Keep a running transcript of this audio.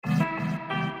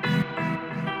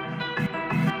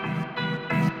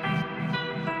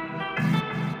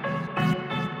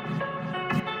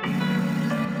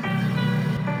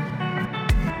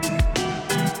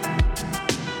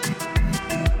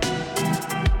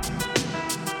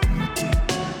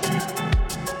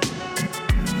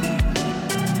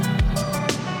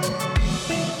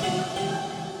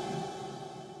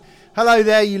Hello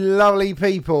there, you lovely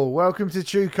people. Welcome to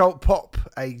True Cult Pop,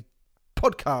 a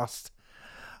podcast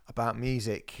about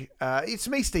music. It's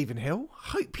me, Stephen Hill.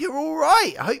 Hope you're all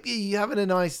right. I hope you're having a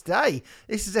nice day.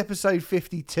 This is episode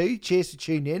 52. Cheers for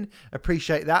tuning in.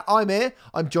 Appreciate that. I'm here.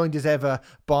 I'm joined as ever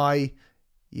by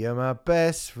You're My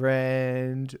Best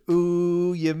Friend.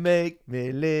 Ooh, you make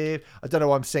me live. I don't know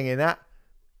why I'm singing that.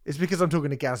 It's because I'm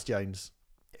talking to Gaz Jones.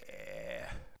 Yeah.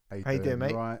 How you doing,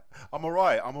 mate? Right. I'm all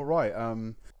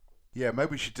right. Yeah,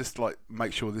 maybe we should just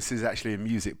make sure this is actually a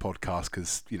music podcast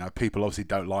because, people obviously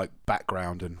don't like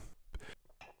background and,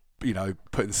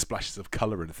 putting splashes of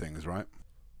colour into things, right?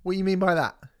 What do you mean by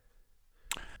that?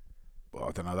 Well,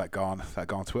 I don't know, that guy on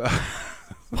Twitter.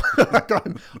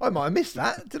 I might have missed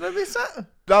that. Did I miss that?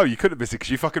 No, you couldn't miss it because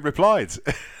you fucking replied.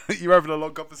 You were having a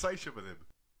long conversation with him.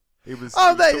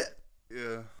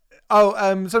 Yeah.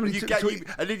 Somebody...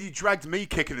 and then you dragged me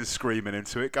kicking and screaming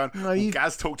into it, going,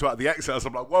 Gaz talked about the excess.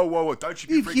 I'm like, whoa, don't you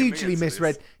be freaking hugely me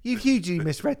misread. You've hugely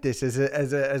misread this as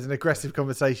an aggressive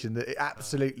conversation that it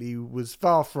absolutely was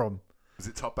far from. Was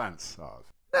it top bands? Oh.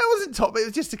 No, it wasn't top. It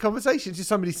was just a conversation. It's just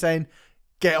somebody saying,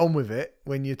 get on with it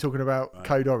when you're talking about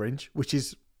Code Orange, which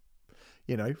is,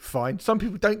 fine. Some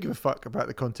people don't give a fuck about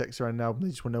the context around an album. They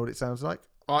just want to know what it sounds like.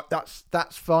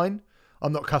 That's fine.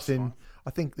 I'm not cussing. I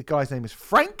think the guy's name is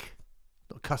Frank.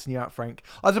 Not cussing you out, Frank.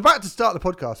 I was about to start the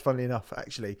podcast, funnily enough,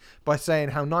 actually, by saying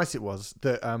how nice it was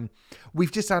that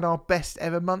we've just had our best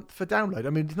ever month for download. I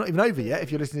mean, it's not even over yet if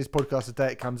you're listening to this podcast the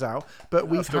day it comes out. But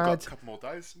we've got a couple more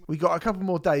days. We got a couple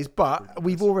more days, but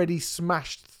we've already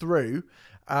smashed through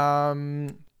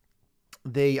I'm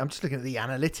just looking at the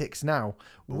analytics now.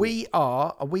 Ooh. We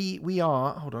are,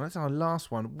 hold on, that's our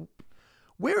last one.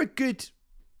 We're a good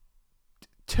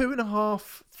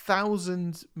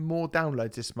 2,500 more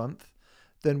downloads this month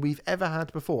than we've ever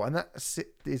had before, and that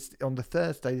is on the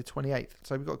Thursday, the 28th.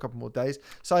 So we've got a couple more days.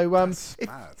 So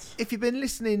if you've been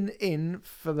listening in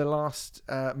for the last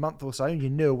month or so, and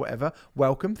you're new or whatever,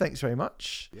 welcome. Thanks very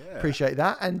much. Yeah. Appreciate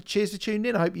that, and cheers for tuning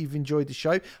in. I hope you've enjoyed the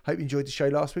show. Hope you enjoyed the show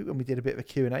last week when we did a bit of a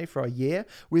Q&A for our year.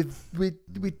 We're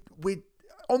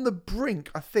on the brink.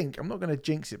 I think I'm not going to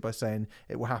jinx it by saying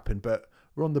it will happen, but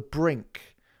we're on the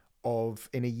brink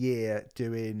of in a year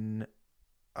doing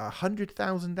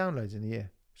 100,000 downloads in a year,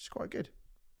 which is quite good.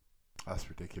 That's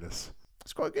ridiculous.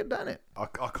 It's quite good, isn't it? I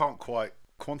can't quite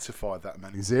quantify that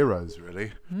many zeros,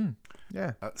 really.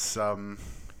 Yeah. That's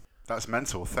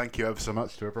mental. Thank you ever so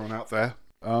much to everyone out there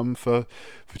for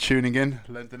tuning in,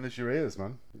 lending us your ears,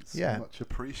 man. It's much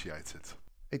appreciated.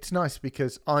 It's nice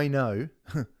because I know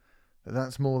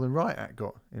that's more than Right Act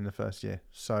got in the first year.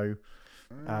 So,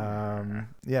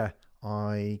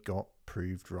 I got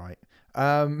proved right. You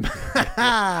had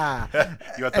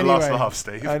the last laugh,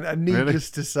 Steve. And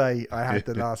needless to say, I had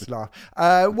the last laugh.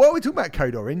 What are we talking about,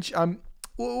 Code Orange?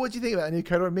 What do you think about the new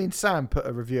Code Orange? Me and Sam put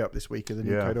a review up this week of the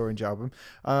new Code Orange album.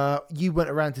 You went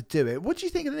around to do it. What do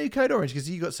you think of the new Code Orange? Because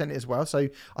you got sent it as well, so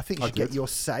I think you should get your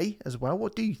say as well.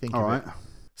 What do you think of it?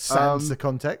 Sans the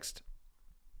context.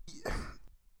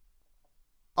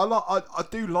 I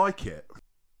do like it.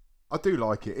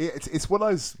 It's one of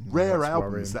those rare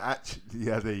albums that actually...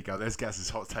 Yeah, there you go. There's Gaz's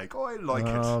hot take. I like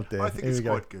it. Dear. I think it's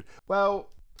quite good. Well,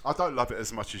 I don't love it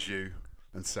as much as you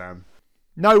and Sam.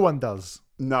 No one does.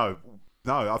 No.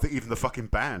 I think even the fucking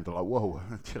band are like, whoa,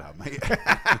 chill out, mate.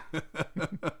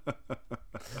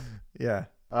 Yeah.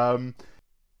 But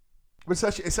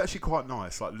it's actually quite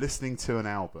nice, like listening to an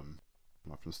album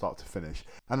from start to finish,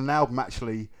 and an album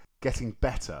actually getting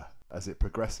better as it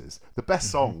progresses. The best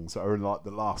songs are in like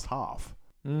the last half.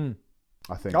 I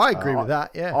think. I agree with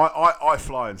that. Yeah. I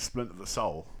Fly and Splinter the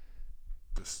Soul.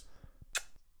 Just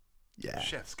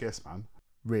chef's kiss, man.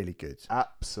 Really good.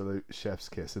 Absolute chef's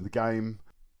kiss. In the game,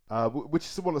 which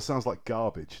is the one that sounds like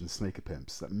garbage and Sneaker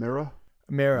Pimps. That Mirror.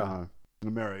 No, the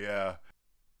Mirror.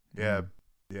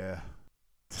 Yeah.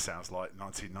 Sounds like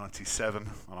 1997,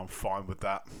 and I'm fine with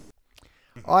that.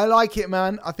 I like it,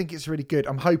 man. I think it's really good.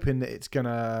 I'm hoping that it's going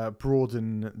to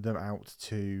broaden them out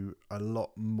to a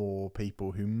lot more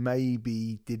people who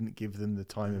maybe didn't give them the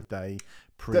time of day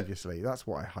previously. That's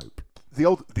what I hope.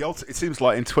 It seems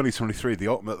like in 2023, the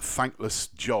ultimate thankless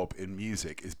job in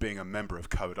music is being a member of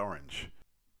Code Orange.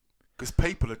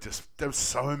 Because there's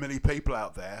so many people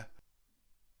out there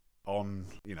on,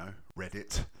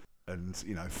 Reddit and,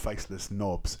 faceless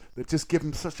knobs that just give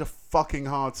them such a fucking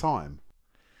hard time.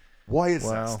 Why is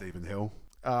that, Stephen Hill?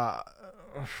 I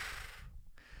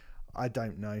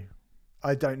don't know.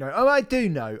 Oh, I do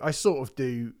know. I sort of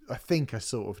do. I think I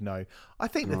sort of know. I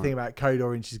think the thing about Code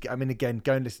Orange is, again,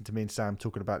 go and listen to me and Sam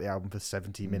talking about the album for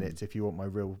 70 minutes if you want my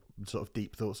real sort of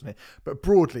deep thoughts on it. But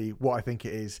broadly, what I think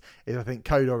it is I think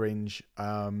Code Orange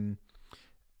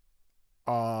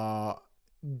are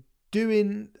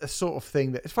doing a sort of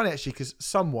thing that it's funny actually because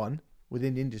someone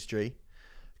within the industry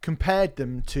compared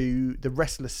them to the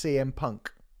wrestler CM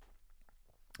Punk.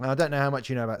 Now, I don't know how much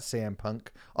you know about CM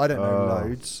Punk. I don't know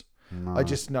loads. No. I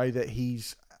just know that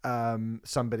he's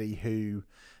somebody who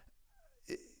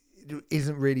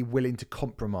isn't really willing to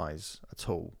compromise at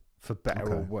all, for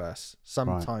better or worse.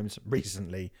 Sometimes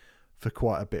recently for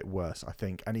quite a bit worse, I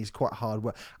think. And he's quite hard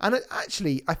work. And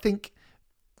actually, I think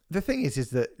the thing is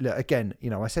that, look, again,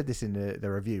 I said this in the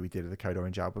review we did of the Code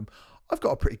Orange album. I've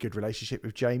got a pretty good relationship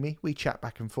with Jamie. We chat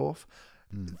back and forth.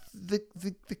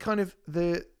 The kind of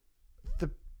the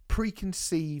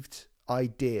preconceived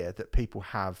idea that people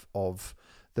have of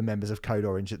the members of Code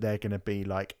Orange, that they're going to be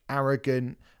like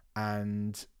arrogant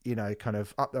and kind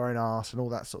of up their own arse and all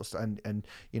that sort of stuff, and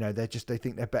they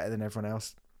think they're better than everyone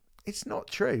else. It's not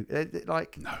true.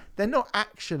 They're not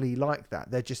actually like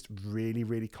that. They're just really,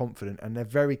 really confident, and they're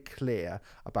very clear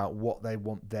about what they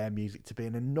want their music to be,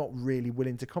 and they're not really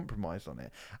willing to compromise on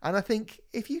it. And I think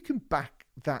if you can back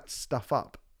that stuff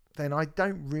up, then I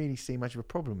don't really see much of a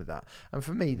problem with that. And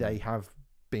for me, they have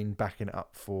been backing it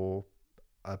up for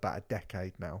about a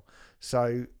decade now.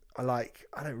 So I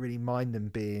don't really mind them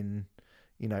being,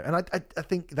 and I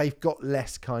think they've got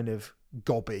less kind of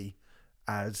gobby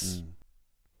as,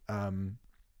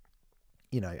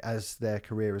 as their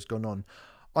career has gone on.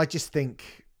 I just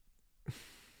think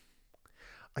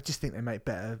they make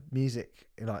better music,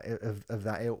 of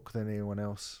that ilk than anyone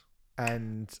else.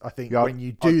 And I think when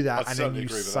you do that and then you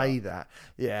say that,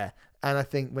 and I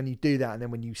think when you do that and then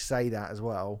when you say that as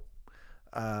well,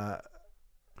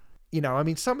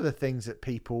 some of the things that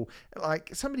people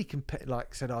somebody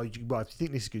said, if you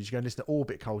think this is good, you go and listen to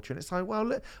Orbit Culture, and it's like, well,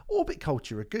 look, Orbit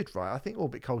Culture are good, right? I think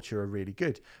Orbit Culture are really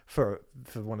good for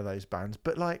one of those bands,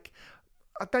 but I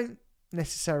don't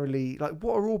necessarily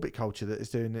what are Orbit Culture that is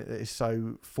doing that is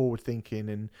so forward thinking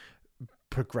and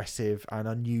progressive and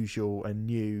unusual and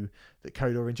new that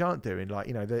Code Orange aren't doing.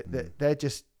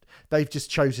 They've just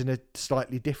chosen a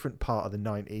slightly different part of the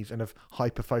 90s and have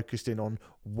hyper focused in on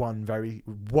one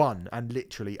and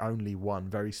literally only one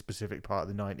very specific part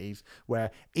of the 90s,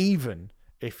 where even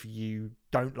if you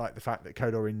don't like the fact that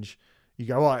Code Orange, you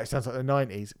go, it sounds like the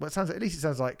 90s, but at least it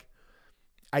sounds like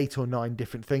 8 or 9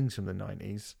 different things from the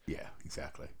 90s. Yeah,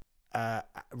 exactly.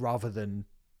 Rather than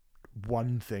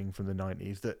one thing from the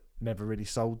 90s that never really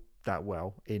sold that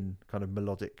well in kind of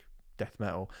melodic death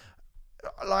metal.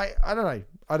 I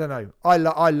don't know. I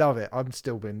love it. I'm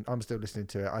still listening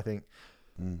to it. I think,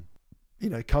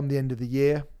 come the end of the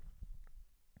year,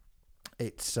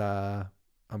 it's I'm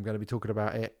going to be talking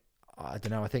about it. I don't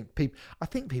know. I think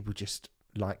people just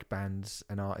like bands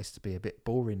and artists to be a bit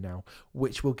boring now,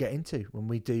 which we'll get into when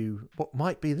we do what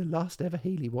might be the last ever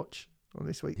Healy watch on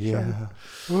this week's show.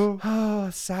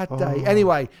 Sad day.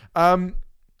 Anyway, go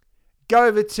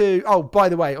over to, by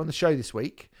the way, on the show this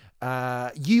week,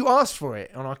 you asked for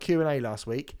it on our Q&A last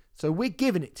week, so we're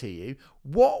giving it to you.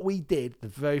 What we did, the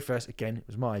very first, again, it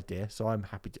was my idea, so I'm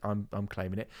happy to, I'm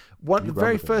claiming it. The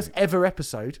very first ever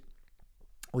episode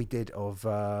we did of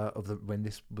when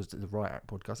this was the Riot Act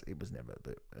podcast. It was never,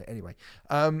 but anyway,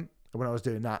 when I was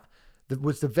doing that,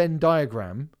 was the Venn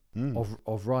diagram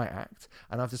of Riot Act,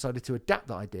 and I've decided to adapt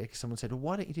that idea because someone said, well,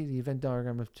 why don't you do the Venn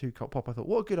diagram of True Cult Pop? I thought,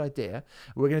 what a good idea.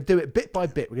 We're going to do it bit by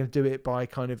bit. We're going to do it by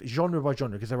kind of genre by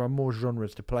genre because there are more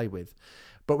genres to play with,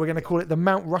 but we're going to call it the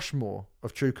Mount Rushmore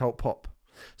of True Cult Pop.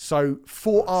 So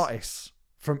 4 artists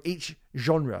from each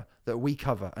genre that we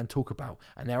cover and talk about,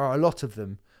 and there are a lot of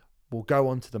them. We'll go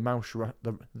on to the Mount Rushmore.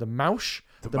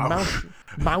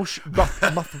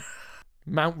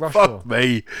 Fuck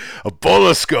me, a bowl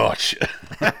of scotch.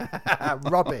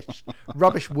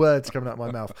 Rubbish words coming out of my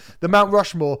mouth. The Mount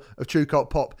Rushmore of True Cult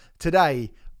Pop.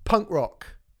 Today, punk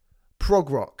rock, prog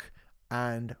rock,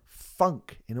 and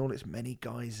funk in all its many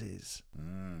guises.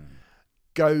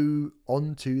 Go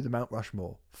on to the Mount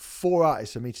Rushmore. 4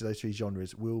 artists from each of those 3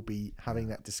 genres. We'll be having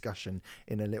that discussion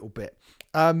in a little bit.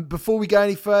 Before we go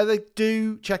any further,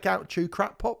 do check out True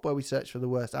Crap Pop, where we search for the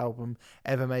worst album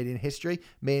ever made in history.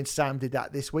 Me and Sam did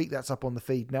that this week. That's up on the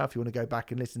feed now if you want to go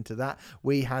back and listen to that.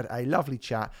 We had a lovely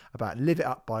chat about Live It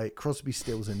Up by Crosby,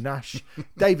 Stills and Nash.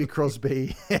 David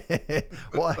Crosby.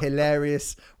 What a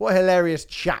hilarious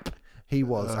chap he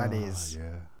was and is.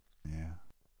 Yeah.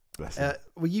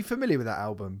 Were you familiar with that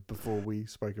album before we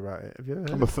spoke about it? Have you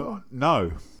ever heard it?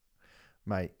 No.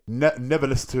 Mate. Never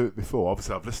listened to it before.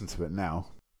 Obviously, I've listened to it now.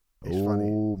 It's funny.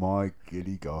 Oh, my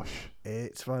giddy gosh.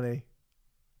 It's funny.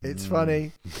 It's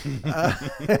funny.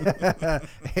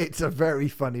 It's a very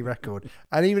funny record.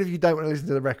 And even if you don't want to listen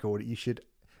to the record, you should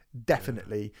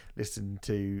definitely listen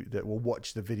to that. We'll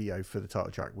watch the video for the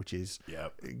title track, which is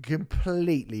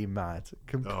completely mad.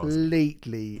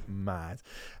 Completely mad.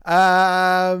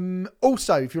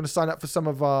 Also, if you want to sign up for some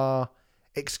of our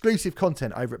exclusive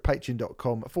content over at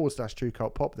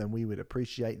patreon.com/TrueCultPop, then we would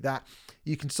appreciate that.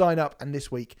 You can sign up, and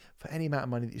this week, for any amount of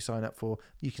money that you sign up for,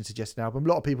 you can suggest an album. A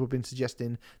lot of people have been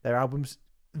suggesting their albums.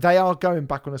 They are going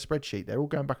back on a spreadsheet. They're all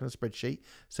going back on a spreadsheet,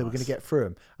 so we're going to get through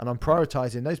them. And I'm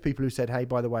prioritising those people who said, hey,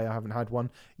 by the way, I haven't had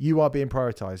one. You are being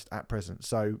prioritised at present.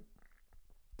 So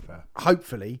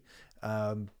hopefully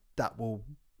that will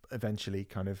eventually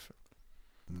kind of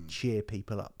cheer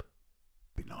people up.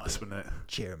 Be nice, wouldn't it?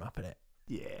 Cheer them up, innit?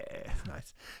 Yeah.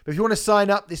 Nice. But if you want to sign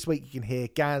up this week, you can hear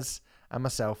Gaz and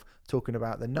myself talking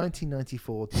about the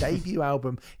 1994 debut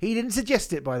album. He didn't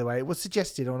suggest it, by the way. It was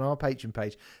suggested on our Patreon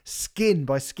page. Skin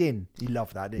by Skin. You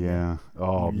love that, didn't you? Yeah.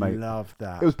 Oh, mate. Love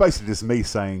that. It was basically just me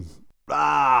saying,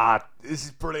 this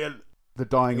is brilliant. The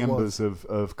dying embers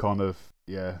of kind of,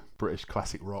 British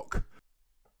classic rock.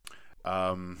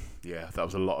 That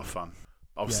was a lot of fun.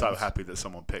 I was so happy that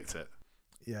someone picked it.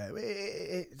 Yeah,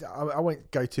 I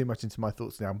won't go too much into my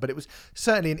thoughts now, but it was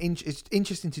certainly it's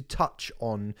interesting to touch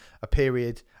on a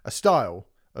period, a style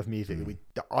of music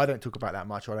that I don't talk about that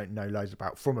much, or I don't know loads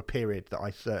about, from a period that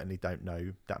I certainly don't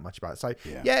know that much about. So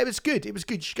it was good. It was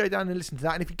good. You should go down and listen to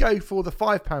that. And if you go for the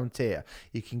 £5 tier,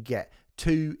 you can get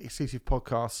 2 exclusive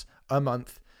podcasts a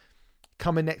month.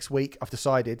 Coming next week, I've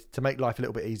decided to make life a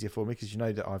little bit easier for me, because you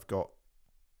know that I've got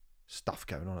stuff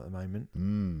going on at the moment.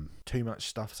 Too much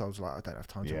stuff, so I was like, I don't have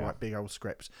time to write big old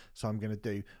scripts, so I'm going to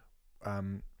do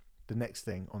the next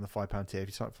thing on the £5 tier. If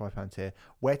you sign up for £5 tier,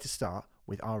 Where to Start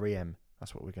with REM.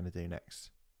 That's what we're going to do next.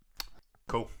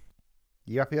 Cool.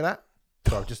 You happy with that?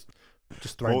 So just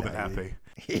throwing more than happy.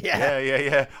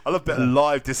 Yeah. I love a bit of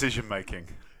live decision making.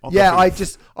 I was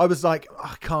like,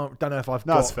 don't know if I've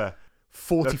got that's fair.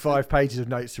 45 pages of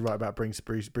notes to write about Bruce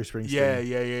Springsteen.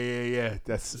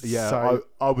 Yeah. So,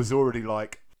 I was already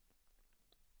like,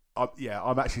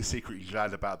 I'm actually secretly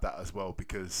glad about that as well,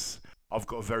 because I've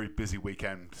got a very busy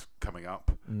weekend coming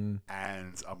up, and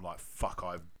I'm like, fuck,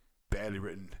 I've barely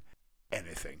written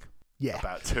anything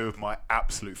about 2 of my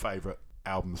absolute favourite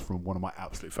albums from one of my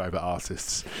absolute favourite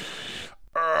artists.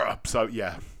 So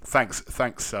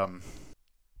thanks,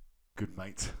 good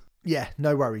mate. Yeah,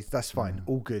 no worries. That's fine.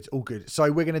 All good.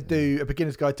 So we're going to do a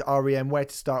beginner's guide to REM, where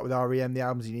to start with REM, the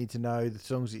albums you need to know, the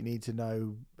songs that you need to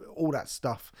know, all that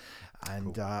stuff.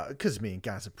 And because me and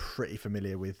Gaz are pretty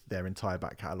familiar with their entire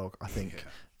back catalogue, I think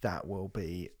that will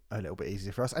be a little bit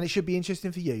easier for us. And it should be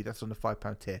interesting for you. That's on the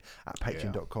 £5 tier at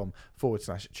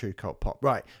patreon.com/TrueCultPop.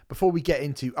 Right, before we get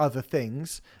into other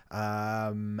things,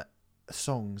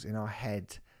 songs in our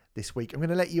head this week, I'm going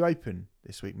to let you open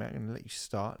this week, mate. I'm going to let you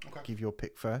start. Okay. Give your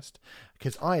pick first,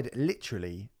 because I had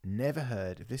literally never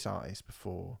heard of this artist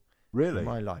before. Really? In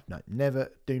my life. No,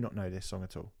 never. Do not know this song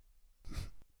at all.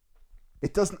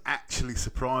 It doesn't actually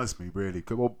surprise me, really.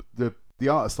 Well, the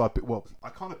artist I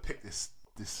kind of picked this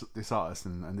artist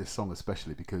and this song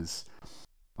especially because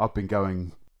I've been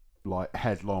going like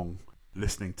headlong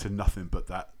listening to nothing but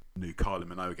that new Kylie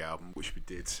Minogue album, which we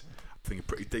did. I think a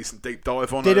pretty decent deep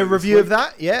dive on. Did a review of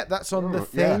that? Yeah, that's on the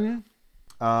thing.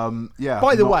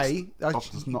 By the way, I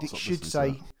should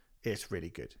say it's really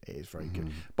good. It is very good.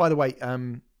 By the way,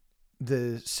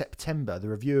 the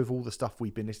review of all the stuff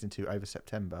we've been listening to over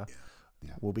September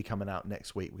will be coming out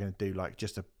next week. We're going to do like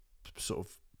just a sort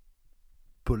of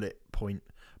bullet point,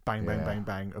 bang,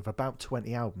 bang of about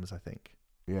 20 albums, I think.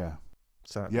 Yeah.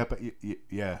 So but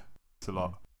it's a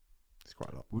lot. It's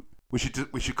quite a lot. We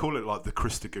should call it like the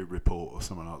Christagoo Report or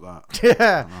something like that.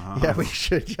 Yeah, we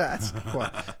should. Yeah,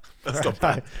 that's not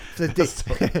bad. It's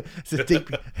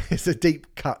a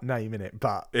deep cut name, isn't it?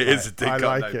 But it is a deep cut name.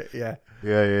 I like it.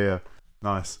 Yeah.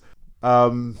 Nice.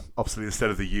 Obviously, instead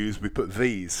of the U's, we put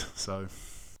these, so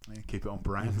keep it on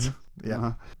brand.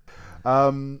 But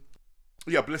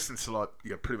listening to like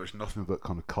pretty much nothing but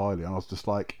kind of Kylie, and I was just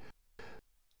like,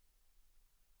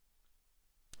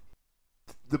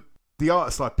 the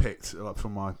artist I picked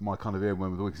from my kind of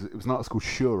earworm of the week, it was an artist called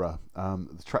Shura.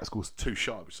 The track's called Too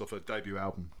Shy, which is off her debut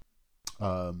album,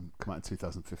 come out in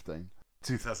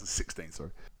 2016,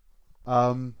 sorry.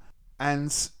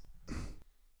 And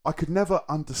I could never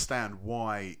understand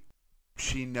why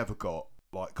she never got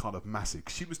like kind of massive.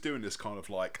 She was doing this kind of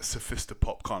like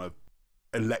sophistopop kind of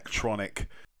electronic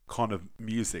kind of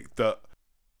music that,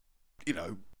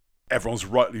 everyone's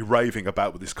rightly raving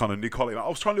about with this kind of new quality. I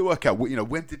was trying to work out,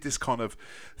 when did this kind of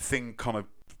thing kind of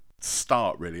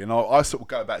start really? And I sort of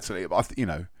go back to it,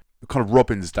 kind of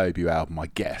Robin's debut album, I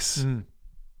guess.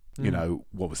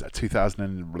 What was that?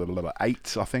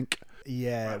 2008, I think.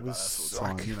 Yeah, it was.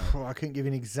 Sort of time, I couldn't give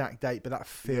you an exact date, but that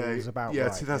feels about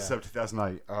right. 2007,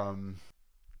 2008.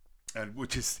 And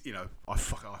which is, I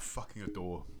fucking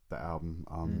adore that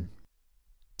album.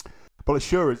 But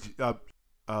sure,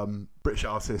 British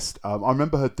artist. I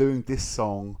remember her doing this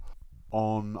song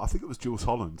on, I think it was Jules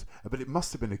Holland, but it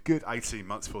must have been a good 18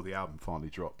 months before the album finally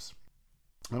drops.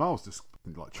 And I was just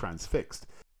like transfixed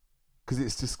because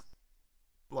it's just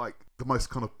like the most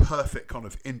kind of perfect kind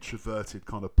of introverted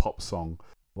kind of pop song,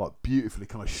 like beautifully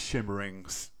kind of shimmering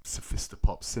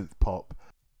sophistopop, synth pop.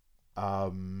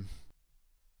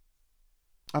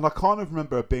 And I kind of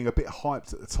remember her being a bit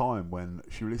hyped at the time when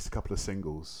she released a couple of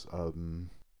singles.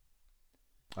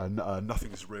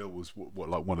 Nothing's Real was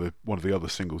like one of the other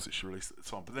singles that she released at the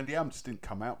time. But then the album just didn't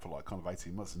come out for like kind of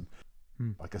 18 months, and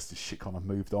I guess this shit kind of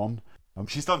moved on.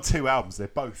 She's done 2 albums. They're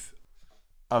both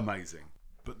amazing,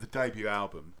 but the debut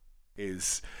album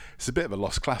it's a bit of a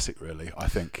lost classic, really. I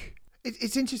think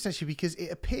it's interesting actually because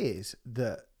it appears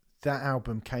that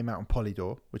album came out on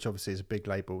Polydor, which obviously is a big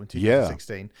label, in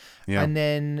 2016. Yeah. And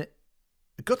then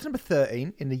it got to number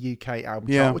 13 in the UK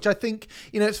album chart, which I think,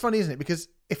 it's funny, isn't it? Because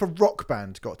if a rock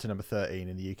band got to number 13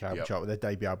 in the UK album chart with their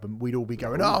debut album, we'd all be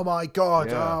going, oh my God,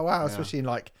 oh wow, especially in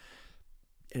like,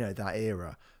 that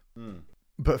era.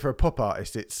 But for a pop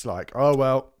artist, it's like, oh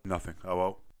well. Nothing. Oh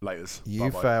well, laters.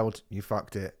 You failed. You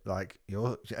fucked it. Like,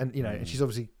 and she's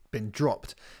obviously been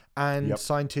dropped and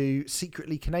signed to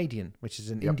Secretly Canadian, which is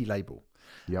an indie label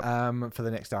for the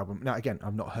next album. Now, again,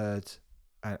 I've not heard,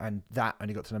 and that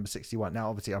only got to number 61. Now,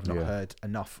 obviously, I've not heard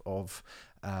enough of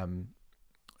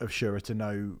Shura to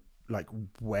know like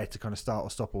where to kind of start or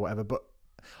stop or whatever. But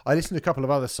I listened to a couple of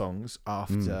other songs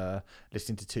after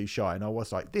listening to Too Shy, and I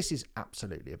was like, this is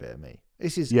absolutely a bit of me.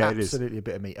 This is absolutely a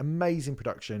bit of me. Amazing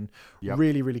production,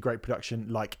 really, really great production.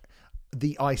 Like,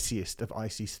 the iciest of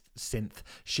icy synth.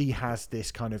 She has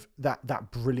this kind of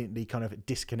that brilliantly kind of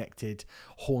disconnected,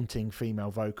 haunting female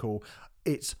vocal.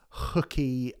 It's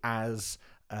hooky as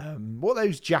what are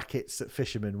those jackets that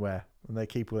fishermen wear when they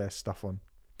keep all their stuff on.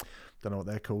 Don't know what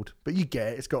they're called, but you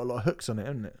get it. It's got a lot of hooks on it,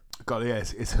 hasn't it?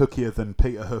 It's hookier than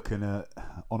Peter Hook on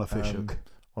a fish hook.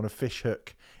 On a fish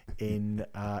hook in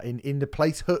the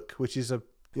place Hook, which is a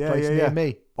place near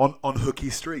me on Hooky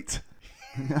Street.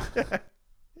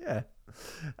 Yeah.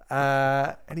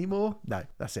 Any more? No,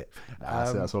 that's it.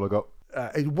 That's all I got.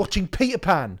 Watching Peter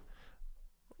Pan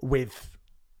with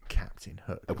Captain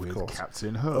Hook.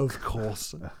 Captain Hook. Of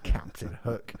course, Captain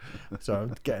Hook. So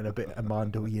I'm getting a bit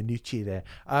Armando Iannucci there.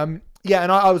 And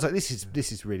I was like, this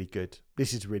is really good.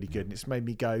 This is really good. And it's made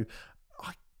me go,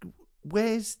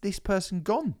 where's this person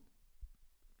gone?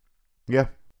 Yeah.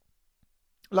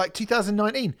 Like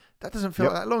 2019, that doesn't feel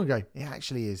like that long ago. It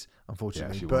actually is,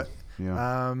 unfortunately. But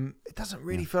it doesn't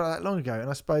really feel like that long ago. And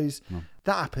I suppose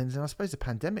that happens. And I suppose the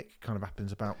pandemic kind of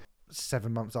happens about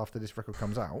 7 months after this record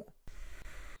comes out.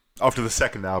 After the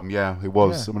second album, it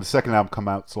was. Yeah. When the second album came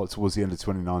out, like towards the end of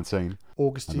 2019.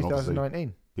 August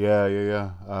 2019.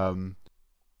 Yeah.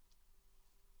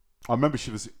 I remember she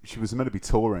was meant to be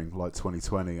touring like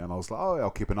 2020, and I was like, oh,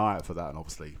 I'll keep an eye out for that. And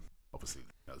obviously,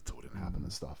 the tour didn't happen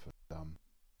and stuff.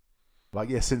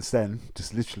 Since then,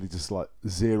 just like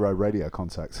zero radio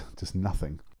contact, just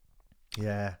nothing.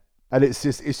 Yeah. And it's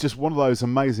just one of those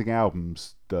amazing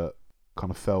albums that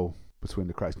kind of fell between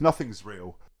the cracks. Nothing's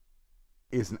Real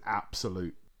is an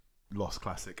absolute lost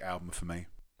classic album for me.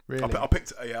 Really? I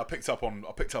picked up on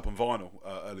vinyl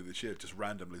earlier this year. Just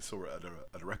randomly saw it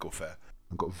at a record fair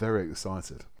and got very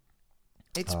excited.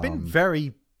 It's been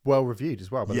very well reviewed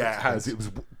as well. It has. It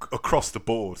was across the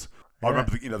board. Yeah. I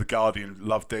remember the Guardian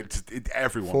loved it.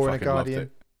 Everyone 4 fucking Guardian,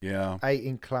 loved it. Yeah. 8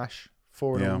 in Clash,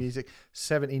 4 in All Music,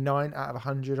 79 out of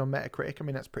 100 on Metacritic. I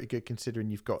mean, that's pretty good considering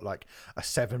you've got like a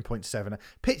 7.7.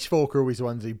 Pitchfork are always the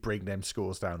ones who bring them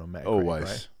scores down on Metacritic. Always.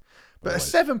 Right? But a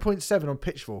 7.7 on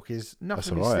Pitchfork is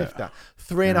nothing to sniff at.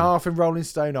 3.5 in Rolling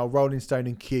Stone. Rolling Stone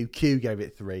and Q gave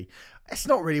it 3. It's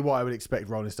not really what I would expect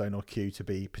Rolling Stone or Q to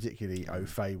be particularly au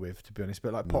fait with, to be honest.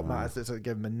 But like Pop Matters, let's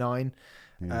give them a 9.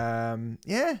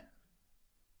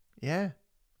 Yeah.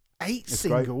 8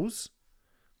 singles.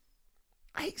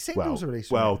 Great. 8 singles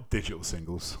released. Well, digital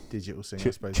singles. I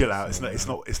suppose. Chill out.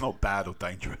 It's not bad or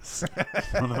dangerous.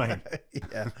 You know what I mean?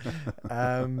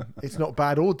 Yeah. It's not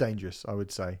bad or dangerous, I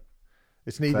would say.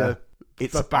 It's neither.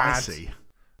 It's bad. Icy.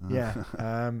 Yeah.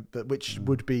 But which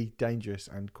would be dangerous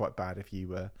and quite bad if you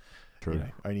were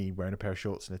only wearing a pair of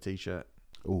shorts and a t-shirt.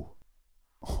 Ooh.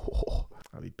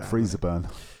 That'd be bad. Freezer burn.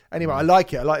 Anyway, I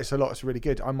like it. I like this a lot. It's really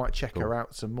good. I might check her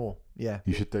out some more. Yeah.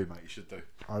 You should do, mate. You should do.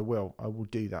 I will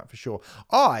do that for sure.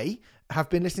 I have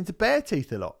been listening to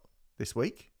Beartooth a lot this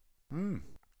week.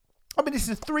 I've been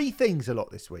listening to 3 things a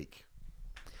lot this week.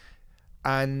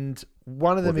 And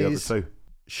one of them the is other two?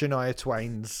 Shania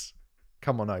Twain's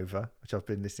 "Come On Over," which I've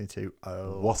been listening to a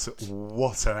lot.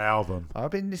 What an album!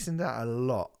 I've been listening to that a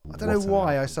lot. I don't know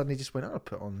why I suddenly just went, I'll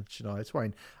put on Shania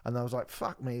Twain. And I was like,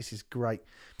 fuck me, this is great.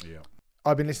 Yeah.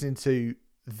 I've been listening to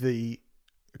the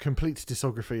complete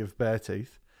discography of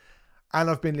Beartooth. And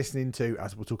I've been listening to,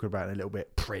 as we'll talk about in a little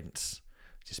bit, Prince.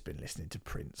 Just been listening to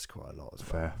Prince quite a lot as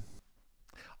well. Fair.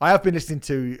 I have been listening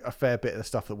to a fair bit of the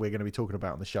stuff that we're going to be talking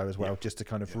about on the show as well, just to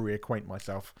kind of reacquaint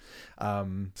myself.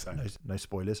 No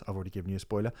spoilers. I've already given you a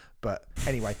spoiler. But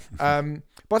anyway, but I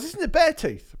was listening to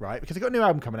Beartooth, right? Because they've got a new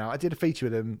album coming out. I did a feature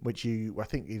with them, which I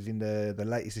think is in the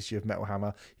latest issue of Metal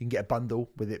Hammer. You can get a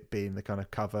bundle with it being the kind of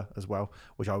cover as well,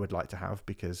 which I would like to have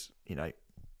because,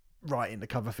 writing the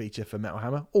cover feature for Metal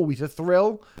Hammer, always a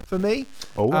thrill for me.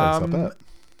 Always, I bet.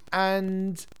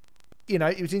 And...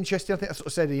 it was interesting. I think I sort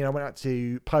of said, I went out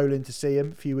to Poland to see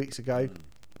him a few weeks ago.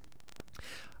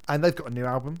 And they've got a new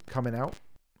album coming out,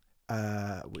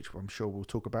 which I'm sure we'll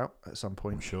talk about at some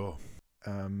point. I'm sure.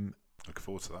 Look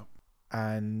forward to that.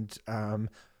 And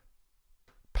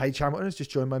Paige Hamilton has just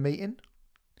joined my meeting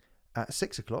at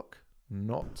 6:00.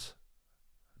 Not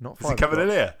 5 Is he coming in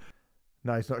here?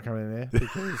 No, he's not coming in here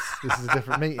because this is a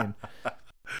different meeting.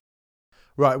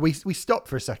 Right, we stopped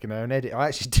for a second there and edit. I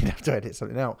actually did have to edit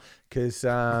something out because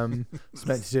I was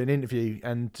meant to do an interview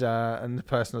and the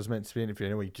person I was meant to be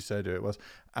interviewing, we just heard who it was,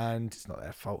 and it's not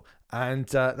their fault. And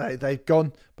they've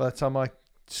gone by the time I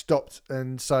stopped,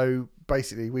 and so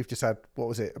basically we've just had, what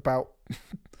was it, about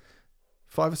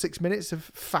 5 or 6 minutes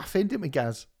of faffing, didn't we,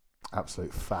 Gaz?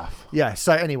 Absolute faff. Yeah.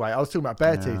 So anyway, I was talking about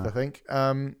Beartooth, I think.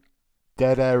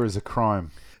 Dead air is a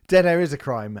crime. Dead air is a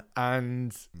crime,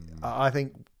 and I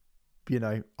think.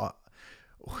 I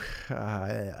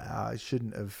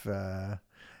shouldn't have. I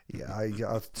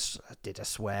did a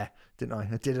swear, didn't I?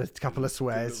 I did a couple of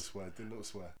swears. Did a little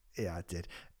swear. Yeah, I did.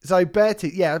 So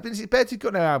Beartooth, Beartooth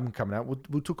got an album coming out.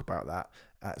 We'll talk about that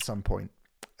at some point,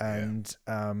 and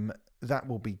that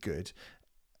will be good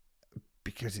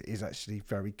because it is actually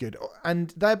very good.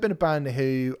 And they've been a band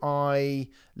who I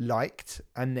liked,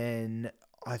 and then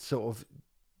I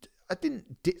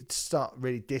didn't start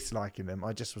really disliking them.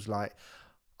 I just was like,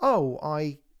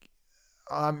 I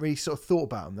haven't really sort of thought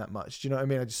about them that much. Do you know what I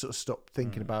mean? I just sort of stopped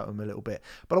thinking about them a little bit.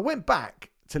 But I went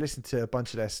back to listen to a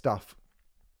bunch of their stuff.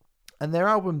 And their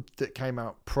album that came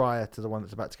out prior to the one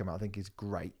that's about to come out, I think is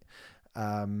great.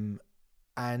 And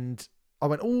I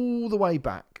went all the way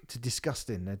back to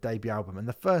Disgusting, their debut album. And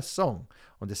the first song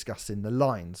on Disgusting, The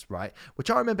Lines, right? Which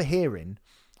I remember hearing.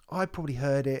 I probably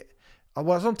heard it. I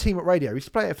was on Team Up Radio. We used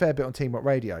to play it a fair bit on Team Up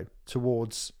Radio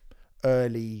towards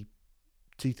early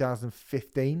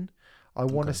 2015. I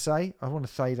want to say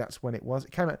that's when it was.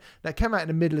 It came out in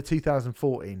the middle of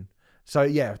 2014. So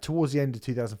yeah, towards the end of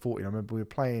 2014, I remember we were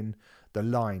playing The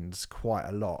Lines quite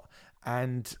a lot,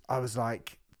 and I was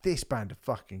like, "This band are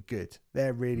fucking good.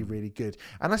 They're really, really good."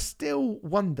 And I still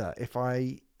wonder if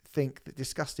I think that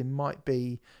Disgusting might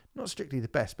be not strictly the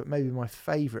best, but maybe my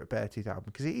favourite Beartooth album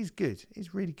because it is good.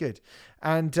 It's really good.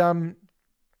 And man,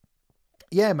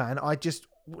 I just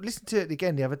listened to it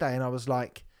again the other day and I was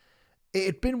like, it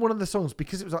had been one of the songs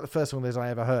because it was like the first song I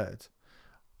ever heard.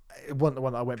 It wasn't the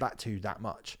one that I went back to that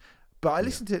much. But I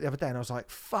listened to it the other day and I was like,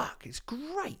 fuck, it's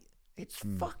great. It's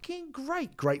fucking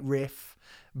great. Great riff,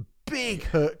 big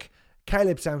hook.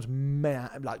 Caleb sounds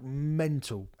like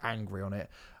mental angry on it.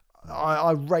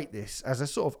 I rate this as a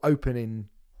sort of opening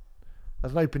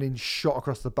shot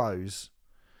across the bows.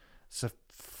 It's a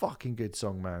fucking good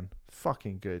song, man.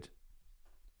 Fucking good.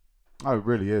 Oh, it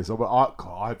really is. I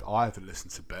haven't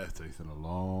listened to Beartooth in a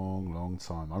long, long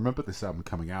time. I remember this album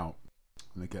coming out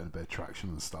and they're getting a bit of traction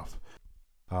and stuff.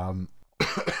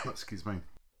 Excuse me.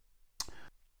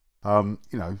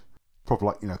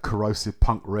 Probably like, corrosive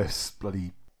punk riffs,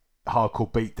 bloody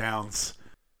hardcore beatdowns,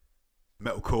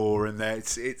 metalcore in there.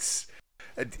 It's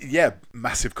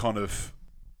massive kind of,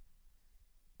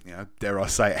 dare I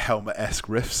say it, Helmet-esque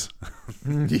riffs.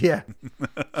 Yeah.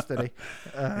 Steady.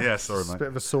 Yeah, sorry, mate. It's a bit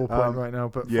of a sore point right now,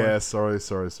 but yeah, fine.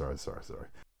 sorry.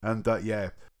 And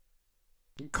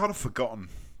kind of forgotten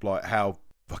like how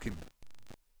fucking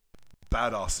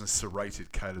badass and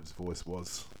serrated Caleb's voice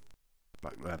was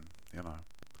back then.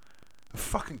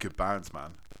 Fucking good bands,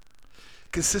 man.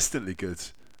 Consistently good.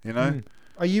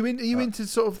 Are you into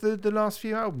sort of the last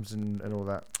few albums and all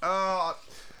that?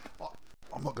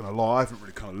 I'm not gonna lie, I haven't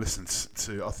really kind of listened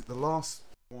to. I think the last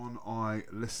one I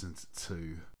listened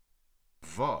to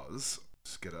was,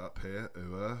 let's get it up here.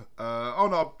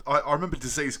 I remember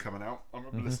Disease coming out. I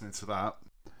remember listening to that.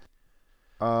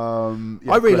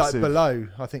 I really like Below.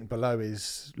 I think Below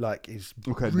is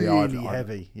really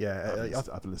heavy. Yeah,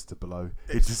 I've listed Below.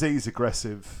 It's Disease,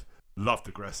 Aggressive. Loved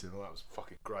Aggressive. Oh, that was a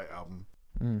fucking great album.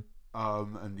 And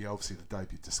obviously the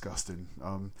debut, Disgusting.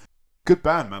 Good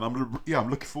band, man. I'm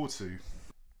looking forward to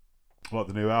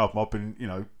the new album. I've been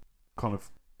kind of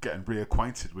getting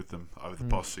reacquainted with them over the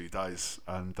past few days,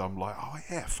 and I'm like, oh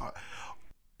yeah, fuck.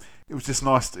 It was just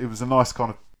nice. It was a nice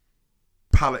kind of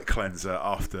palate cleanser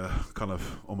after kind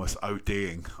of almost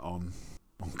ODing on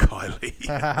Kylie.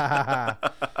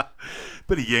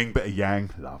 Bit of yin, bit of yang.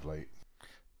 Lovely.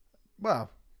 Well,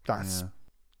 that's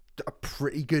a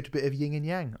pretty good bit of yin and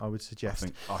yang, I would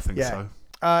suggest. I think so.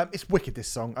 It's wicked, this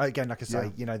song. Again, like I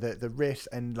say, the riff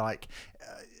and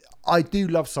I do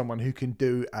love someone who can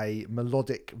do a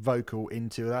melodic vocal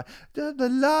into that.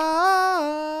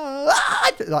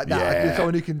 Like that. Yeah. Like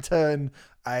someone who can turn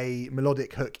a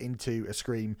melodic hook into a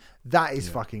scream. That is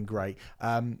fucking great.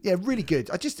 Really good.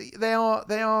 They're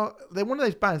one of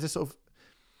those bands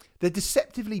they're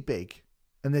deceptively big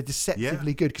and they're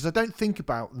deceptively good, because I don't think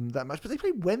about them that much, but they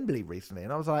played Wembley recently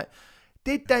and I was like,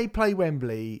 did they play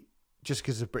Wembley just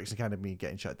because of Brixton Academy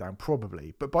getting shut down?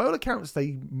 Probably. But by all accounts,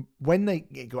 when they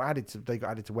got added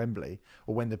to Wembley,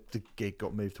 or when the gig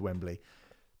got moved to Wembley,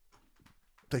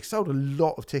 they sold a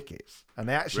lot of tickets, and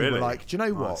they actually were like, do you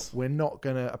know what? We're not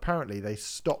going to... Apparently, they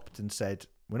stopped and said,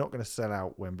 we're not going to sell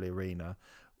out Wembley Arena,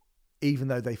 even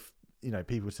though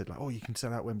people said like, oh, you can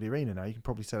sell out Wembley Arena now, you can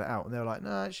probably sell it out. And they were like,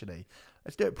 no, actually,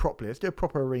 let's do it properly. Let's do a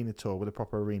proper arena tour with a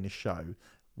proper arena show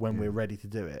when we're ready to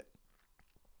do it.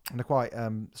 And they're quite,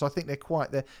 so I think they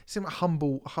seem like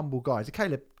humble guys.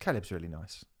 Caleb's really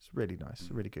nice. It's really nice.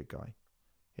 A really good guy.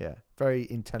 Yeah. Very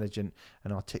intelligent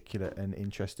and articulate and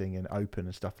interesting and open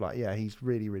and stuff like that. Yeah, he's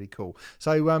really, really cool.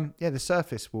 So, The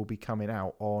Surface will be coming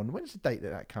out on, when's the date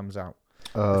that comes out?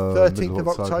 The 13th of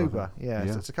October. Yeah,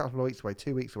 so it's a couple of weeks away,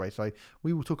 2 weeks away. So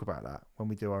we will talk about that when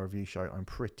we do our review show, I'm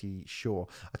pretty sure.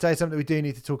 I'll tell you something we do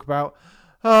need to talk about.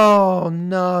 Oh,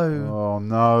 no.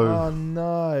 Not.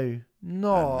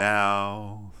 And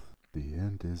now the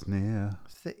end is near.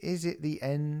 So is it the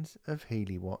end of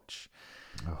Healy Watch?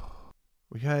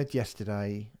 We heard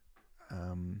yesterday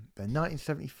that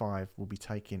 1975 will be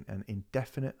taking an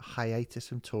indefinite hiatus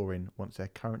from touring once their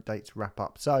current dates wrap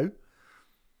up. So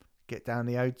get down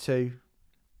the O2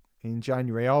 in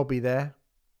January. I'll be there.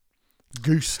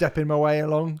 Goose stepping my way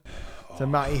along to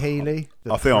Matty Healy.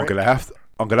 I think I'm gonna have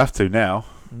to now.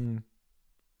 I'm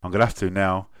gonna have to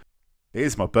now. It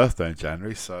is my birthday in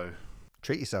January, so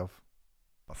treat yourself.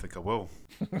 I think I will.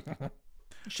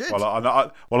 Should. Well,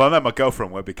 I know my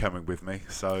girlfriend won't be coming with me,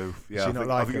 so yeah. She not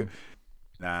like him?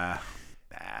 Nah.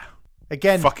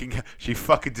 Again, she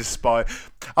fucking despises.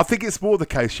 I think it's more the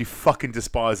case she fucking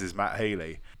despises Matt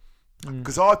Healy,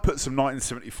 because I put some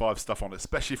 1975 stuff on,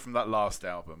 especially from that last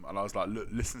album, and I was like, look,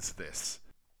 listen to this,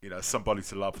 Somebody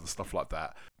to Love and stuff like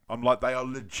that. I'm like, they are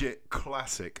legit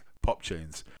classic pop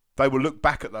tunes. They will look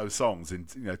back at those songs in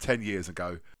 10 years and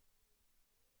go,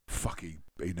 fuck, he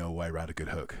knew a way around a good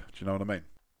hook. Do you know what I mean?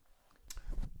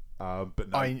 But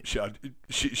no, I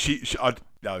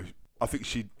think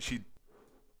she'd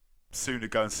sooner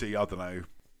go and see, I don't know,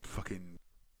 fucking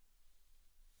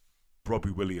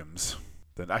Robbie Williams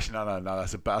than... Actually, no,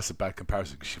 that's a bad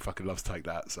comparison, because she fucking loves Take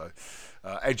That. So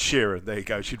Ed Sheeran, there you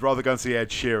go. She'd rather go and see Ed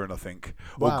Sheeran, I think.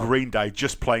 Wow. Or Green Day,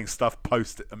 just playing stuff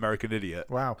post American Idiot.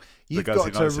 Wow. You've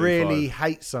got to really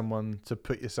hate someone to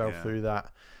put yourself through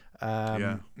that.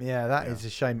 That is a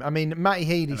shame. I mean, Matty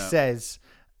Healy says,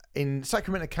 in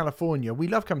Sacramento, California, we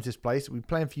love coming to this place. We're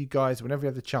playing for you guys whenever you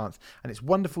have the chance, and it's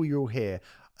wonderful you're all here.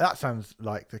 That sounds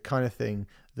like the kind of thing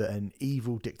that an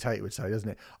evil dictator would say, doesn't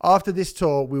it? After this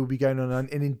tour, we will be going on an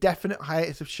indefinite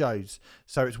hiatus of shows,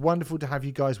 so it's wonderful to have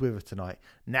you guys with us tonight.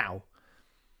 Now,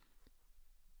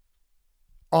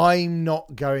 I'm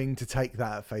not going to take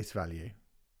that at face value.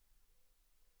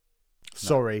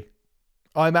 Sorry.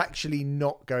 I'm actually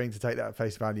not going to take that at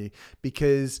face value,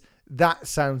 because that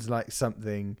sounds like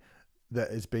something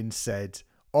that has been said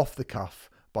off the cuff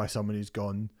by someone who's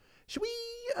gone, should we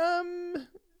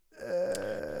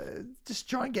just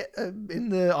try and get in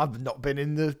the... I've not been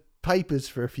in the papers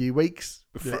for a few weeks.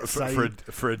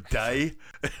 For a day?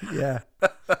 Yeah.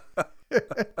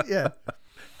 Yeah.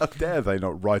 How dare they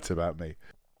not write about me?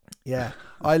 Yeah.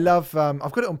 I love...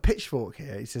 I've got it on Pitchfork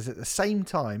here. It says, at the same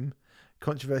time,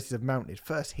 controversies have mounted.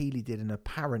 First, Healy did an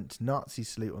apparent Nazi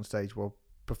salute on stage while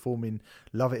performing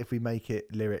Love It If We Make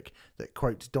It lyric that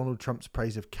quotes Donald Trump's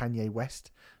praise of Kanye West.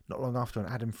 Not long after, on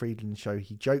Adam Friedland's show,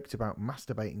 he joked about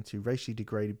masturbating to racially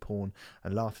degraded porn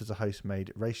and laughed as a host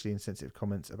made racially insensitive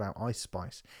comments about Ice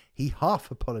Spice. He half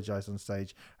apologised on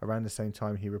stage around the same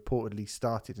time he reportedly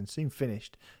started and soon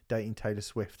finished dating Taylor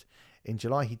Swift. In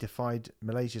July, he defied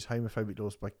Malaysia's homophobic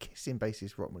laws by kissing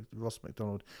bassist Ross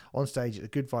McDonald on stage at the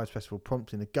Good Vibes Festival,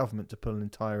 prompting the government to pull an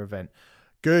entire event.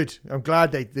 Good. I'm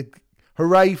glad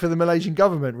hooray for the Malaysian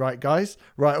government, right, guys?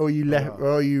 Right, all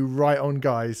you right on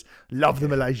guys. Love the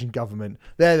Malaysian government.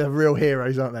 They're the real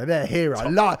heroes, aren't they? They're heroes.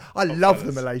 I love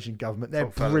the Malaysian government. They're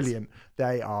brilliant.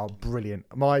 They are brilliant.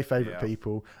 My favourite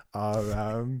people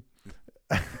are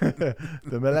the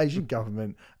Malaysian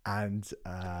government and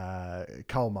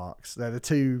Karl Marx. They're the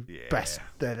two best.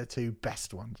 They're the two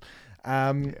best ones.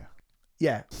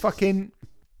 Fucking.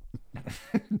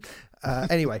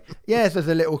 Anyway, there's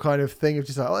a little kind of thing of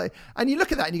just like, and you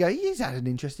look at that and you go, he's had an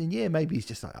interesting year. Maybe he's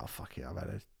just like, oh fuck it, I've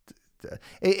had a.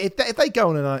 If they go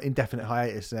on an indefinite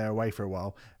hiatus and they're away for a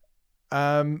while,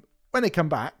 when they come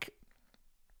back,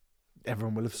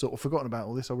 everyone will have sort of forgotten about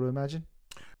all this, I would imagine.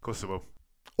 Of course they will.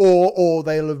 Or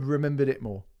they'll have remembered it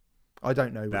more. I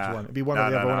don't know which one. It'd be one or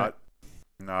the other.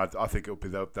 No, I think it'll be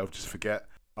they'll just forget.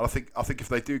 I think if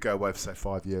they do go away for say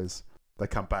 5 years, they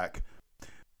come back,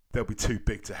 they'll be too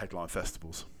big to headline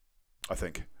festivals. I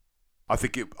think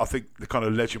the kind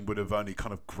of legend would have only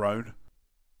kind of grown.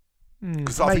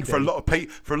 Because I think for a lot of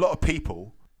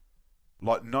people,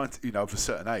 like 90, of a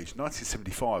certain age,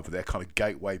 1975 were their kind of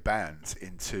gateway bands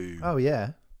into. Oh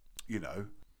yeah.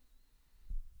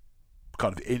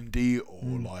 Kind of indie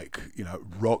or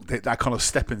rock, that kind of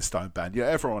stepping stone band. Yeah,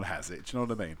 everyone has it. Do you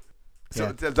know what I mean?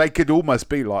 So they could almost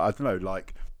be like, I don't know,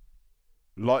 like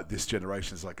this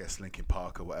generation's, I guess, Linkin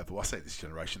Park or whatever. Well, I say this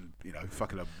generation,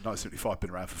 fucking 1975 been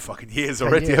around for fucking years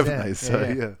already, haven't they? So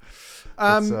it's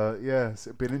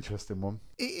been an interesting one.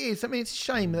 It is. I mean, it's a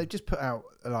shame they've just put out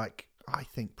I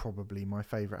think probably my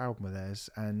favourite album of theirs,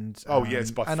 and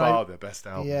it's by far their best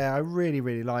album. Yeah, I really,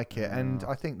 really like it, and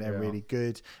I think they're really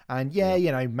good. And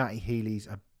Matty Healy's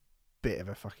a bit of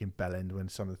a fucking bellend when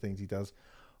some of the things he does,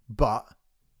 but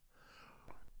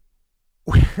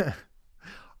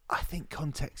I think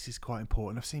context is quite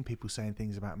important. I've seen people saying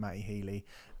things about Matty Healy,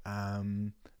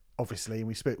 obviously, and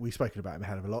we've spoken about him a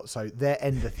hell of a lot. So there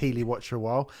endeth Healy watch for a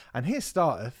while, and here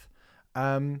starteth.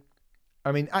 I mean,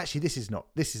 actually, this is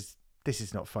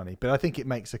not funny, but I think it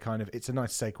makes it's a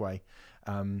nice segue,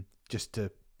 just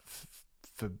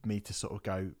for me to sort of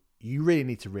go, you really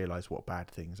need to realise what bad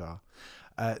things are.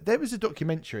 There was a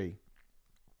documentary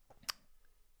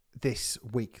this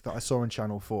week that I saw on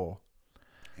Channel 4.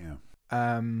 Yeah.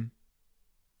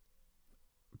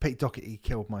 Pete Doherty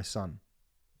killed my son.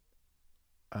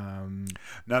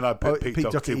 Pete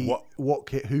Doherty.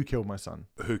 Who killed my son?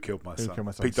 Who killed my son?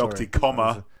 Pete Doherty,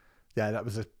 that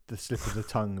was the slip of the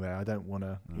tongue there. I don't want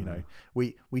to,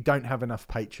 we don't have enough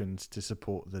patrons to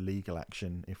support the legal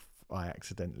action if I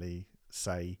accidentally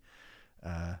say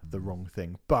the wrong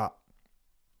thing. But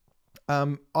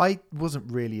I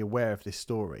wasn't really aware of this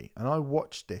story, and I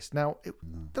watched this. Now, it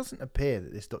doesn't appear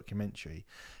that this documentary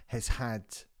has had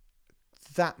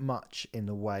that much in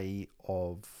the way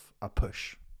of a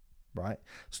push, right?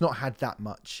 It's not had that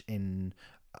much in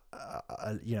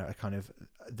a kind of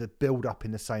the build up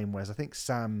in the same way as I think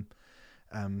Sam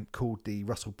called the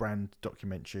Russell Brand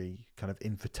documentary kind of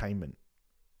infotainment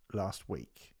last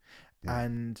week,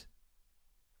 and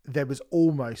there was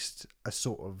almost a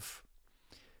sort of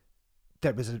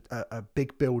a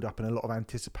big build up and a lot of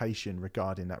anticipation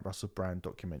regarding that Russell Brand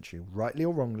documentary, rightly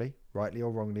or wrongly,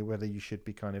 whether you should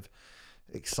be kind of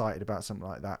excited about something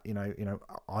like that.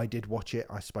 I did watch it.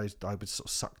 I suppose I was sort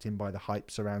of sucked in by the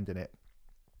hype surrounding it.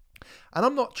 And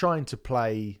I'm not trying to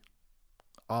play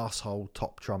arsehole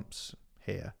top trumps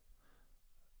here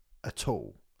at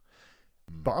all.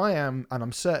 But I am, and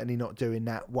I'm certainly not doing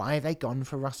that. Why have they gone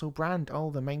for Russell Brand?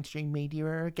 Oh, the mainstream media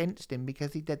are against him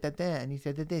because he did that and he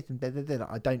said this and that.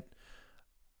 I don't.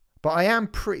 But I am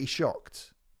pretty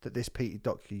shocked that this Pete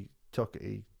Doherty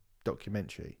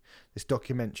documentary, this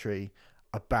documentary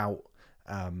about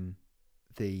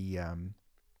the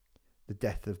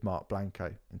death of Mark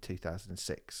Blanco in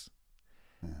 2006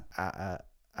 at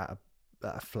a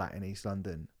flat in East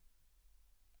London.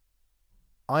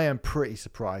 I am pretty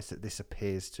surprised that this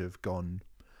appears to have gone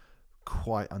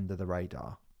quite under the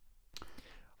radar.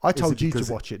 I told you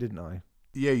to watch it, didn't I?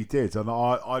 Yeah, you did, and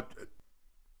I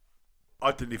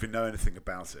didn't even know anything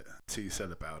about it until you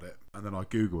said about it, and then I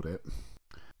googled it,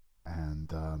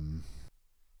 and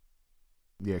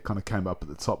it kind of came up at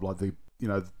the top, like I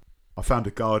found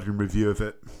a Guardian review of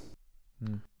it,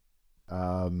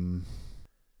 and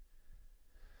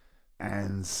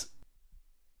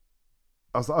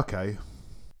I was like, okay.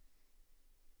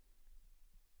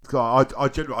 I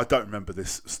generally I don't remember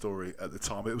this story at the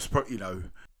time. It was probably,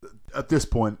 at this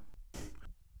point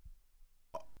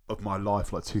of my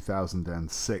life, like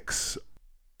 2006,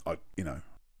 I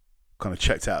kind of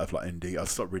checked out of like indie. I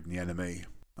stopped reading The Enemy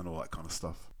and all that kind of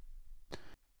stuff.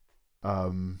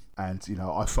 And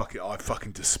I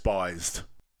fucking despised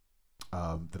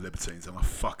the Libertines, and I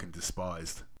fucking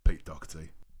despised Pete Doherty.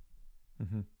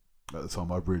 Mm-hmm. At the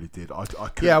time, I really did. I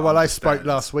spoke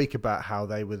last week about how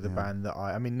they were the band that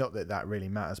I mean, not that really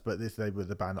matters, but they were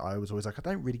the band that I was always like, I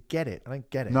don't really get it. I don't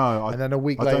get it. No, and then a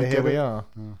week later, here we are.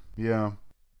 Yeah.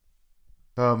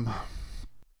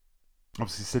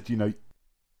 Obviously said, you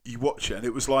watch it, and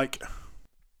it was like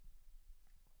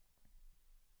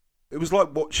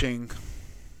watching.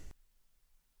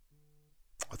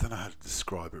 I don't know how to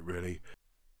describe it really.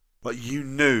 Like you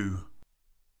knew.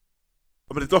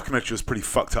 I mean, the documentary was pretty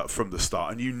fucked up from the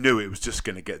start, and you knew it was just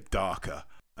going to get darker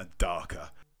and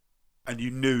darker. And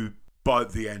you knew by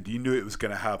the end, it was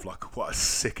going to have like quite a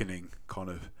sickening kind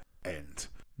of end.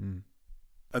 Mm.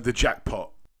 And the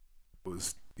jackpot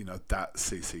was, that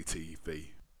CCTV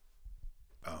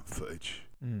footage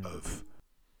of,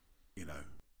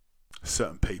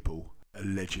 certain people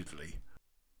allegedly,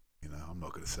 I'm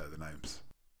not going to say the names,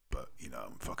 but,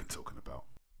 I'm fucking talking about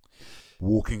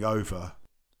walking over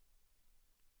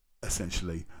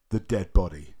essentially the dead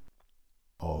body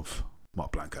of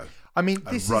Mark Blanco. I mean,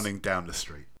 running down the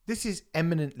street. This is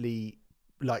eminently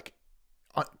like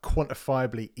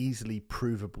quantifiably, easily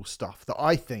provable stuff that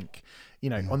I think,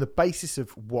 on the basis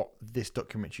of what this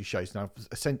documentary shows. Now,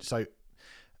 so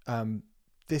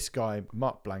this guy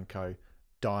Mark Blanco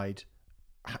died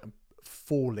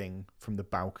falling from the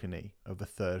balcony of a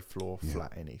third floor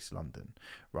flat in East London.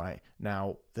 Right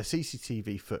now, the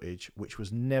CCTV footage, which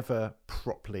was never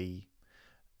properly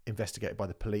investigated by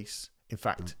the police. In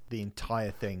fact, the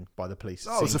entire thing by the police.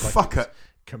 Oh, it was a fuck up.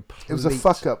 It was a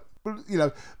fuck up.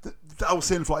 The whole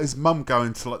scene of like his mum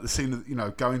going to like the scene,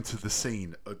 going to the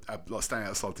scene, like standing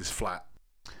outside this flat,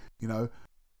 and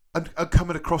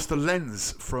coming across the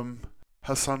lens from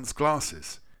her son's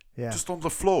glasses. Yeah. Just on the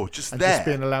floor, just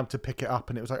being allowed to pick it up,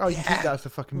 and it was like, oh, you think that's a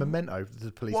fucking memento? The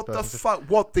police. What the fuck?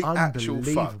 What the actual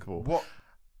fuck? What?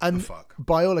 And the fuck?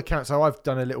 By all accounts, so I've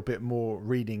done a little bit more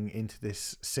reading into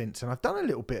this since, and I've done a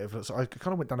little bit of. So I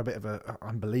kind of went down a bit of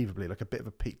unbelievably, like a bit of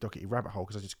a Pete Doherty rabbit hole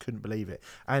because I just couldn't believe it.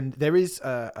 And there is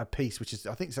a piece which is,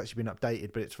 I think it's actually been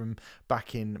updated, but it's from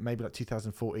back in maybe like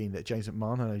 2014 that James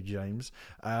McMahon, I know James,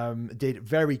 did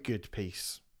very good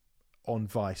piece on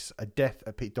Vice. A death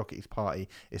at Pete Doherty's party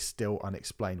is still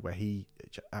unexplained, where he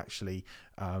actually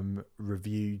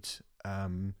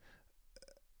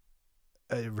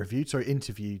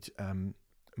interviewed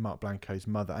Mark Blanco's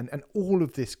mother, and all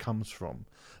of this comes from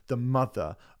the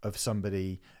mother of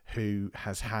somebody who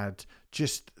has had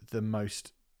just the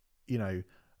most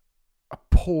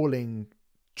appalling,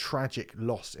 tragic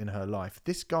loss in her life.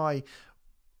 This guy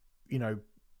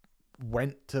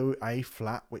went to a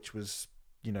flat which was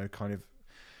kind of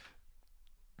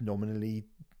nominally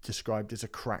described as a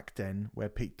crack den where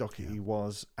Pete Doherty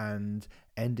was, and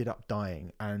ended up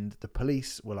dying. And the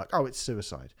police were like, oh, it's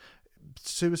suicide.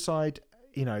 Suicide,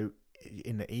 in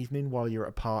the evening while you're at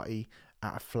a party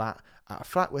at a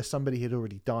flat where somebody had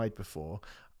already died before.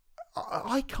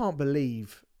 I can't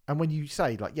believe. And when you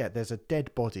say like, yeah, there's a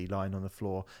dead body lying on the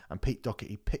floor, and Pete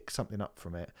Doherty picks something up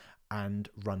from it and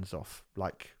runs off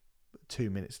like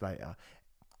 2 minutes later.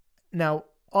 Now,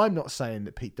 I'm not saying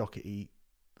that Pete Doherty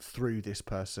threw this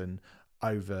person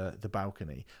over the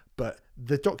balcony, but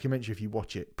the documentary, if you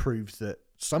watch it, proves that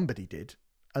somebody did,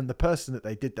 and the person that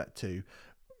they did that to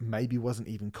maybe wasn't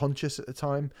even conscious at the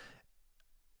time.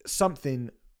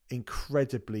 Something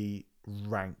incredibly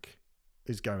rank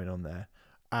is going on there,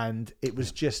 and it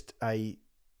was just a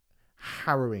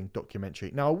harrowing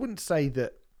documentary. Now, I wouldn't say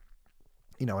that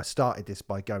I started this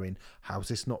by going, how's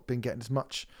this not been getting as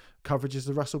much coverage as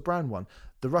the Russell Brand one?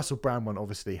 The Russell Brand one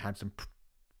obviously had some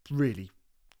really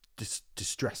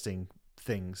distressing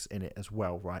things in it as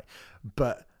well, right?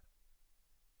 But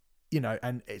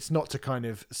and it's not to kind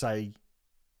of say,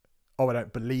 oh, I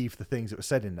don't believe the things that were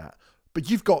said in that, but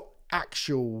you've got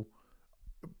actual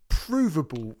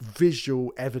provable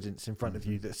visual evidence in front of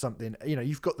you that something,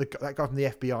 you've got that guy from the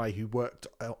FBI who worked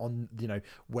on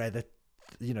where the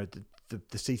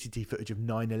CCTV footage of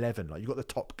 9/11, like you've got the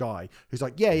top guy who's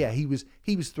like, he was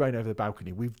thrown over the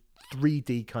balcony. We've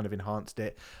 3D kind of enhanced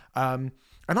it.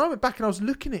 And I went back and I was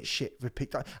looking at shit with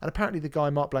picked up, and apparently the guy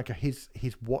Mark Blanco, his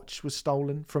watch was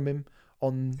stolen from him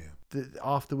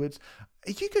afterwards.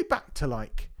 You go back to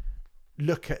like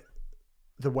look at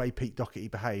the way Pete Doherty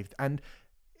behaved, and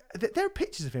there are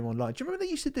pictures of him online. Do you remember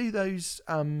they used to do those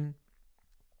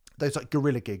like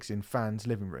guerrilla gigs in fans'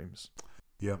 living rooms?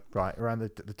 Yeah. Right, around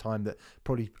the time that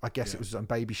probably, I guess it was on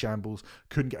Baby Shambles,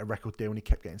 couldn't get a record deal and he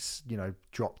kept getting,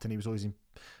 dropped, and he was always in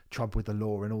trouble with the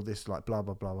law and all this, like, blah,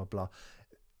 blah, blah, blah, blah.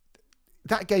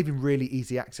 That gave him really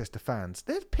easy access to fans.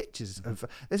 There's pictures of...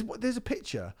 There's a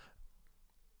picture,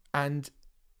 and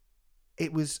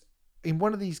it was in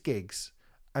one of these gigs,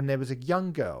 and there was a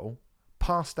young girl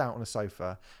passed out on a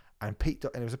sofa, and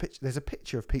there's a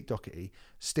picture of Pete Doherty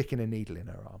sticking a needle in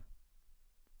her arm.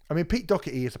 I mean, Pete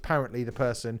Doherty is apparently the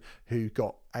person who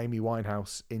got Amy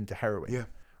Winehouse into heroin. Yeah.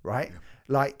 Right?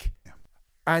 Yeah.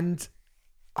 And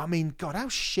I mean, God, how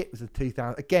shit was the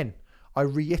 2000s? Again, I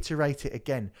reiterate it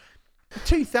again. The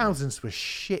 2000s were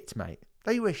shit, mate.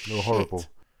 They were horrible.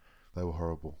 They were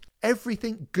horrible.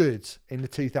 Everything good in the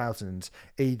 2000s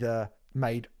either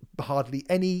made hardly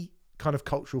any kind of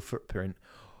cultural footprint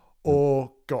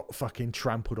or got fucking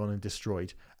trampled on and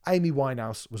destroyed. Amy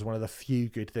Winehouse was one of the few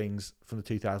good things from the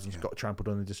 2000s, got trampled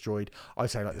on and destroyed.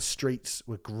 I'd say, like, the Streets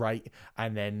were great,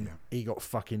 and then he got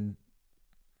fucking,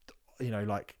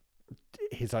 like,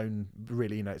 his own,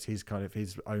 really, it's his kind of,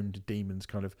 his own demons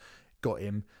kind of got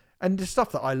him. And the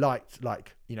stuff that I liked,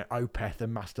 like, Opeth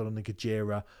and Mastodon and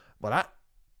Gojira, well, that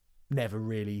never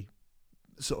really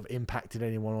sort of impacted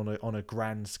anyone on a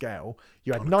grand scale.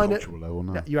 You had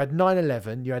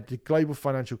 9/11, you had the global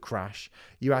financial crash,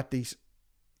 you had these.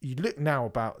 You look now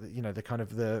about the kind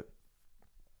of the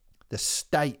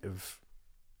state of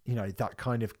that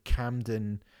kind of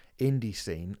Camden indie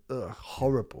scene.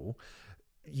 Horrible.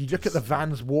 You look at the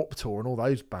Vans Warped Tour and all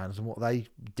those bands and what they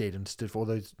did and stood for,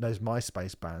 those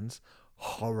MySpace bands.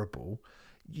 Horrible.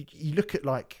 You look at,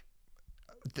 like,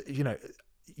 you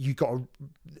got a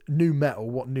new metal.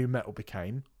 What new metal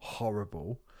became.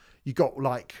 Horrible. You got,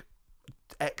 like,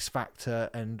 X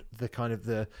Factor and the kind of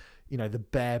the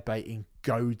bear baiting,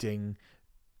 goading,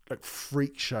 like,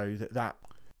 freak show that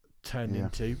turned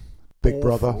into. Big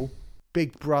Brother,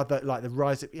 like the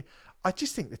rise of. I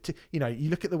just think that you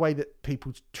look at the way that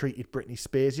people treated Britney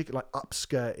Spears. You could, like,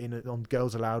 upskirting on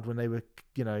Girls Aloud when they were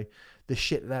the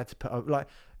shit they had to put up. Like,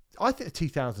 I think the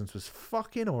 2000s was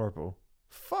fucking horrible,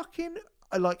 fucking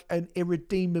like an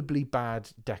irredeemably bad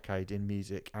decade in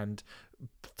music and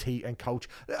culture.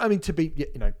 I mean, to be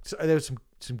there was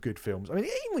some good films. I mean,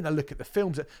 even when I look at the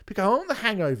films that because aren't The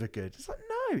Hangover good? It's like,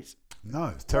 no,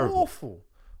 it's terrible,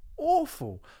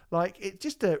 awful. Like, it's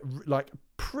just a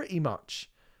pretty much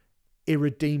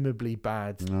irredeemably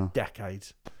bad decade.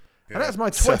 Yeah. And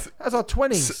that's that's our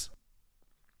 20s.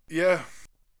 Yeah,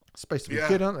 supposed to be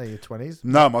good, aren't they? Your 20s?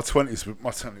 No, my 20s were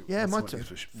my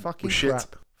 20s were fucking shit.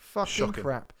 crap. Fucking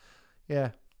crap.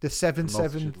 Yeah, the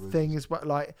 7/7 thing is what,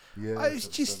 like, it's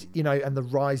just and the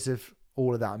rise of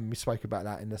all of that. And we spoke about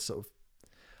that in the sort of.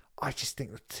 I just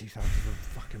think the 2000s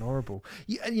were fucking horrible.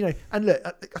 And look,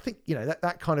 I think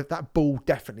that kind of that ball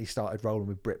definitely started rolling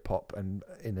with Britpop and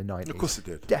in the 90s. Of course it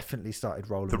did. Definitely started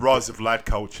rolling. The rise of lad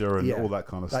culture and all that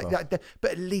kind of stuff.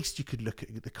 But at least you could look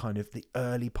at the kind of the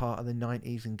early part of the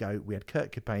 90s and go, we had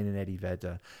Kurt Cobain and Eddie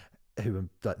Vedder, who were,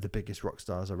 like, the biggest rock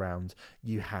stars around.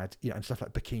 You had and stuff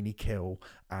like Bikini Kill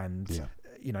and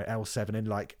L7 and,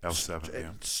 like,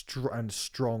 L7 and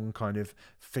strong kind of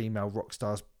female rock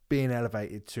stars being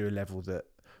elevated to a level that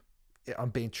I'm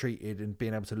being treated and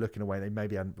being able to look in a way they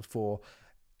maybe hadn't before.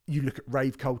 You look at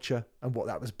rave culture and what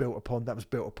that was built upon. That was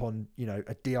built upon,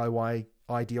 a DIY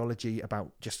ideology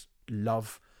about just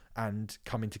love and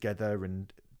coming together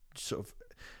and sort of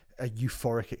a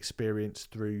euphoric experience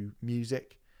through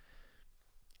music.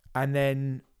 And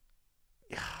then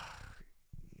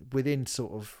within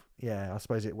sort of, I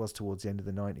suppose it was towards the end of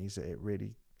the 90s that it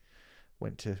really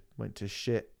went to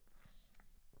shit.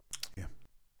 Yeah.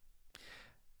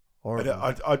 Horrible.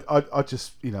 I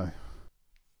just,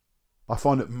 I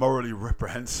find it morally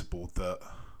reprehensible that,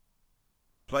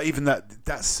 like, even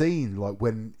that scene, like,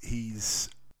 when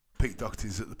Pete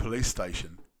Doherty's at the police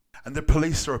station and the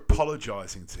police are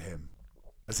apologising to him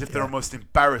as if they're almost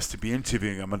embarrassed to be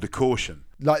interviewing him under caution.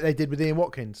 Like they did with Ian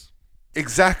Watkins.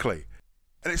 Exactly.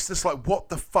 And it's just like, what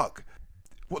the fuck?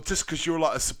 What, just because you're,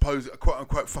 like, a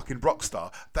quote-unquote fucking rock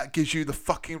star, that gives you the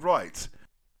fucking right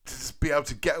to just be able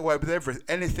to get away with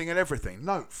anything and everything?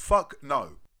 No, fuck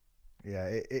no.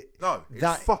 Yeah,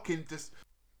 it's fucking just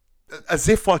as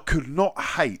if I could not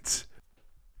hate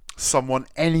someone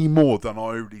any more than I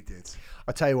already did.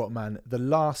 I tell you what, man, the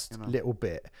last little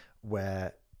bit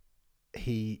where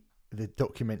the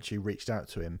documentary reached out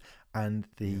to him and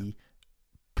the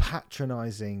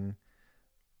patronising,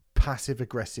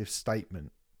 passive-aggressive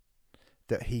statement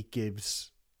that he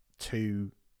gives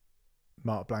to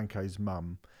Mark Blanco's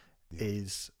mum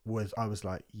I was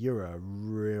like, you're a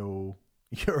real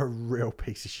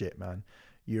piece of shit, man.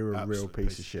 You're a real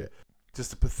piece of shit.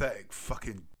 Just a pathetic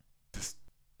fucking just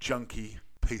junky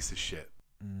piece of shit.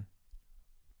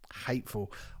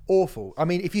 Hateful, awful. I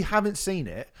mean, if you haven't seen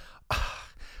it,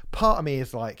 part of me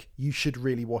is like, you should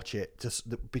really watch it to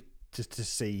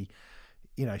see,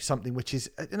 something which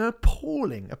is an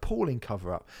appalling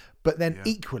cover up. But then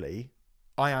equally,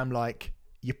 I am like,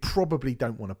 you probably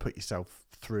don't want to put yourself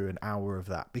through an hour of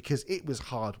that, because it was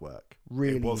hard work.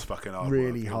 Really, it was fucking hard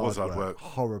really work. hard, it was hard work.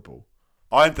 Horrible.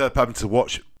 I ended up having to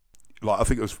watch, I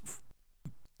think it was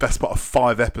best part of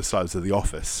 5 episodes of The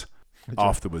Office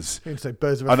afterwards. So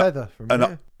birds of a feather from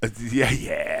here.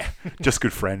 Yeah. Just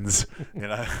good friends,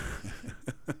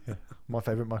 My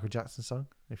favourite Michael Jackson song,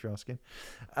 if you're asking.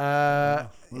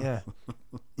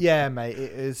 Yeah, mate.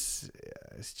 It's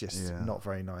just not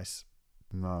very nice.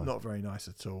 No, not very nice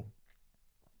at all.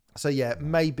 So yeah,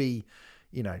 maybe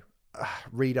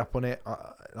read up on it.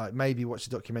 Like maybe watch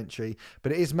the documentary.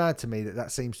 But it is mad to me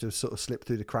that seems to have sort of slipped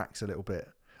through the cracks a little bit.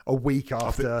 A week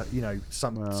after,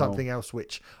 something else,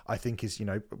 which I think is,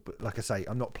 like I say,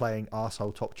 I'm not playing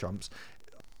arsehole top trumps.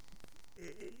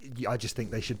 I just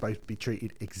think they should both be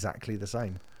treated exactly the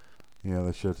same. Yeah,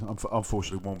 they should.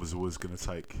 Unfortunately, one was always going to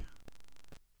take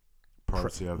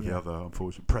priority over the other.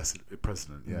 Unfortunately,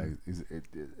 precedent. Yeah,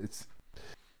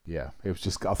 it was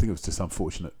just. I think it was just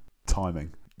unfortunate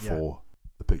timing for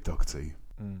the Pete Doherty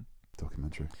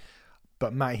documentary.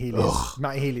 But Matt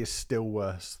Healy is still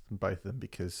worse than both of them,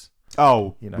 because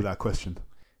without question,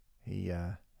 he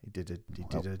did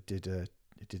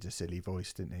a silly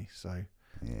voice, didn't he? So.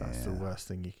 Yeah. That's the worst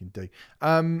thing you can do.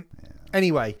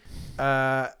 Anyway,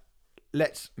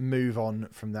 let's move on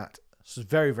from that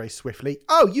very, very swiftly.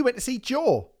 Oh, you went to see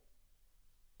Jaw.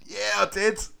 Yeah, I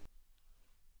did.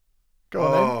 Go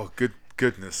on then.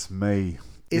 Goodness me.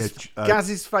 It's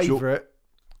Gaz's favourite,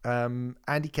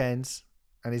 Andy Cairns,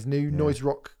 and his new noise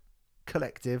rock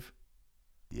collective.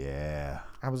 Yeah.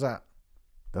 How was that?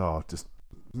 Oh, just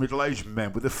middle-aged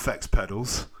men with effects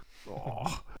pedals.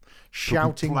 Oh.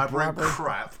 Shouting, blabbering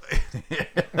crap.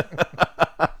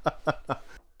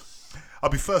 I'll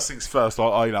be first things first.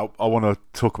 I want to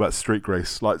talk about Street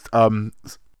Grease. Like, my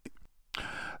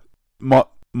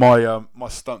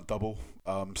stunt double,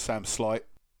 Sam Slight.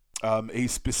 He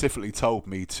specifically told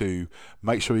me to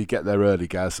make sure you get there early,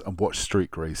 Gaz, and watch Street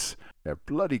Grease. Yeah,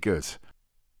 bloody good.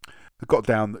 I got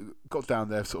down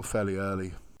there sort of fairly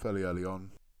early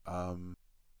on.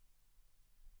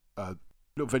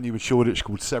 Little venue in Shoreditch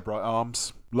called Sebright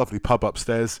Arms. Lovely pub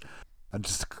upstairs, and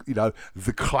just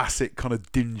the classic kind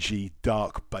of dingy,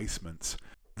 dark basement.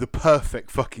 The perfect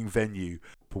fucking venue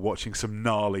for watching some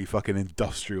gnarly fucking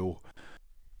industrial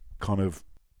kind of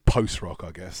post rock,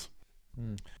 I guess.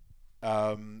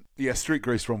 Street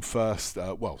Grease were on first.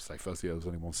 Say first. Yeah, there was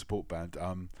only one support band.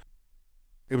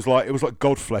 It was like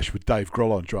Godflesh with Dave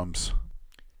Grohl on drums.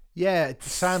 Yeah,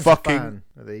 Sam's a fan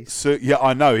of these. So, yeah,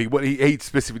 I know. He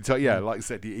specifically told, like I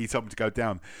said, he told me to go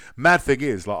down. Mad thing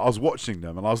is, like, I was watching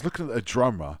them and I was looking at the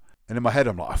drummer, and in my head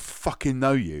I'm like, I fucking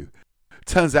know you.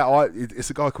 Turns out it's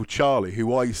a guy called Charlie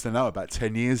who I used to know about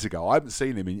 10 years ago. I haven't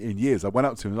seen him in years. I went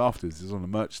up to him afterwards. He was on a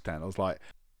merch stand. I was like,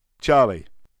 Charlie,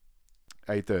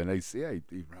 how you doing? He was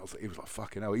like,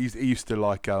 fucking hell. He used to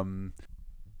like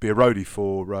be a roadie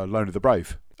for Lone of the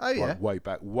Brave. Oh yeah, like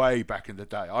way back in the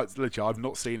day. I've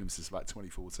not seen him since about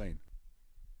 2014.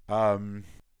 They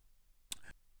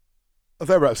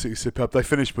were absolutely superb. They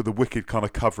finished with a wicked kind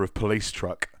of cover of Police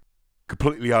Truck,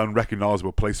 completely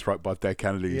unrecognisable. Police Truck by Dead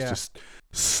Kennedy. It's just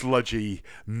sludgy,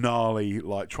 gnarly,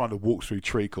 like trying to walk through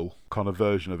treacle kind of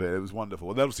version of it. It was wonderful.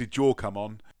 And then obviously Jaw come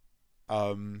on,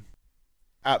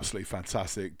 absolutely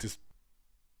fantastic. Just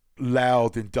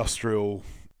loud industrial.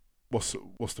 What's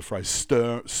the phrase?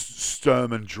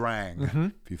 Sturm and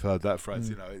drang. If you've heard that phrase,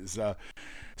 it's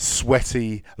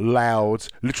sweaty, loud,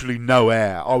 literally no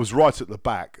air. I was right at the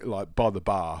back, like by the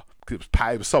bar, because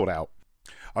it was sold out,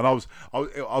 and I was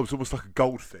almost like a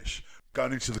goldfish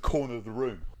going into the corner of the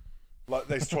room, like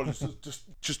they trying to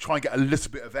just try and get a little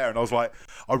bit of air. And I was like,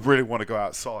 I really want to go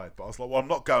outside, but I was like, well, I'm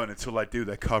not going until they do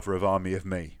their cover of Army of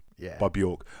Me by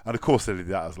Bjork, and of course they did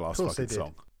that as the last fucking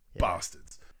song.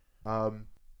 Bastards.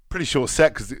 Pretty short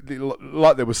set, because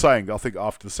like they were saying, I think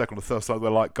after the second or third song,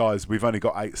 they're like, guys, we've only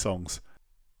got 8 songs.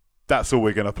 That's all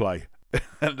we're going to play.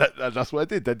 And that's what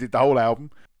they did. They did the whole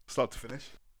album, start to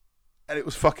finish. And it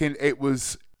was fucking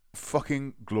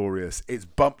glorious. It's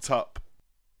bumped up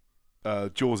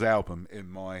Jaw's album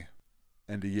in my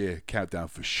end of year countdown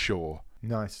for sure.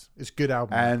 Nice. It's a good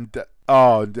album.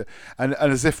 And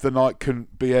as if the night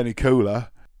couldn't be any cooler,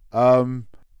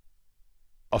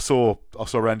 I saw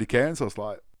Randy Cairns. I was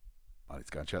like, I need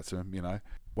to go and chat to him. You know,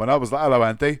 when I was like, hello,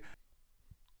 Andy,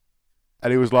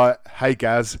 and he was like, hey,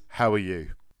 Gaz, how are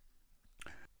you?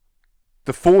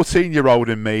 The 14-year-old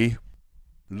in me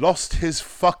lost his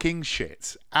fucking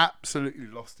shit. Absolutely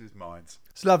lost his mind.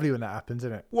 It's lovely when that happens,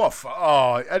 isn't it? What?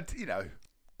 And, you know,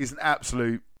 he's an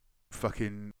absolute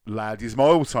fucking lad. He's my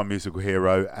all-time musical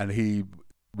hero, and he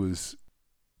was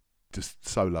just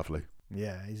so lovely.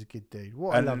 Yeah, he's a good dude.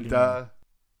 What a lovely man.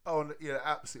 Yeah,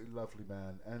 absolutely lovely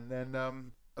man. And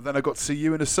then I got to see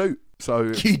you in a suit. So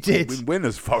you did win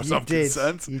as far as I'm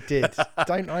concerned. You did.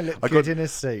 Don't I look good in a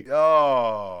suit?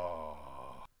 Oh,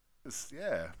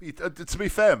 yeah. To be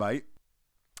fair, mate,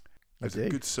 it's a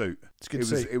good suit. It's a good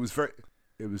suit. It was very.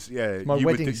 It was my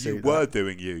wedding suit. You were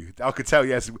doing you. I could tell.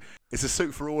 Yes, it's a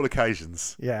suit for all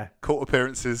occasions. Yeah. Court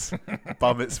appearances,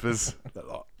 bar mitzvahs, that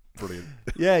lot. Brilliant.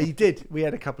 Yeah, you did. We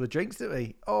had a couple of drinks, didn't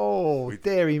we? Oh,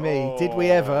 dearie me. Did we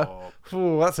ever?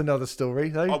 Oh, that's another story,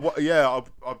 though.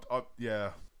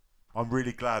 Yeah. I'm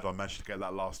really glad I managed to get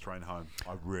that last train home.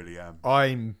 I really am.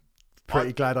 I'm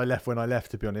pretty glad I left when I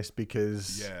left, to be honest,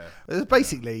 because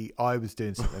basically I was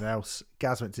doing something else.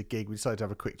 Gaz went to a gig. We decided to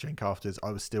have a quick drink afterwards.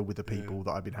 I was still with the people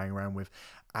that I've been hanging around with.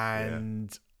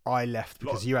 And I left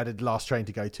because you had a last train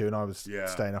to go to, and I was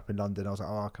staying up in London. I was like,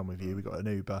 "Oh, I'll come with you." We got an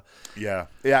Uber. Yeah,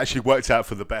 it actually worked out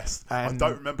for the best. And I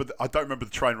don't remember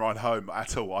the train ride home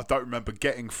at all. I don't remember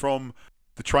getting from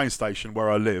the train station where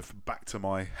I live back to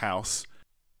my house,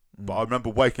 but I remember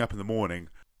waking up in the morning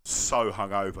so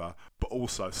hungover, but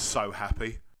also so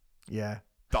happy. Yeah,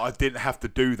 that I didn't have to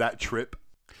do that trip.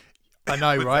 I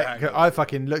know, right? I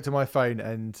fucking looked at my phone,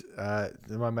 and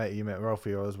my mate you met,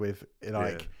 Ralphie, I was with,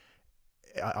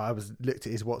 I looked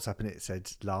at his WhatsApp and it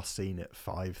said last seen at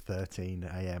 5:13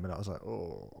 a.m. and I was like,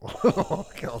 oh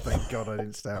God, thank God I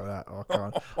didn't stay out with that.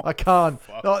 Oh, I can't.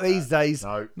 Not these days.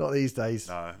 No, not these days.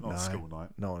 No, not a school night.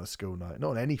 Not on a school night.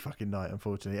 Not on any fucking night,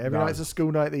 unfortunately. Every night's a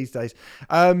school night these days.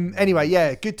 Anyway,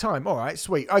 yeah, good time. All right,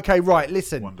 sweet. Okay, right.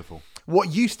 Listen. Wonderful.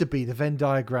 What used to be the Venn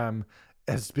diagram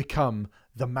has become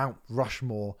the Mount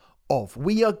Rushmore of.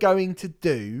 We are going to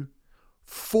do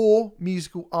 4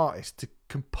 musical artists to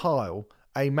compile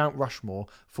a Mount Rushmore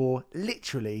for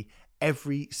literally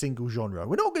every single genre.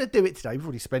 We're not going to do it today. We've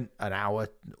already spent an hour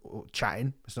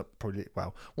chatting. It's not probably,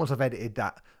 well, once I've edited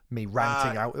that, me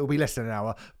ranting out, it'll be less than an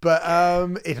hour, but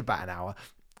it's about an hour.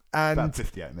 And about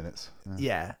 58 minutes.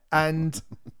 Yeah. And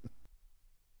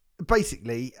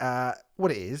basically,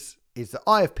 what it is that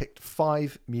I have picked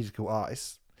 5 musical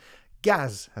artists.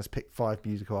 Gaz has picked 5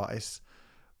 musical artists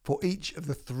for each of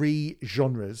the 3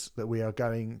 genres that we are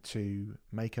going to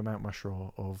make a Mount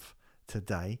Rushmore of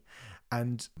today.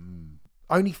 And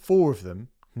only 4 of them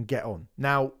can get on.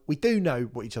 Now, we do know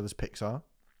what each other's picks are.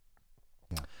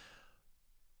 Yeah.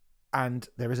 And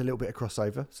there is a little bit of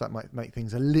crossover, so that might make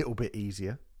things a little bit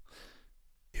easier.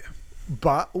 Yeah.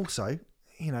 But also,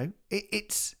 you know,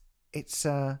 it's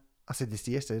I said this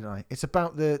to you yesterday, didn't I? It's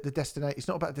about the destination. It's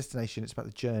not about the destination, it's about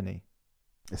the journey.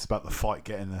 It's about the fight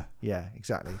getting there. Yeah,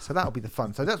 exactly. So that'll be the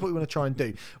fun. So that's what we want to try and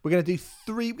do. We're going to do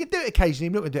 3. We can do it occasionally.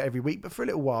 We're not going to do it every week, but for a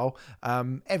little while,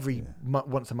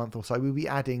 once a month or so, we'll be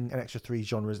adding an extra 3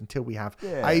 genres until we have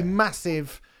a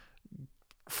massive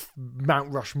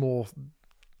Mount Rushmore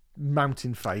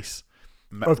mountain face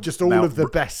of just all of the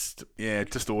best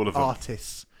just all of them.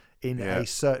 Artists in a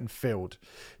certain field.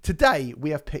 Today,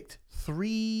 we have picked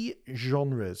 3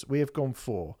 genres. We have gone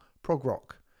for prog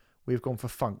rock. We have gone for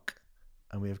funk.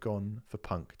 And we have gone for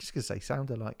punk. Just because they sound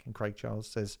alike. And Craig Charles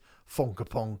says, fonka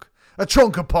ponk. A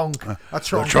tronka ponk. A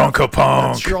tronka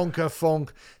ponk. A tronka fonk.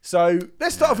 So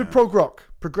let's start off with prog rock.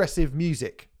 Progressive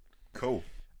music. Cool.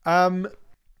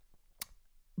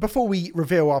 Before we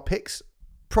reveal our picks,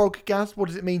 prog, Gaz, what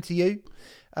does it mean to you?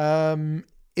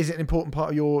 Is it an important part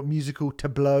of your musical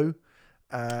tableau?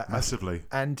 Massively.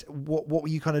 And what were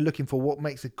you kind of looking for? What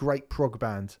makes a great prog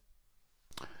band?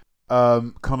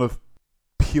 Kind of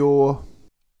pure...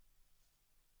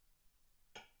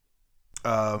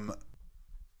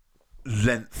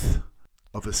 length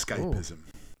of escapism. Ooh.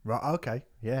 Right, okay.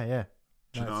 Yeah.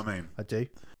 Do you know what I mean? I do.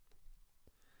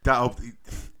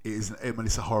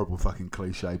 It's a horrible fucking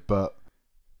cliche, but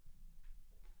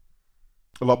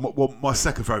like my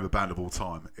second favourite band of all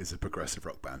time is a progressive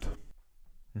rock band.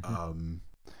 Mm-hmm.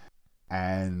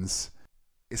 And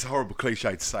it's a horrible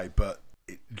cliche to say, but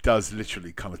it does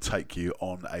literally kind of take you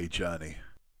on a journey.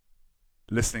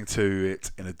 Listening to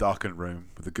it in a darkened room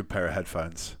with a good pair of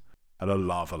headphones and a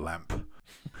lava lamp.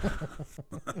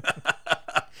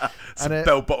 Some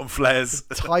bell-bottom flares.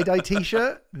 Tie-dye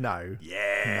t-shirt? No.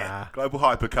 Yeah. Nah. Global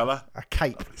hypercolour. A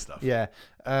cape. Lovely stuff. Yeah.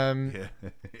 The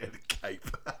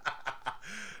cape.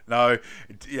 No,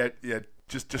 yeah.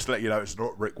 Just to let you know, it's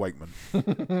not Rick Wakeman.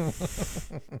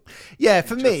 Yeah,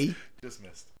 for me, just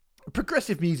missed.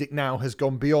 Progressive music now has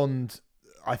gone beyond,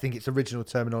 I think, its original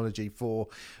terminology for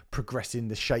progressing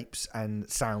the shapes and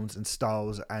sounds and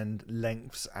styles and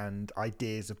lengths and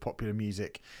ideas of popular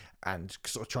music and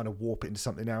sort of trying to warp it into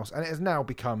something else. And it has now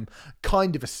become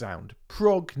kind of a sound.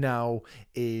 Prog now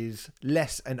is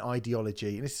less an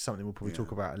ideology, and this is something we'll probably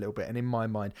talk about a little bit, and in my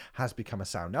mind has become a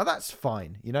sound. Now that's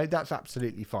fine, that's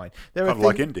absolutely fine. There kind are of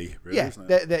like indie, really, isn't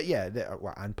it?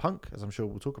 Well, and punk, as I'm sure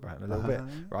we'll talk about in a little bit.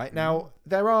 Right now,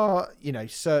 there are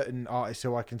certain artists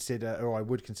who I consider, or I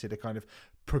would consider, kind of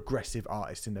progressive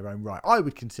artists in their own right. I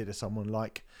would consider someone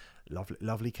like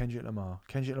lovely Kendrick Lamar.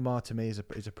 Kendrick Lamar to me is a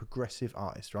progressive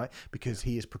artist, right? Because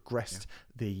he has progressed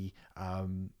the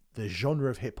genre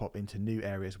of hip hop into new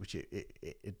areas which it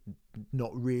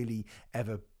not really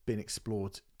ever been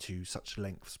explored to such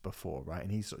lengths before, right?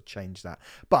 And he's sort of changed that.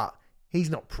 But he's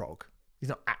not prog. He's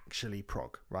not actually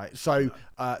prog, right? So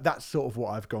that's sort of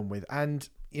what I've gone with. And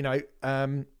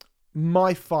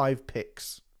my 5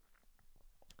 picks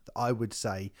that I would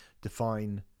say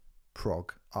define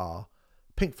prog are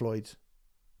Pink Floyd,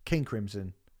 King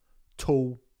Crimson,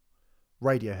 Tool,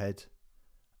 Radiohead,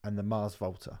 and the Mars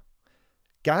Volta.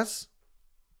 Gaz?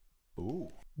 Ooh.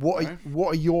 What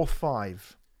are your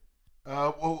 5?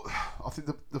 Well, I think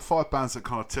the 5 bands that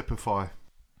kind of typify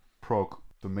prog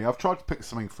for me. I've tried to pick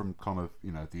something from kind of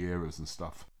the eras and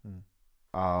stuff.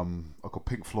 I've got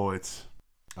Pink Floyd,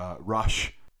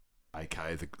 Rush,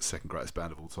 aka the second greatest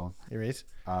band of all time. Here he is.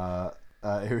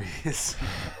 Here he is.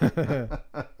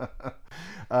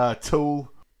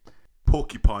 Tool,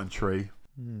 Porcupine Tree,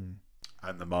 and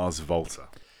the Mars Volta.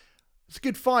 It's a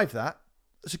good 5, that.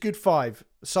 It's a good 5.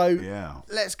 So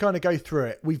let's kind of go through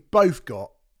it. We've both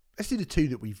got. Let's do the 2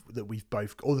 that we've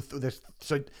both got. Or there's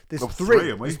 3. There's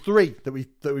 3 that we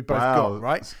both got,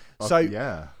 right? So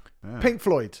Pink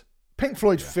Floyd. Pink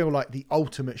Floyd feel like the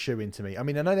ultimate shoe-in to me. I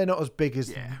mean, I know they're not as big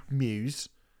as Muse,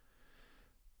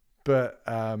 but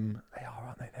they are,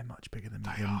 aren't they? They're much bigger than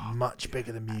Muse. They're much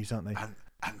bigger than Muse, aren't they?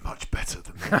 And much better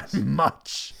than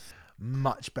Muse.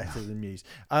 much better than Muse.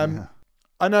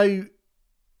 I know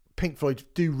Pink Floyd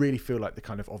do really feel like the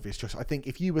kind of obvious choice. I think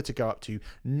if you were to go up to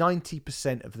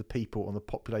 90% of the people on the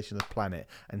population of the planet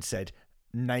and said,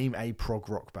 name a prog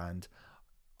rock band,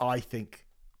 I think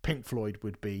Pink Floyd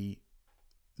would be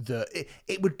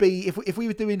it would be if we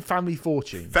were doing Family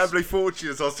Fortunes. Family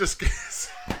Fortunes, I was just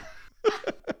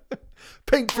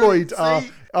Pink Floyd are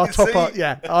our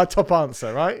top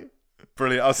answer, right?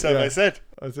 Brilliant. I'll say what I said.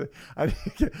 And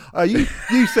you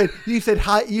said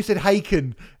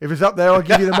Haken. If it's up there, I'll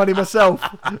give you the money myself.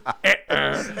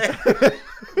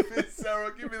 Sarah,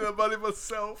 I'll give you the money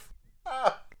myself.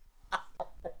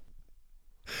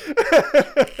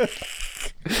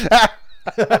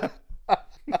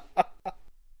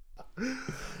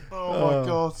 Oh my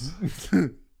god.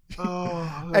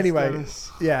 Anyway,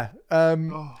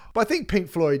 but I think Pink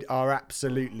Floyd are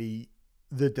absolutely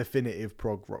the definitive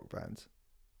prog rock band.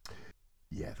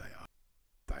 Yeah, they are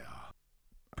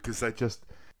because they just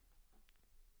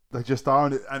are,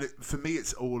 and for me,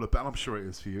 it's all about. I'm sure it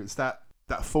is for you. It's that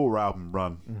 4-album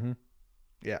run. Mm-hmm.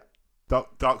 Yeah,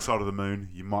 Dark Side of the Moon.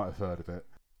 You might have heard of it.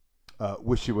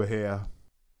 Wish You Were Here.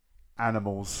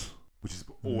 Animals, which has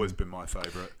always been my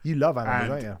favourite. You love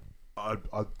Animals, don't you? I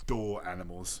adore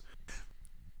Animals.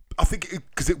 I think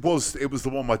because it was the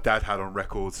one my dad had on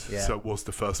records, so it was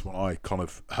the first one I kind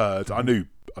of heard. I know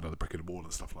the Brick in the Wall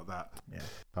and stuff like that. Yeah.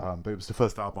 But it was the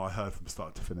first album I heard from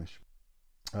start to finish,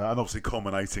 and obviously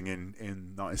culminating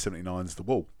in 1979's The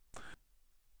Wall.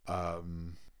 But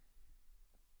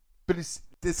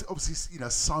there's obviously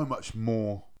so much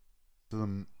more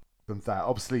than that.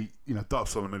 Obviously, Dark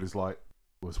Side of the Moon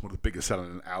was one of the biggest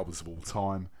selling albums of all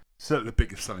time. Certainly the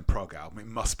biggest selling prog album. It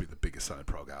must be the biggest selling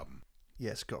prog album.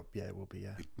 Yeah, it will be.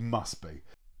 Yeah, it must be.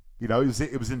 It was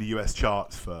in the US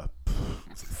charts for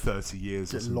 30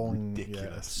 years. It's long,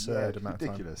 ridiculous, absurd amount of time.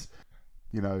 Ridiculous.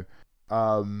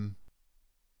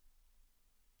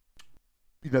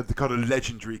 The kind of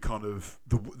legendary kind of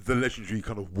the legendary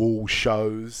kind of Wall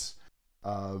shows,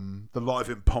 the Live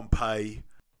in Pompeii,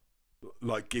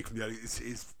 gig from the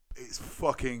it's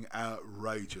fucking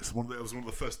outrageous. It was one of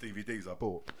the first DVDs I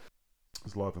bought. It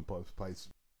was Live in Pompeii.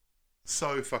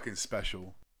 So fucking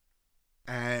special,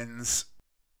 and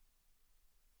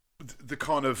the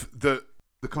kind of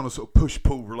sort of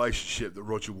push-pull relationship that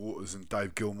Roger Waters and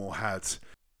Dave Gilmour had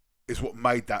is what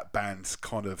made that band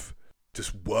kind of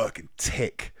just work and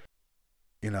tick,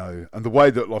 and the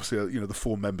way that obviously the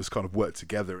 4 members kind of worked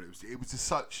together. It was just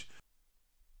such.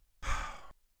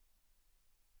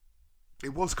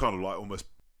 It was kind of like almost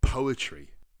poetry.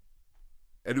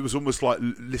 And it was almost like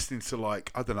listening to,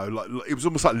 like, I don't know, like it was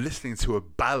almost like listening to a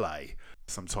ballet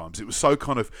sometimes. It was so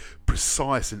kind of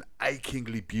precise and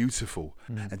achingly beautiful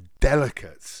and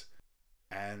delicate.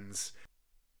 And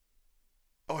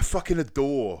I fucking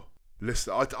adore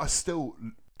listening. I still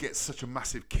get such a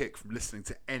massive kick from listening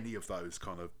to any of those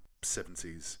kind of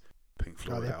 70s Pink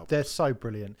Floyd albums. They're so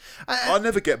brilliant. I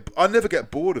never get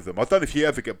bored of them. I don't know if you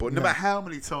ever get bored. No matter how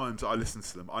many times I listen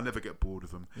to them, I never get bored of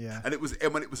them. Yeah. And it was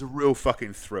a real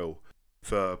fucking thrill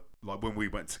for, like, when we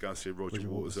went to go and see Roger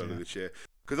Waters earlier this year,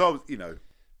 because I was, you know,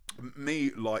 me,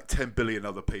 like 10 billion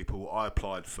other people, I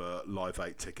applied for Live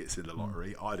 8 tickets in the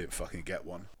lottery. I didn't fucking get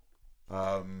one.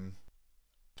 And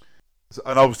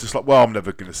I was just like, well, I'm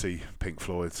never going to see Pink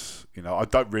Floyd's. You know, I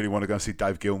don't really want to go and see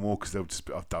Dave Gilmour because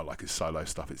I don't like his solo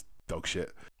stuff. It's dog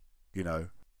shit, you know.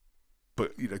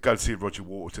 But, you know, go to see Roger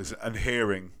Waters and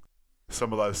hearing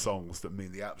some of those songs that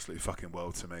mean the absolute fucking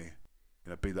world to me. You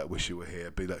know, be that Wish You Were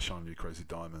Here, be that Shine You Crazy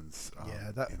Diamonds.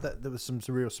 That there was some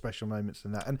real special moments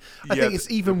in that. And I think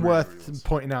it's even worth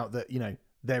pointing out that, you know,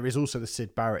 there is also the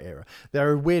Syd Barrett era.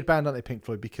 They're a weird band, aren't they, Pink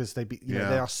Floyd? Because they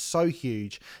are so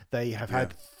huge. They have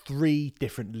had 3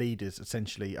 different leaders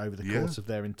essentially over the course of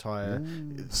their entire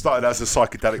started as a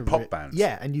psychedelic pop band.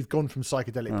 Yeah, and you've gone from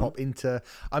psychedelic pop into,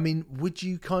 I mean, would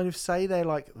you kind of say they're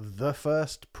like the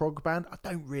first prog band? I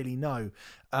don't really know.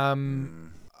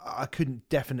 I couldn't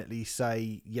definitely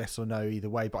say yes or no either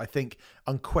way, but I think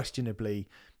unquestionably,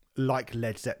 like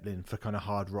Led Zeppelin for kind of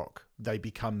hard rock, they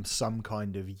become some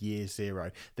kind of year zero.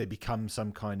 They become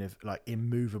some kind of like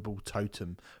immovable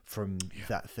totem from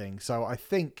that thing. So I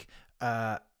think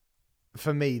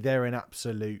for me, they're an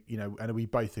absolute, you know, and we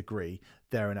both agree,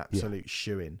 they're an absolute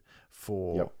shoo-in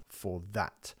for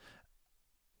that.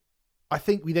 I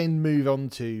think we then move on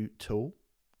to Tool,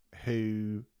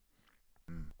 who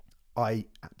I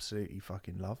absolutely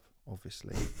fucking love,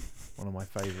 obviously. One of my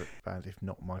favourite bands, if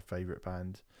not my favourite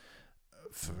band.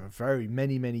 For very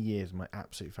many, many years, my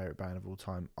absolute favourite band of all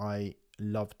time. I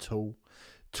love Tool.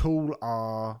 Tool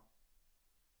are,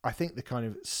 I think, the kind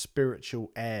of spiritual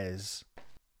heirs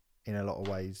in a lot of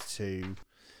ways to,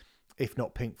 if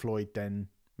not Pink Floyd, then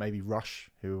maybe Rush,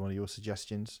 who were one of your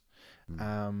suggestions.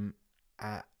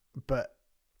 But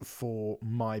for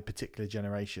my particular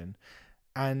generation.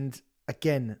 And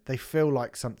again, they feel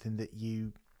like something that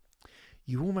you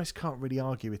almost can't really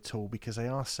argue at all, because they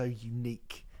are so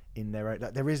unique in their own.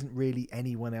 Like, there isn't really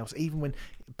anyone else. Even when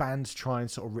bands try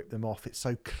and sort of rip them off, it's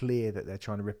so clear that they're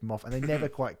trying to rip them off, and they never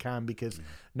quite can, because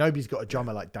nobody's got a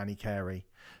drummer like Danny Carey.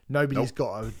 Nobody's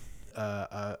got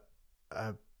a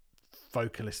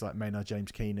vocalist like Maynard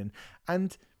James Keenan.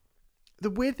 And the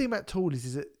weird thing about Tool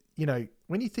is that, you know,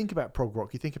 when you think about prog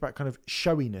rock, you think about kind of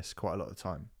showiness quite a lot of the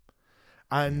time.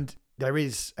 And there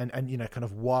is, and you know, kind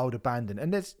of wild abandon.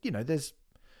 And there's, you know, there's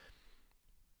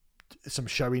some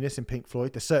showiness in Pink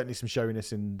Floyd. There's certainly some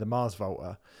showiness in the Mars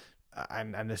Volta.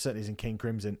 And there certainly is in King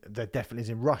Crimson. There definitely is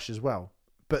in Rush as well.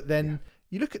 But then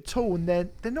you look at Tool, and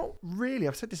they're not really,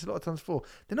 I've said this a lot of times before,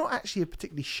 they're not actually a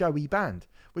particularly showy band,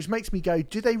 which makes me go,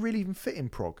 do they really even fit in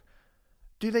prog?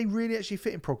 Do they really actually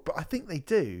fit in prog? But I think they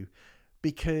do,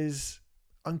 because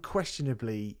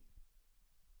unquestionably,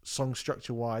 song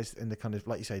structure wise, and the kind of,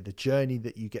 like you say, the journey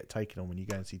that you get taken on when you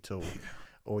go and see Tool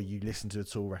or you listen to a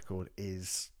Tool record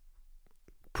is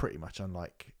pretty much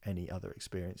unlike any other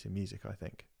experience in music, I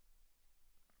think.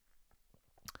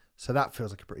 So that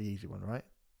feels like a pretty easy one, right?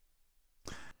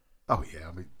 Oh yeah,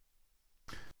 I mean,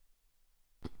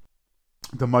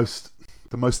 the most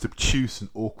obtuse and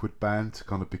awkward band to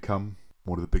kind of become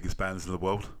one of the biggest bands in the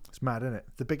world. It's mad, isn't it?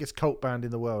 The biggest cult band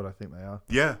in the world, I think they are.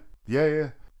 Yeah.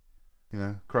 You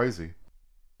know, crazy.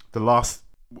 I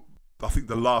think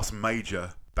the last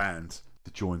major band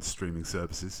to join streaming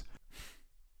services.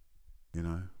 You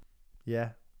know. Yeah.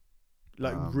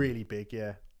 Like really big,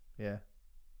 yeah. Yeah.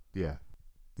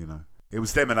 You know, it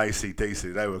was them and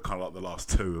AC/DC. They were kind of like the last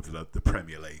two of the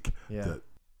Premier League that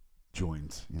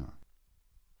joined. You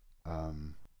know,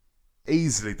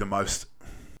 easily the most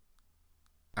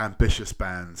ambitious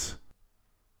bands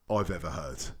I've ever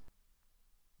heard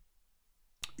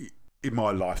in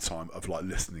my lifetime of like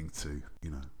listening to,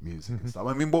 you know, music and stuff.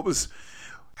 I mean,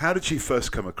 how did you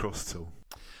first come across Tool?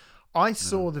 I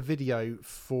saw the video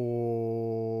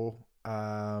for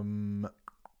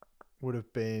would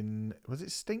have been, was it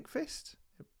Stinkfist?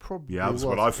 It probably that was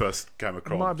what I first came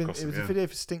across. It was a video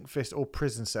for Stinkfist or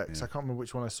Prison Sex. I can't remember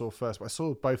which one I saw first, but I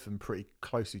saw both of them pretty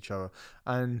close to each other,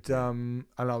 and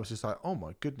I was just like, oh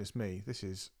my goodness me, this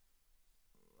is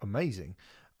amazing.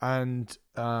 And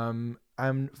I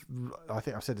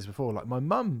think I've said this before, like my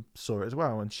mum saw it as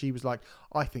well, and she was like,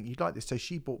 I think you'd like this. So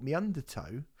she bought me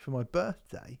Undertow for my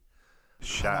birthday.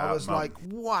 Shout and I out, was Mum. like,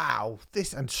 wow,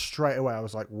 this, and straight away I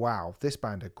was like, wow, this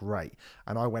band are great.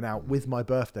 And I went out with my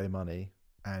birthday money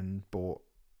and bought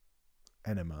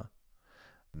Enema.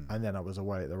 And then I was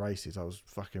away at the races. I was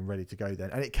fucking ready to go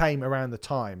then. And it came around the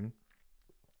time,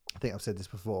 I think I've said this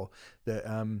before, that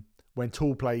when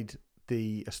Tool played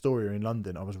the Astoria in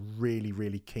London, I was really,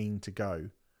 really keen to go.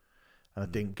 And I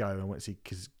didn't go. I went to see,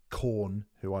 because Korn,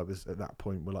 who I was at that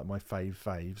point were like my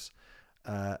faves,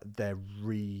 their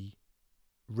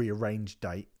rearranged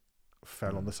date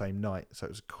fell on the same night. So it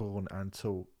was Korn and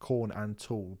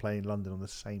Tool playing in London on the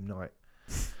same night.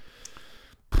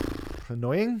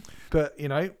 Annoying, but you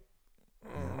know,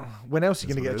 when else are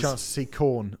you going to get a chance to see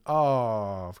Korn?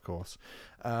 Oh, of course,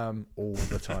 all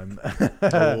the time,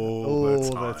 all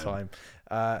the time.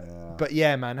 But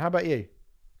yeah, man, how about you?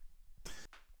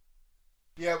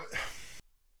 Yeah,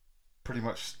 pretty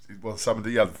much. Well, some of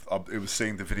the it was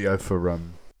seeing the video for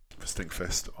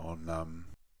Stinkfist on.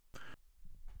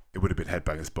 It would have been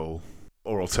Headbangers Ball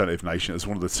or Alternative Nation. It was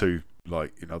one of the two.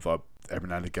 Like, you know, every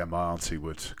now and again, my auntie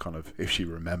would kind of, if she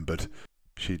remembered,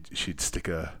 she'd stick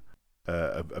a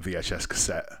VHS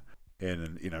cassette in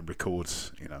and, you know,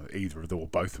 records, you know, either of them or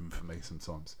both of them for me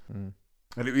sometimes. And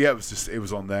it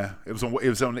was on there. It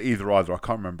was on either. I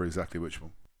can't remember exactly which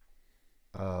one.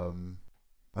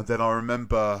 And then I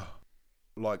remember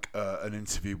like an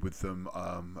interview with them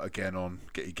again on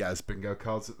Get Your Gaz bingo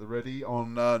cards at the ready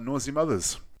on Noisy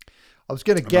Mothers. I was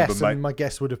going to guess, and my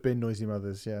guess would have been Noisy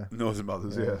Mothers, yeah. Noisy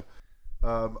Mothers, yeah.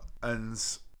 And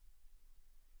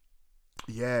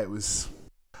yeah, it was.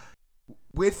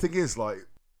 Weird thing is, like,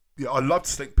 yeah, I loved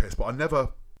Stink Piss, but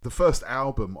the first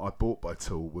album I bought by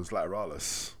Tool was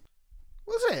Lateralis.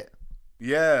 Was it?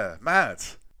 Yeah, mad.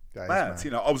 Mad.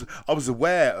 You know, I was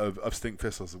aware of Stink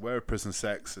Piss, I was aware of Prison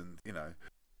Sex, and, you know,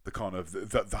 the kind of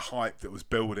the hype that was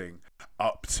building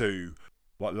up to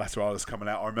like Lateralis coming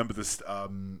out. I remember this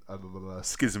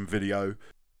Schism video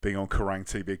being on Kerrang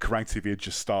TV. Kerrang TV had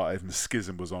just started, and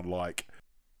Schism was on, like,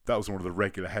 that was one of the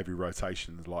regular heavy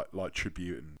rotations, like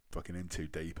Tribute and fucking In Too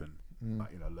Deep and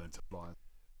like, you know, Learn to Fly.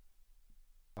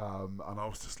 And I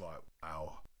was just like,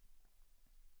 wow.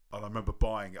 And I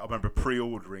remember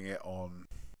pre-ordering it on,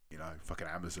 you know, fucking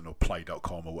Amazon or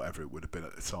Play.com or whatever it would have been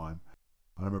at the time.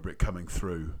 I remember it coming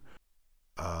through.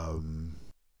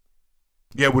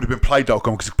 Yeah, it would have been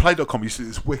Play.com, because Play.com used to do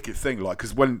this wicked thing, like,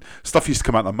 because when stuff used to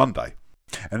come out on Monday,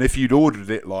 and if you'd ordered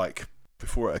it like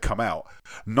before it had come out,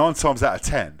 9 times out of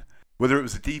 10, whether it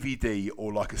was a DVD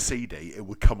or like a CD, it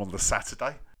would come on the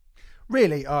Saturday.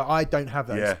 Really? I don't have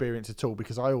that experience at all,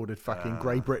 because I ordered fucking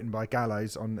Grey Britain by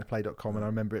Gallows on Play.com, and I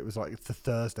remember it was like it's a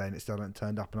Thursday and it still hadn't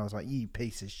turned up, and I was like, you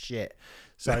piece of shit.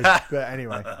 So, but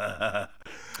anyway. But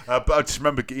I just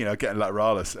remember, you know, getting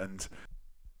Lateralis and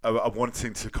I'm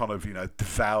wanting to kind of, you know,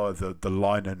 devour the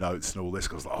liner notes and all this,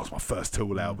 because, like, oh, it's my first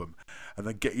Tool album, and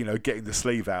then getting the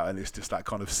sleeve out, and it's just that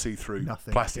kind of see-through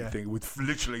plastic thing with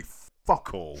literally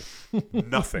fuck all,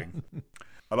 nothing,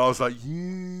 and I was like,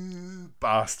 you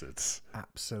bastards,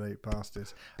 absolute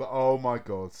bastards. But oh my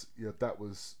god, yeah, that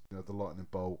was, you know, the lightning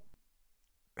bolt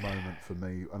moment for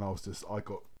me, and I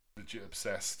got legit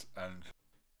obsessed, and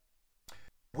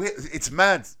it's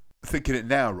mad thinking it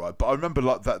now, right? But I remember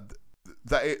like that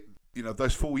it, you know,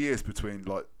 those 4 years between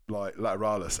like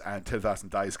Lateralis and 10,000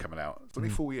 Days coming out. It's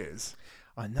only 4 years.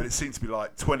 I know. But it seemed to be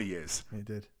like 20 years. It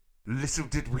did. Little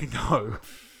did we know,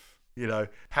 you know,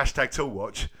 hashtag Tool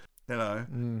Watch, you know,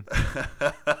 then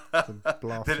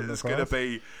it's going to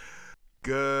be,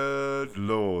 good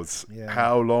lords. Yeah.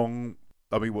 How long?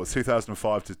 I mean, what,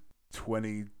 2005 to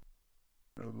 20?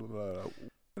 When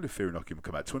did Fear Inoculum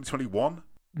come out? 2021?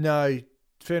 No,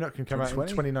 Fear Inoculum came out in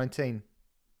 2019.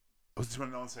 Was it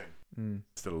 2019?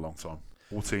 Still a long time.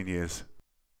 14 years.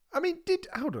 I mean,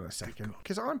 hold on a second,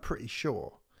 because I'm pretty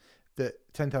sure that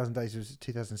 10,000 Days was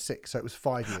 2006, so it was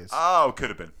 5 years. Oh, could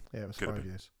have been. Yeah, it was 5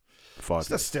 years. 5 years.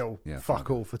 That's still fuck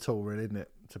all for Tool, really, isn't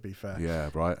it? To be fair. Yeah,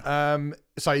 right.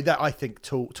 So that, I think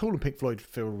Tool and Pink Floyd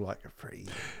feel like a pretty...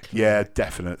 Yeah,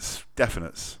 definites.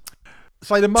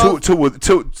 So the Tool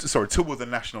were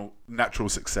the natural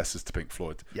successors to Pink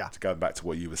Floyd. Yeah. To go back to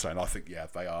what you were saying, I think, yeah,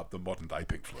 they are the modern day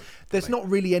Pink Floyd. There's not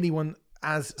really anyone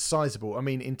as sizable, I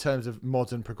mean, in terms of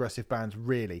modern progressive bands,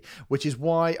 really, which is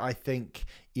why I think,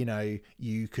 you know,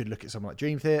 you could look at someone like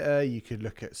Dream Theater, you could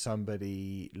look at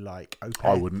somebody like Opeth.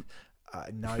 I wouldn't.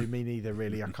 No, me neither.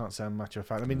 Really, I can't say I'm much of a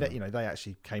fan. I mean, they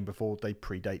actually came before. They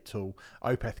predate Tool.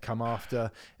 Opeth come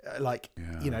after.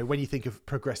 When you think of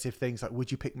progressive things, like,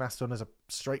 would you pick Mastodon as a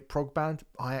straight prog band?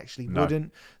 I actually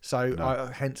wouldn't.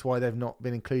 So hence why they've not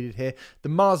been included here. The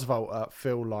Mars Volta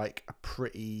feel like a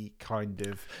pretty kind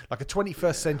of like a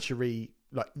 21st century,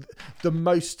 like the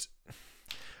most.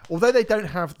 Although they don't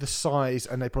have the size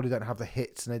and they probably don't have the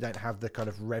hits and they don't have the kind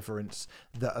of reverence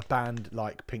that a band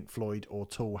like Pink Floyd or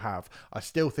Tool have, I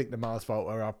still think the Mars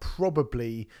Volta are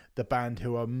probably the band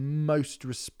who are most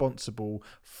responsible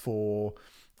for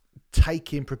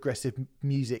taking progressive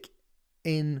music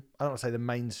in, I don't want to say the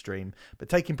mainstream, but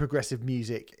taking progressive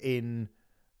music in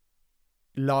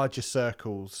larger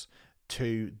circles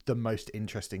to the most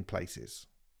interesting places.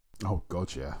 Oh,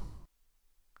 God, yeah.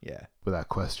 Yeah. Without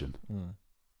question. Mm.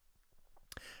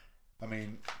 I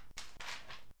mean,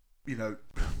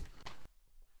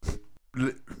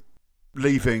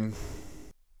 leaving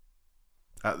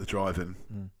at the drive-in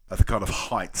at the kind of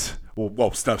height,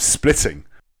 splitting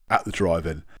at the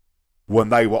drive-in when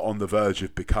they were on the verge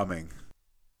of becoming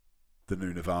the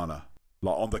new Nirvana,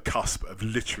 like on the cusp of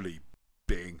literally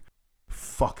being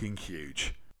fucking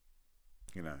huge.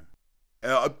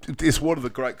 It's one of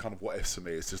the great kind of what ifs for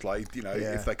me. It's just like,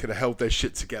 if they could have held their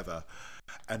shit together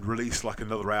and released like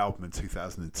another album in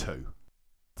 2002,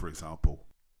 for example,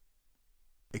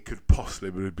 it could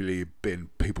possibly been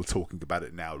people talking about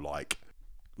it now like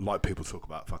people talk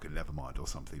about fucking Nevermind or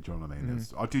something. Do you know what I mean?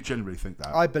 I do genuinely think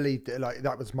that. I believed it. Like,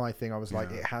 that was my thing. I was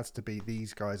like, it has to be,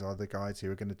 these guys are the guys who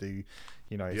are going to do,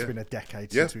 it's been a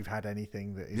decade since we've had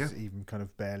anything that is even kind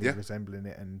of barely resembling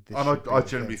it. And I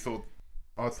genuinely thought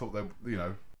they,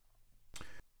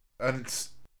 and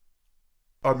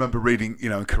I remember reading,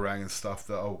 in Kerrang and stuff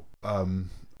that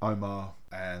Omar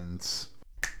and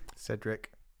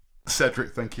Cedric,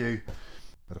 thank you,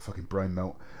 had a fucking brain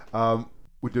melt.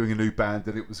 We're doing a new band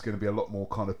and it was going to be a lot more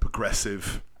kind of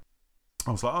progressive.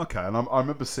 I was like, okay, and I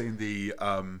remember seeing the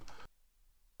what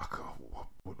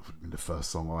would have been the first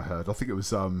song I heard? I think it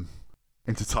was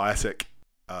Intertietic.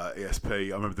 ESP.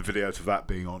 I remember the video to that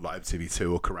being on like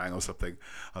Ep.52 or Kerrang or something.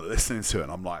 I'm listening to it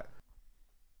and I'm like,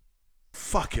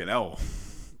 fucking hell,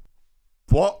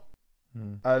 what?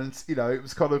 And it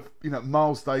was kind of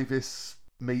Miles Davis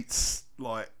meets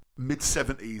like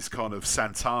mid-70s kind of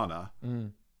Santana,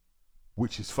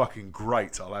 which is fucking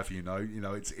great. I'll have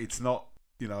it's not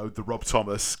the Rob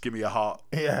Thomas give me a heart,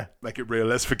 make it real,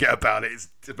 let's forget about it. It's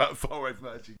about far away from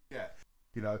that as you get.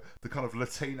 The kind of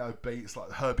Latino beats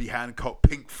like Herbie Hancock,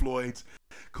 Pink Floyd,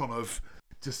 kind of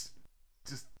just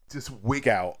wig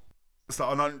out. So,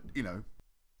 and I'm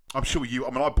sure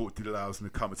I bought Diddle Hours and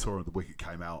the Comatora and The Wicked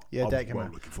came out. Yeah, that came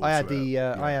out. I had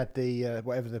the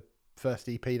whatever the first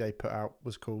EP they put out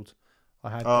was called. I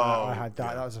had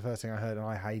that. That was the first thing I heard, and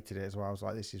I hated it as well. I was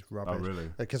like, "This is rubbish." Oh, really?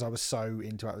 Because I was so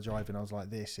into At the Drive-In, I was like,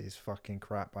 "This is fucking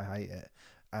crap. I hate it."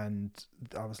 And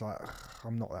I was like,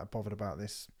 I'm not that bothered about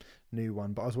this new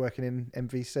one. But I was working in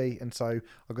MVC, and so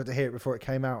I got to hear it before it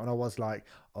came out, and I was like,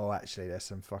 oh, actually, there's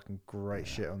some fucking great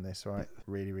shit on this, right?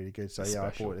 Really, really good. So,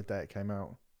 I bought it the day it came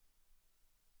out.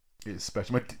 It's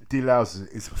special. Diddle Hours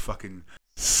is a fucking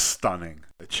stunning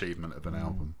achievement of an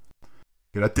album.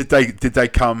 Did they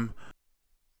come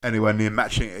anywhere near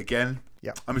matching it again?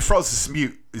 Yeah. I mean, Francis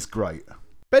Mute is great.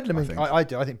 Bedlam, I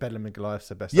do. I think Bedlam and Goliath's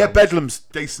the best. Yeah, album. Bedlam's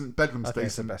decent. I think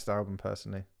it's the best album,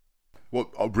 personally. What?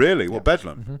 Oh, really? What,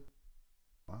 Bedlam? Mm-hmm.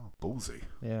 Wow, ballsy.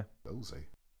 Yeah, ballsy.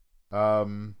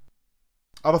 And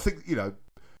I think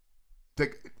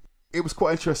it was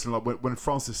quite interesting. Like when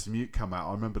Francis Mute came out,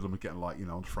 I remember them getting like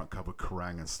on the front cover of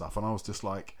Kerrang and stuff, and I was just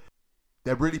like,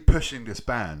 they're really pushing this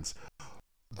band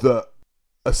that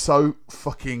are so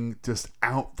fucking just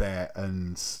out there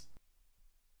and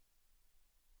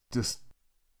just.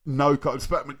 No,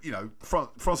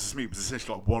 Francis Mute was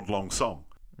essentially like one long song,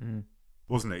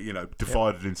 wasn't it?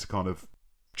 Divided into kind of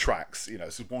tracks.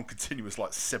 So one continuous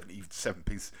like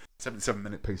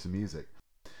 77-minute piece of music.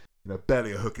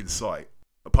 Barely a hook in sight.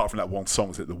 Apart from that one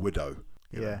song, is it The Widow?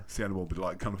 It's the only one with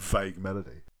like kind of vague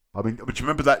melody. I mean, but do you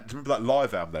remember that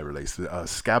live album they released,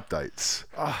 Scab Dates?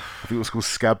 I think it was called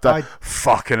Scab Dates.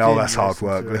 Fucking hell, that's hard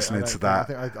work listening to that.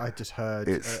 I think I just heard.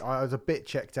 I was a bit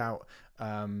checked out.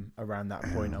 Around that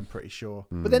point, I'm pretty sure.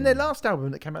 But then their last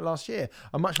album that came out last year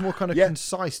are much more kind of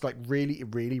concise, like really,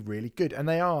 really, really good. And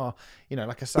they are,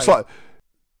 like I say, it's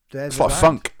like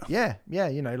funk. Yeah,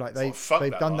 like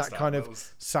they've done that kind of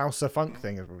salsa funk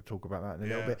thing. As we'll talk about that in a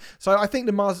little bit. So I think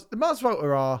the Mars Volta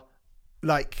are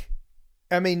like,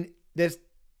 I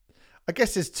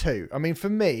guess there's two. I mean, for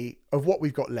me, of what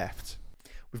we've got left,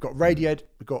 we've got Radiohead,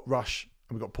 we've got Rush,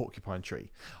 and we've got Porcupine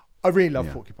Tree. I really love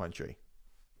Porcupine Tree.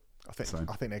 I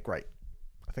think they're great.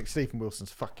 I think Stephen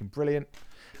Wilson's fucking brilliant.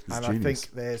 And genius. I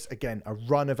think there's, again, a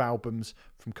run of albums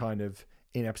from kind of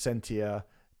In Absentia,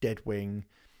 Deadwing,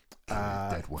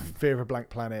 Fear of a Blank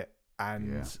Planet,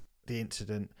 and The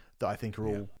Incident that I think are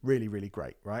all really, really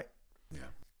great, right?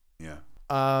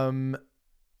 Yeah.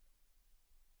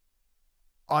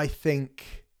 I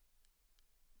think,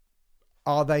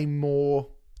 are they more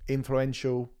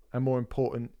influential and more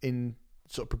important in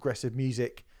sort of progressive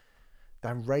music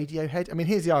than Radiohead? I mean,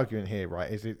 here's the argument here,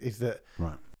 right? Is that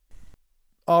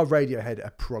are Radiohead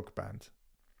a prog band?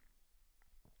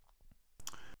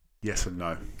 Yes and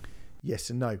no. Yes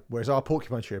and no. Whereas our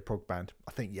Porcupine Tree a prog band?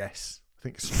 I think yes. I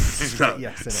think it's straight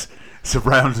yes, isn't it? It's a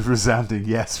round of resounding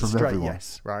yes from straight everyone.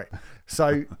 Yes, right.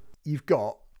 So you've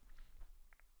got,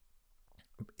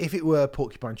 if it were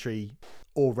Porcupine Tree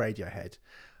or Radiohead,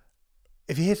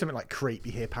 if you hear something like Creep,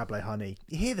 you hear Pablo Honey,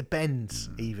 you hear the bends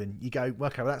even, you go, well,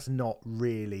 okay, well, that's not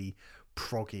really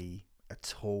proggy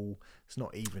at all. It's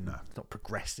not even, it's not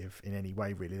progressive in any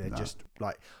way, really. They're just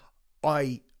like,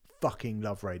 I fucking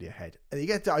love Radiohead. And you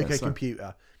get to OK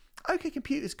Computer. OK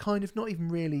Computer's kind of not even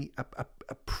really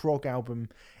a prog album.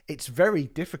 It's very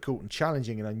difficult and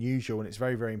challenging and unusual, and it's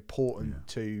very, very important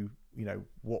to, you know,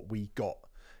 what we got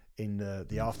in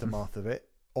the aftermath of it,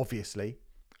 obviously.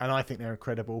 And I think they're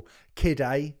incredible. Kid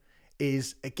A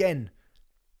is, again,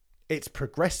 it's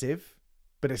progressive,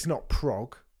 but it's not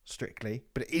prog strictly,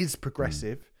 but it is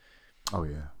progressive. Oh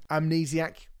yeah.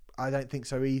 Amnesiac, I don't think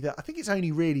so either. I think it's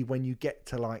only really when you get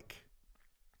to like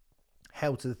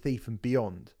Hell to the Thief and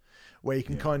Beyond, where you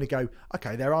can kind of go,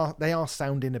 okay, they are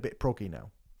sounding a bit proggy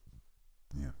now.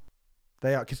 Yeah,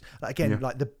 they are, because again,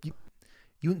 like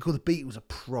you wouldn't call the Beatles a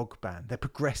prog band. They're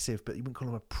progressive, but you wouldn't call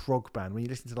them a prog band. When you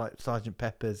listen to like Sgt.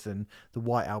 Pepper's and the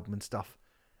White Album and stuff,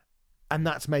 and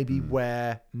that's maybe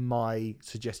where my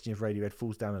suggestion of Radiohead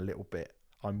falls down a little bit.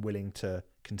 I'm willing to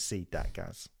concede that,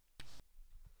 Gaz.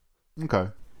 Okay.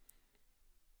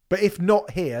 But if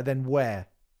not here, then where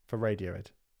for Radiohead?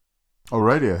 Oh,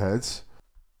 Radiohead's.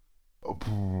 Oh.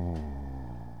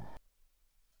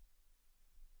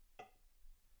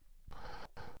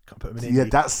 Can't put them in. Yeah,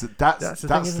 that's the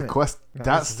question.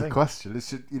 That's the thing. question.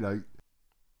 It's just, you know,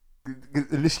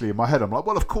 initially in my head, I'm like,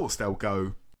 well, of course they'll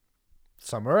go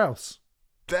somewhere else.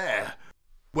 There.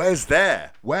 Where's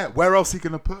there? Where else are you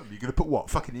going to put them? You're going to put what?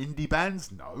 Fucking indie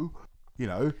bands? No. You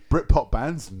know, Britpop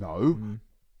bands? No.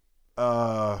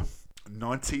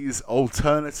 90s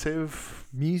alternative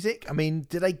music? I mean,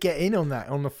 did they get in on that,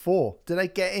 on the 4? Did they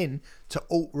get in to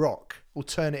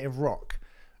alternative rock?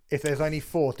 If there's only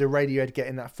 4, do Radiohead get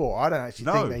in that 4? I don't actually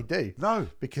think they do. No.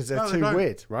 Because they're too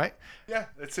weird, right? Yeah,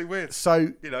 they're too weird.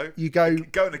 So, you know, you go...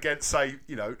 Going against, say,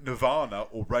 you know, Nirvana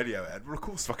or Radiohead, well, of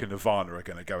course fucking Nirvana are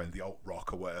going to go in the alt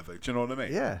rock or whatever. Do you know what I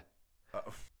mean? Yeah.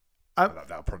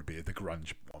 That'll probably be the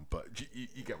grunge one, but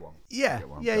you get one. Yeah. You get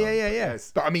one. Yeah.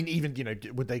 But I mean, even, you know,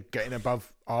 would they get in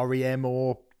above REM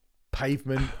or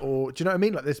Pavement, or do you know what I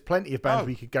mean? Like, there's plenty of bands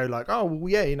we could go like, oh well,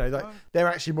 yeah, you know, like they're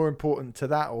actually more important to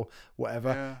that or whatever.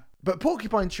 Yeah. But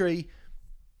Porcupine Tree,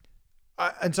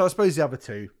 and so I suppose the other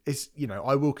two is, you know,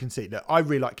 I will concede that I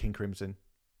really like King Crimson.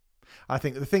 I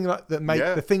think the thing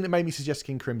that made me suggest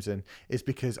King Crimson is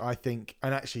because I think,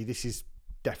 and actually this is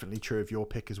definitely true of your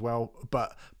pick as well,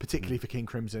 but particularly for King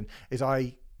Crimson, is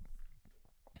okay,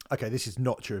 this is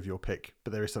not true of your pick,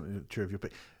 but there is something that's true of your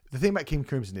pick. The thing about King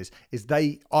Crimson is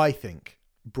they, I think,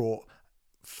 brought,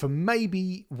 for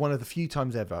maybe one of the few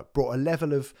times ever, brought a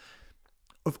level of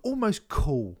almost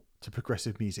cool to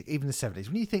progressive music, even the 70s.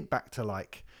 When you think back to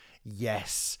like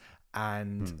Yes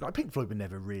and like Pink Floyd were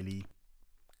never really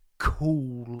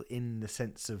cool in the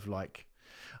sense of like,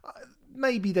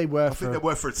 maybe they were. I think they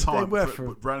were for a time.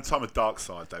 Around the time of Dark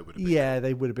Side, they would have been. Yeah,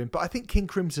 they would have been. But I think King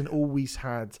Crimson always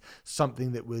had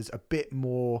something that was a bit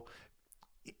more,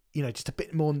 you know, just a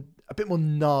bit more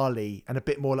gnarly and a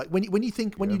bit more like when you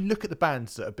look at the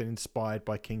bands that have been inspired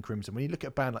by King Crimson, when you look at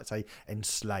a band like, say,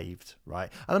 Enslaved, right?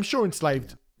 And I'm sure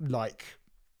Enslaved, like,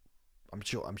 I'm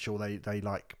sure they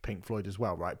like Pink Floyd as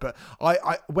well, right? But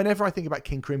I whenever I think about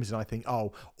King Crimson, I think,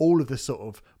 oh, all of the sort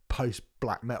of post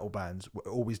black metal bands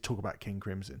always talk about King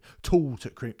Crimson. Tool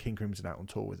took King Crimson out on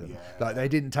tour with them. Yeah, like, they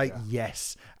didn't take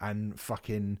Yes and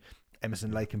fucking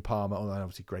Emerson, Lake and Palmer, although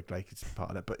obviously Greg Lake is part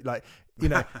of that, but like, you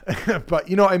know, but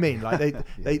you know what I mean? Like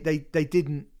they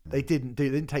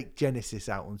didn't take Genesis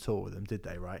out on tour with them, did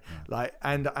they? Right? Yeah. Like,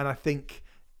 and I think,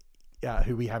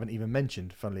 who we haven't even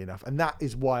mentioned, funnily enough, and that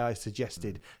is why I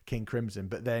suggested King Crimson.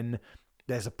 But then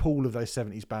there's a pool of those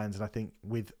 70s bands, and I think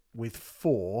with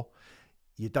 4,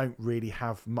 you don't really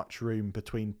have much room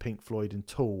between Pink Floyd and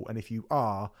Tool, and if you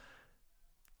are,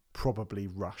 probably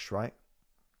Rush, right?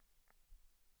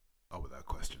 Oh, without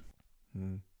question.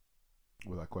 Mm.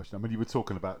 Without question. I mean, you were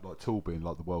talking about like Tool being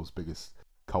like the world's biggest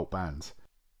cult bands.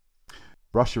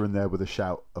 Rush are in there with a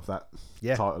shout of that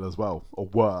title as well, or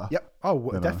were. Yep.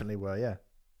 Oh, definitely were. Yeah.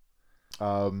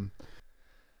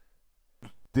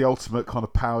 The ultimate kind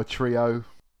of power trio.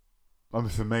 I mean,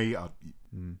 for me, I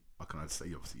can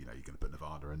say obviously you're going to put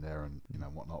Nirvana in there and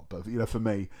whatnot, but for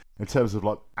me, in terms of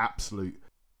like absolute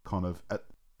kind of at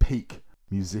peak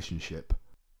musicianship,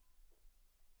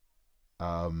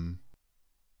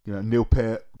 Neil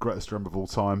Peart, greatest drummer of all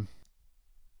time.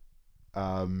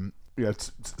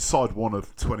 Side one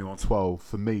of 2112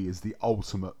 for me is the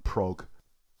ultimate prog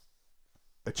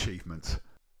achievement.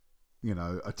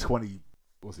 A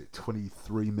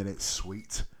 23-minute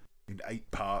suite in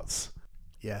 8 parts.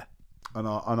 Yeah. And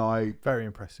I very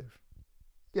impressive.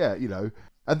 Yeah, and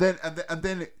then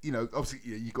obviously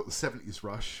you got the 70s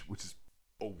Rush, which is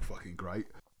all fucking great.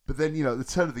 But then at the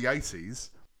turn of the 80s,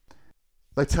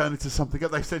 they turn into something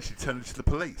else. They essentially turn into the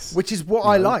Police, which is what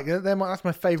I like. That's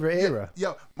my favourite era.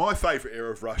 Yeah, my favourite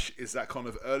era of Rush is that kind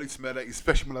of early to mid 80s,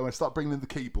 especially when they start bringing in the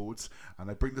keyboards and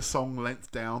they bring the song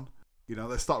length down.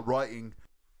 They start writing.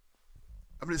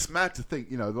 I mean, it's mad to think.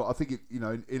 I think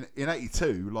in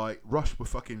 '82, like Rush were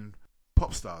fucking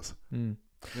pop stars.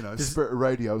 Spirit of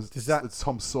Radio.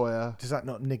 Tom Sawyer. Does that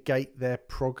not negate their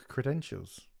prog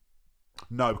credentials?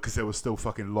 No, because there were still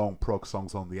fucking long prog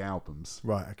songs on the albums.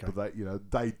 Right. Okay. But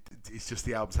it's just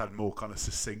the albums had more kind of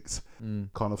succinct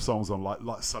kind of songs on,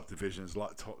 like Subdivisions,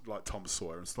 like Tom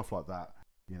Sawyer and stuff like that.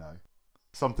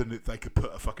 Something that they could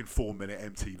put a fucking 4-minute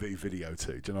MTV video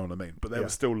to. Do you know what I mean? But there were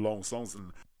still long songs,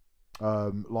 and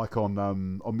like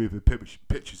on Moving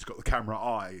Pictures, got the Camera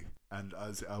Eye, and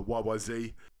as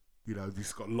YYZ,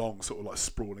 these got long sort of like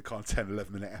sprawling kind of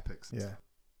 10-11-minute epics. Yeah.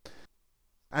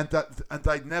 And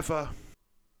they never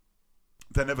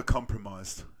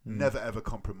compromised. Never ever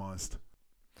compromised.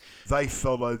 They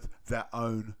followed their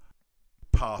own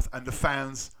path, and the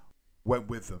fans went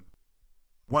with them.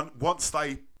 Once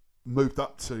they moved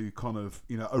up to kind of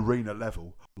arena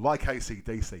level, like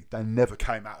AC/DC, they never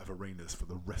came out of arenas for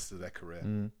the rest of their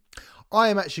career. I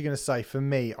am actually going to say, for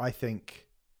me, I think,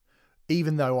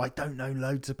 even though I don't know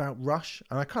loads about Rush,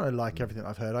 and I kind of like everything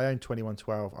I've heard, I own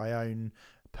 2112, I own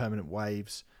Permanent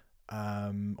Waves,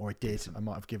 or I did. I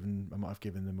might have given them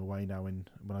away now when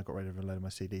I got rid of a load of my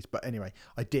CDs. But anyway,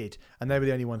 I did, and they were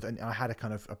the only ones. And I had a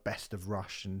kind of a best of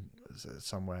Rush and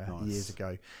somewhere years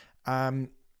ago.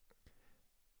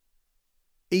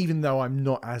 Even though I'm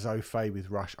not as au fait with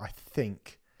Rush, I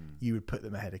think you would put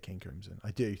them ahead of King Crimson.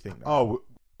 I do think that. Oh,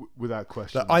 without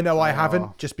question. I know I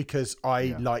haven't, just because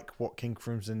I like what King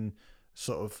Crimson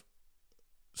sort of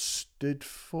stood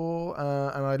for,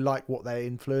 and I like what they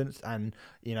influenced, and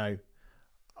I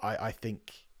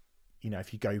think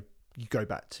if you go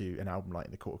back to an album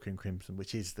like The Court of King Crimson,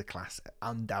 which is the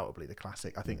undoubtedly the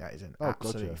classic, I think that is an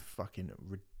absolutely fucking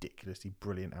ridiculously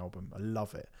brilliant album. I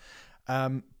love it.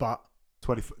 But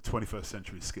 21st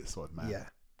century schizoid man. Yeah,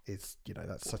 it's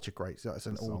that's such a great. That's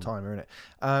an song. all-timer, isn't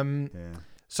it?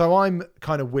 So I'm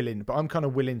kind of willing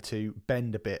to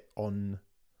bend a bit on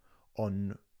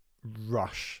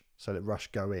Rush, so that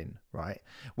Rush go in, right?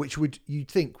 Which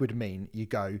you'd think would mean you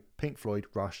go Pink Floyd,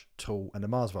 Rush, Tool, and the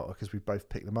Mars Volta, because we both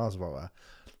picked the Mars Volta.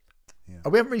 Yeah.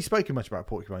 We haven't really spoken much about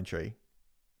Porcupine Tree.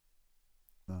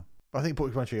 No, I think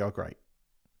Porcupine Tree are great.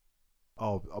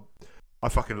 Oh, I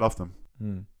fucking love them.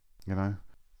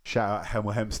 Shout out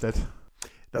Hemel Hempstead.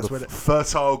 That's where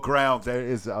fertile ground there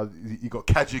is. You got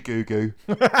Kajagoogoo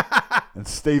and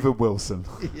Stephen Wilson.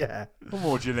 Yeah. What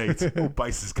more do you need? All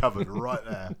bases covered right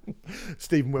there.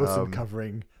 Stephen Wilson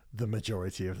covering the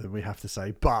majority of them, we have to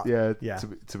say. But yeah.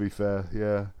 To be fair,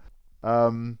 yeah. I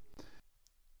mean,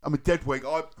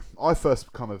 Deadwing. I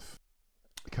first kind of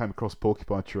came across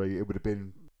Porcupine Tree. It would have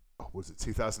been, was it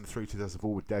 2003,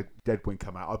 2004 with Deadwing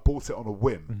come out. I bought it on a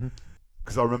whim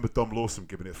because I remember Dom Lawson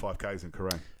giving it 5Ks in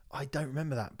Kerrang. I don't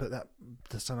remember that, but that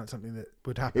does sound like something that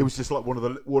would happen. It was just like one of the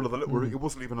little. It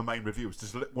wasn't even a main review. It was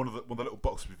just one of the little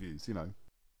box reviews. 100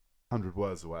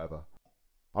 words or whatever.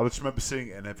 I just remember seeing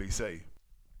it in MVC.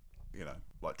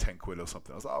 Like 10 quid or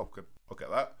something. I was like, oh, good, I'll get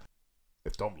that.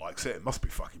 If Dom likes it, it must be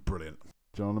fucking brilliant.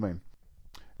 Do you know what I mean?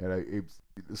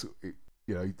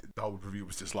 The whole review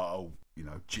was just like,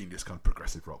 genius kind of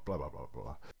progressive rock, blah blah blah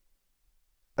blah.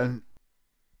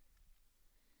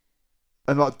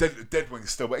 And like Deadwing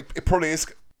still, but it probably is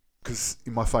because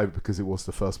in my favourite because it was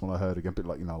the first one I heard again, a bit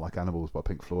like like Animals by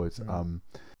Pink Floyd.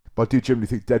 But I do generally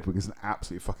think Deadwing is an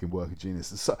absolute fucking work of genius.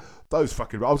 So, those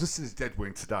fucking, I was listening to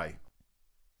Deadwing today,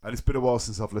 and it's been a while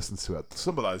since I've listened to it.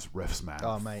 Some of those riffs, man,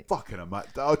 oh mate, fucking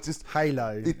amazing. Just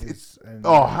Halo,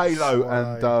 Halo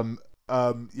Swallow.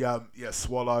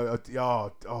 Swallow.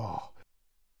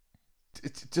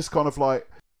 It's just kind of like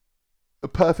a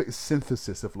perfect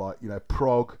synthesis of like, you know,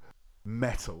 prog,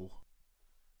 metal,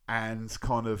 and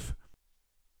kind of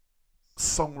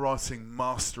songwriting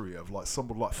mastery of like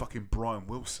someone like fucking Brian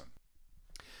Wilson.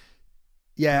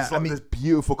 Yeah, There's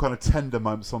beautiful kind of tender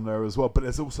moments on there as well, but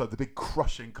there's also the big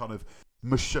crushing kind of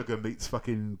Meshuggah meets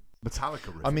fucking Metallica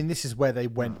riff. I mean, this is where they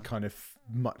went kind of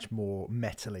much more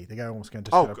metally. They go almost going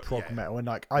to kind of prog metal, and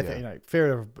like I think, you know,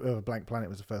 Fear of a Blank Planet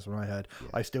was the first one I heard. Yeah.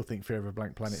 I still think Fear of a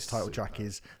Blank Planet's title track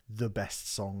is the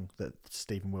best song that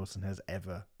Stephen Wilson has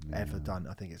ever done.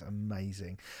 I think it's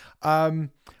amazing.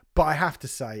 But I have to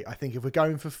say, I think if we're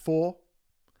going for 4,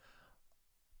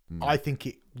 I think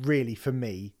it really, for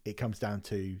me, it comes down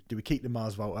to, do we keep the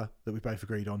Mars Volta that we both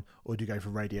agreed on, or do we go for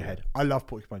Radiohead? I love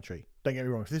Porcupine Tree. Don't get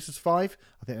me wrong. If this was 5,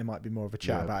 I think there might be more of a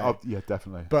chat about it. Yeah,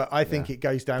 definitely. But I think it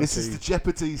goes down This is the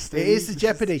Jeopardy, Steve. It is the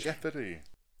Jeopardy. Is Jeopardy.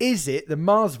 Is it the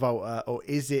Mars Volta or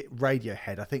is it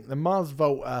Radiohead? I think the Mars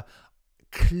Volta,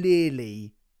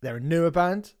 clearly, they're a newer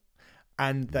band,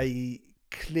 and they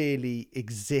clearly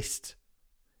exist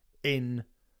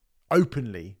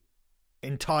entirely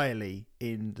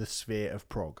in the sphere of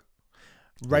prog.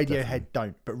 Radiohead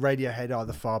don't, but Radiohead are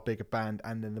the far bigger band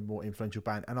and then the more influential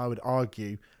band, and I would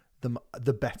argue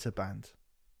the better band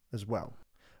as well.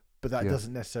 But that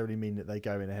doesn't necessarily mean that they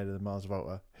go in ahead of the Mars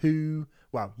Volta.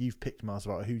 You've picked Mars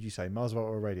Volta. Who do you say, Mars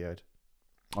Volta or Radiohead?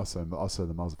 I say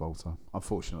the Mars Volta,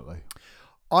 unfortunately.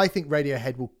 I think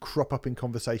Radiohead will crop up in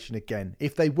conversation again.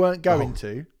 If they weren't going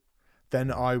to,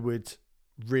 then I would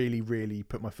really, really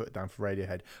put my foot down for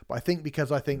Radiohead. But I think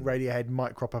because I think Radiohead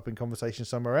might crop up in conversation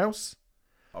somewhere else,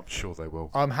 I'm sure they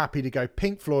will. I'm happy to go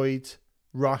Pink Floyd,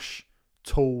 Rush,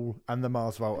 Tool, and the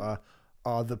Mars Volta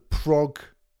are the prog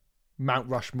Mount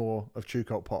Rushmore of true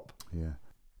cult pop.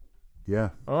 Yeah.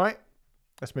 All right,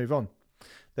 let's move on.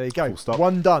 There you go. Full stop.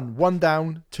 1 done, 1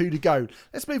 down, 2 to go.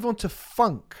 Let's move on to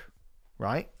funk.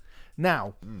 Right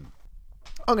now, I'm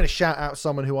going to shout out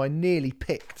someone who I nearly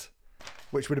picked,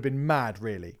 which would have been mad,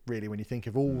 really, when you think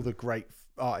of all the great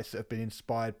artists that have been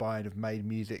inspired by and have made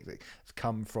music that has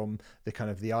come from the kind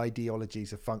of the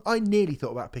ideologies of funk. I nearly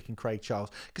thought about picking Craig Charles,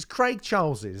 because Craig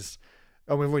Charles is,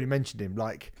 and we've already mentioned him,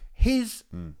 like his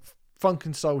funk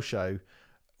and soul show,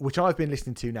 which I've been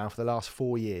listening to now for the last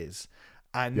 4 years,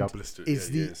 and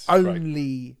is the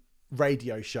only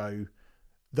radio show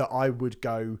that I would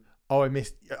go, oh, I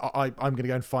missed. I'm going to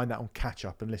go and find that on catch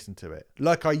up and listen to it.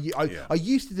 Like I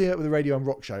used to do it with the Radio and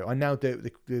Rock show. I now do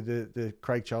it with the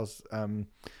Craig Charles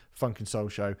Funk and Soul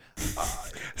show.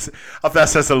 That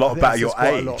says a lot about your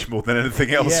age more than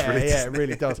anything else. Yeah, it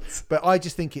really does. But I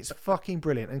just think it's fucking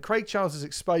brilliant. And Craig Charles has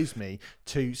exposed me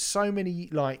to so many,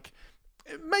 like,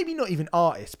 maybe not even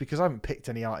artists, because I haven't picked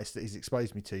any artists that he's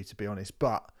exposed me to be honest.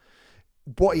 But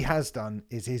what he has done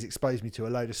is he's exposed me to a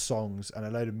load of songs and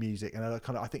a load of music and a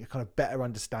kind of better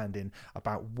understanding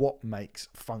about what makes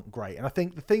funk great. And I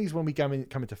think the thing is, when we come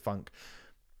into funk,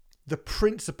 the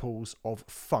principles of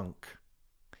funk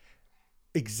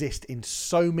exist in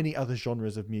so many other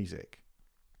genres of music.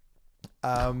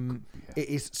 It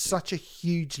is such a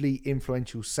hugely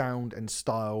influential sound and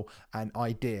style and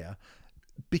idea,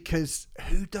 because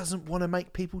who doesn't want to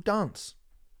make people dance?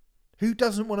 Who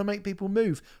doesn't want to make people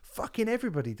move? Fucking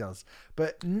everybody does.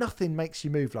 But nothing makes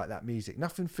you move like that music.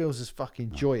 Nothing feels as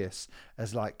fucking joyous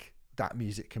as like that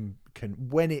music can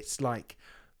when it's like,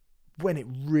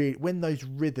 when those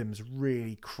rhythms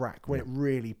really crack, when it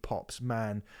really pops,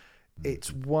 man,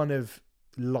 it's one of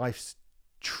life's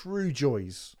true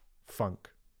joys,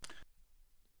 funk.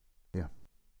 Yeah.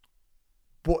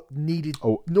 Not needed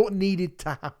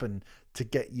to happen to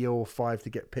get your 5 to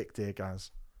get picked here,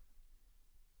 Gaz?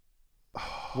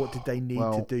 What did they need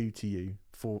to do to you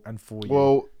for you?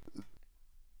 Well,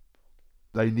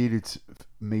 they needed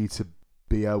me to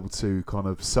be able to kind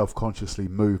of self-consciously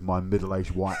move my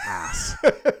middle-aged white ass.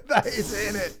 That is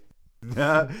it,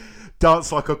 innit?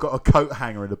 Dance like I've got a coat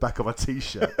hanger in the back of a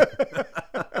t-shirt.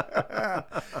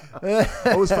 I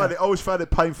always found it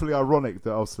painfully ironic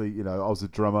that obviously, you know, I was a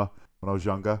drummer when I was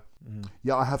younger.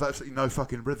 Yeah, I have absolutely no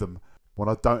fucking rhythm when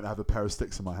I don't have a pair of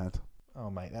sticks in my hand. Oh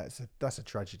mate, that's a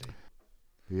tragedy.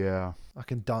 Yeah. I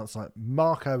can dance like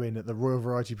Mark Owen at the Royal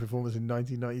Variety Performance in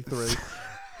 1993.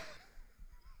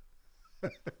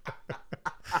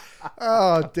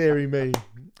 Oh, dearie me.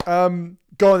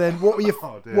 Go on then. What were your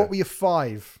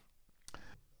 5?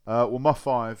 Well, my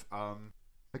 5.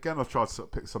 Again, I've tried to sort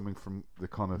of pick something from the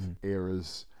kind of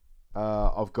eras.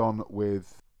 I've gone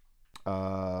with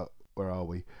where are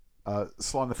we?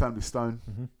 Sly and the Family Stone,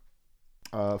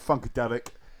 Funkadelic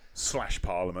 /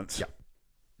 Parliament. Yeah.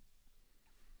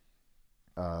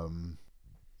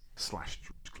 slash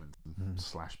George Clinton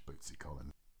slash Bootsy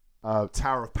Collins.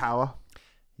 Tower of Power.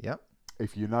 Yep.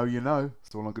 If you know, you know.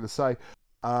 That's all I'm going to say.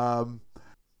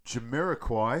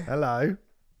 Jamiroquai. Hello.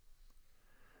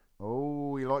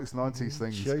 Oh, he likes 90s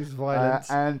things. Shows violence.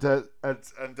 And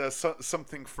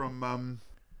something from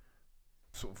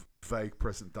sort of vague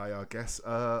present day, I guess.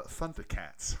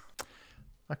 Thundercats.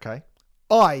 Okay.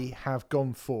 I have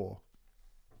gone for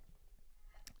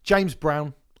James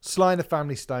Brown, Sly and the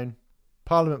Family Stone,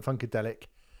 Parliament Funkadelic,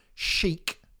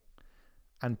 Chic,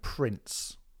 and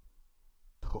Prince.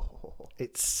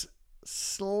 It's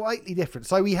slightly different.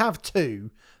 So we have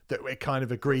two that we're kind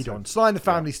of agreed on. Sly and the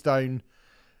Family Stone,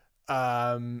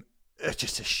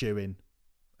 just a shoe-in.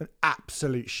 An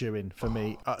absolute shoe-in for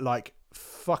me. Like,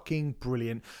 fucking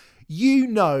brilliant. You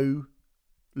know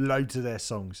loads of their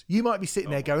songs. You might be sitting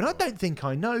there going, I don't think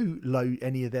I know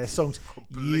any of their songs.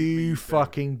 You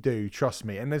fucking do, trust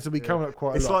me. And this will be coming up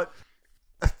quite a lot.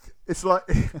 It's like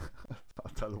I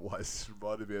don't know why it's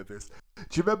reminded me of this.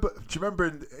 Do you remember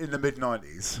in the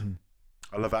mid-90s?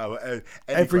 I love how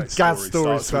every Gaz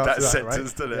story starts with that sentence,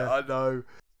 right? doesn't it? Yeah. I know. Do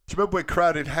you remember when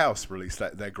Crowded House released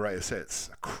their greatest hits?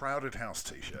 A Crowded House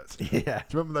t-shirt. Yeah. Do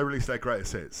you remember when they released their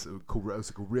greatest hits? It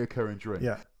was called Reoccurring Dream.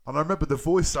 Yeah. And I remember the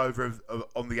voiceover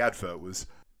on the advert was,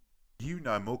 "You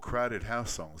know more Crowded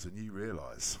House songs than you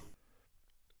realise."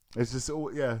 It's just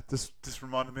just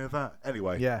reminded me of that.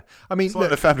 Anyway, yeah. I mean, it's like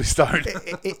the Family Stone.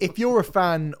 If you're a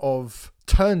fan of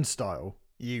Turnstile,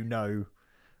 you know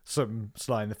some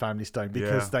Sly and the Family Stone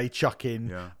because they chuck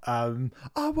in, I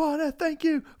wanna thank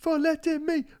you for letting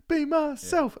me be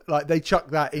myself. Like they chuck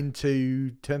that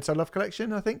into Turnstile Love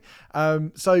Collection, I think.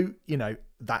 So you know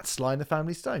that's Sly and the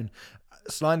Family Stone.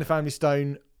 Sly and the Family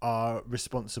Stone are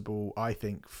responsible, I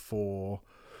think, for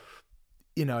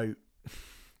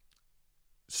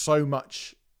so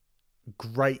much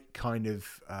great kind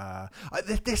of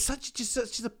they're such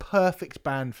a perfect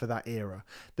band for that era.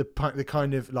 The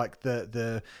kind of like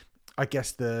the I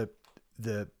guess the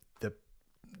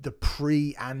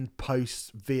pre and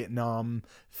post Vietnam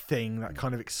thing, that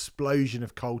kind of explosion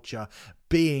of culture,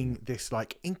 being this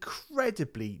like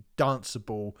incredibly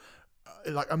danceable,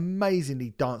 like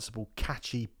amazingly danceable,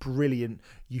 catchy, brilliant,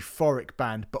 euphoric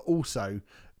band, but also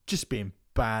just being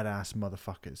badass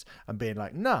motherfuckers and being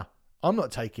like, nah, I'm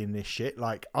not taking this shit.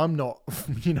 Like, I'm not,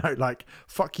 like,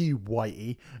 fuck you,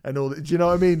 Whitey, and all that. Do you know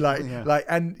what I mean? Like,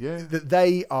 that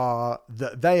they are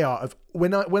of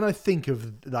when I think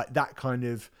of like that kind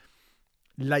of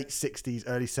late 60s,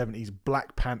 early 70s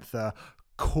Black Panther,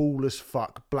 cool as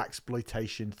fuck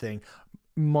blaxploitation thing,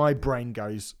 my brain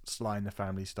goes Sly and the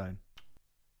Family Stone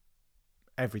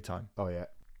every time. Oh yeah,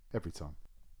 every time.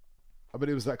 I mean,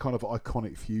 it was that kind of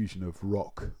iconic fusion of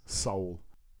rock, soul,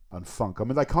 and funk. I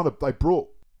mean, they brought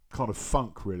kind of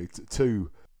funk really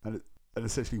to an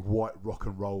essentially white rock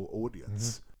and roll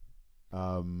audience.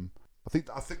 Mm-hmm. I think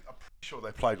I'm pretty sure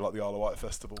they played like the Isle of Wight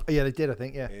Festival. Yeah, they did. I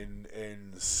think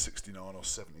in 69 or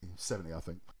 70, I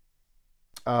think.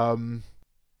 And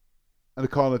the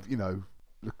kind of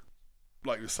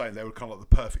like you were saying, they were kind of like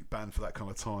the perfect band for that kind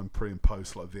of time, pre and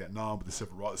post, like Vietnam, with the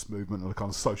civil rights movement and the kind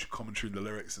of social commentary in the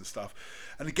lyrics and stuff.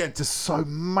 And again, just so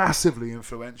massively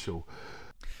influential.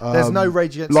 There's no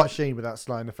Rage Against the Machine without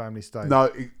Sly and the Family Stone.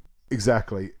 No,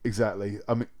 exactly.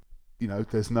 I mean,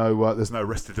 there's no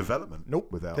Arrested Development.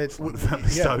 Nope. Without Sly and the Family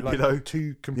Stone. Like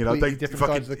two completely different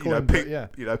sides of the coin.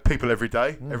 People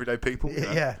everyday people.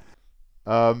 Yeah.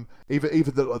 Even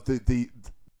the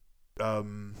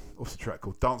what's the track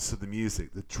called? Dance to the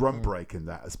Music. The drum break in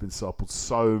that has been sampled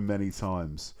so many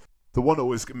times. The one that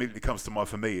always immediately comes to mind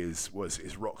for me is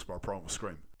Rocks by Primal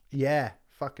Scream. Yeah,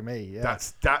 fucking me. Yeah,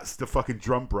 that's the fucking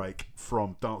drum break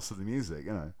from Dance to the Music,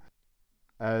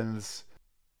 and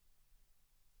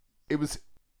it was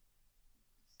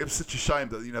such a shame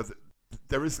that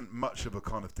there isn't much of a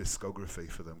kind of discography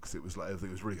for them, because it was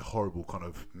really horrible kind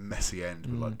of messy end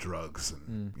with like drugs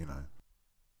and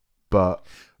but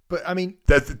I mean,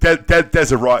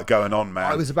 there's a riot going on, man.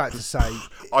 I was about to say,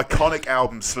 iconic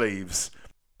album sleeves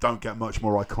don't get much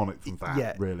more iconic than that.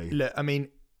 Yeah, really. Look, I mean,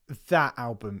 that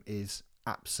album is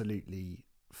absolutely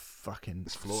fucking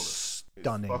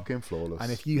stunning, it's fucking flawless. And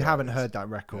if you haven't heard that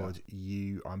record,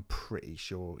 I'm pretty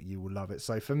sure you will love it.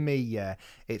 So for me,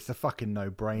 it's a fucking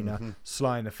no-brainer. Mm-hmm.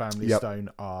 Sly and the Family Stone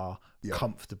are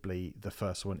comfortably the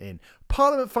first one in.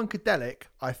 Parliament Funkadelic,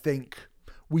 I think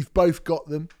we've both got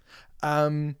them.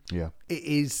 It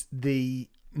is the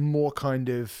more kind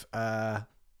of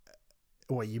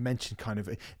you mentioned kind of,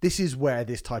 this is where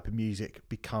this type of music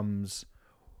becomes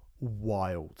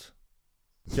wild.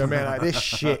 Do you know what I mean? Like, this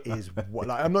shit is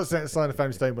like, I'm not saying Sign of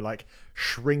Family Stone were like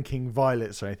Shrinking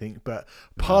Violets or anything, but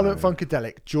Parliament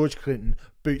Funkadelic, George Clinton,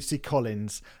 Bootsy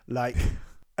Collins, like,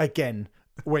 again,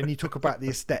 when you talk about the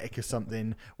aesthetic of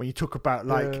something, when you talk about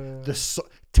like the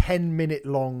 10-minute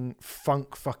long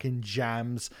funk fucking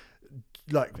jams,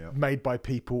 like made by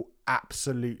people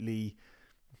absolutely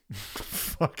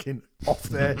fucking off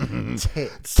their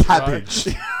tits, cabbage,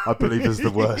 right? I believe is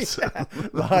the word.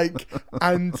 Like,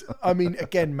 and I mean,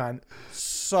 again, man,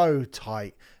 so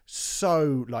tight,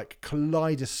 so like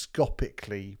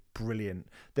kaleidoscopically brilliant.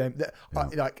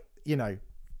 Like, you know,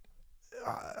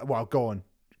 well, go on.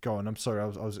 I'm sorry, I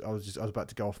was about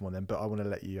to go off on them, but I want to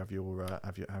let you have your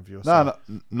No,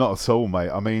 not at all, mate.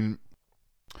 I mean,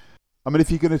 if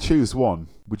you're going to choose one,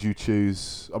 would you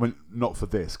choose? I mean, not for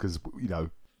this, because you know,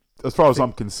 as far as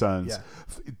I'm concerned,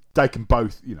 they can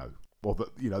both, you know,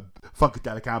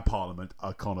 Funkadelic and Parliament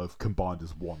are kind of combined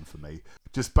as one for me.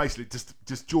 Just basically,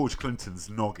 just George Clinton's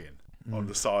noggin on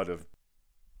the side of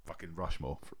fucking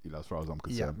Rushmore, you know, as far as I'm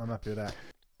concerned. Yeah, I'm happy with that.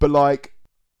 But like,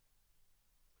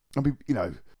 I mean, you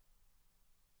know,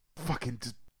 fucking,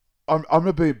 I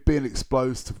remember being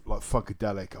exposed to like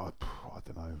Funkadelic. I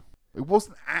don't know. It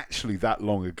wasn't actually that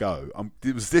long ago.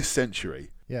 It was this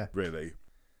century. Yeah, really.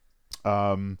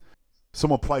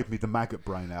 Someone played me the Maggot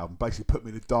Brain album. Basically, put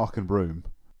me in a darkened room.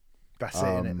 That's it,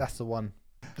 innit? That's the one.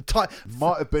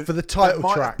 Might have been for the title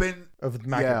track of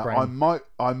Maggot Brain.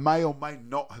 I may or may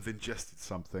not have ingested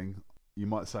something. You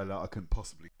might say that I couldn't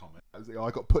possibly comment.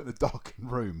 I got put in a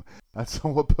darkened room, and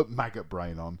someone put Maggot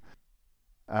Brain on.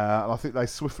 And I think they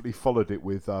swiftly followed it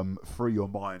with "Free Your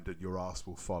Mind and Your Ass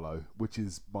Will Follow," which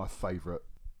is my favourite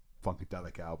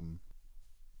Funkadelic album.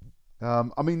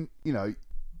 I mean, you know,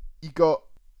 you got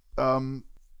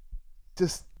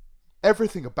just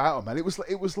everything about it, man. It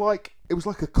was like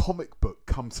a comic book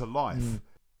come to life,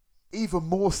 even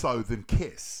more so than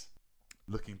Kiss.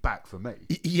 Looking back for me,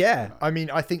 yeah. You know? I mean,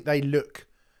 I think they look,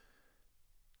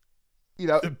 you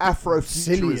know,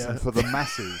 Afrofuturism for the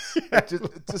masses.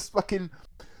 just fucking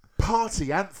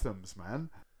party anthems,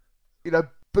 man. You know,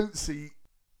 Bootsy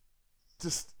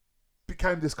just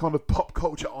became this kind of pop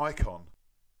culture icon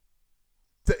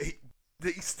that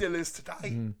he still is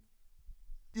today.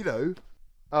 You know,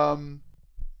 and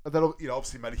then, you know,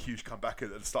 obviously made a huge comeback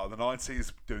at the start of the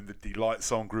 90s, doing the Delight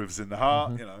song, Grooves in the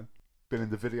Heart. You know, been in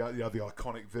the video, you know, the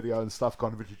iconic video and stuff,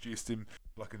 kind of introduced him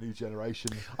like a new generation.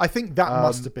 I think that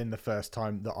must have been the first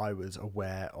time that I was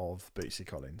aware of Bootsy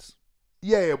Collins.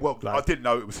 Yeah, well, like, I didn't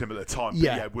know it was him at the time, but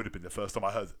yeah, it would have been the first time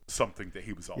I heard something that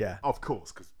he was on. Yeah, of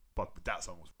course, because that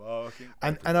song was fucking.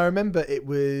 And I remember it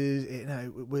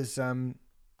was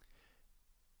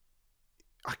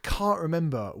I can't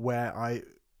remember where I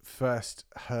first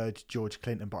heard George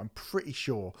Clinton, but I'm pretty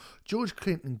sure George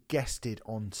Clinton guested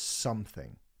on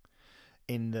something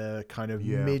in the kind of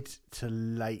mid to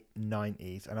late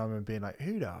 90s, and I remember being like,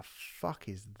 who the fuck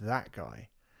is that guy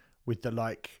with the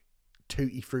like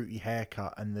tutti frutti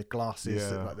haircut and the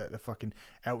glasses, like the fucking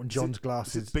Elton John's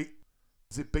glasses?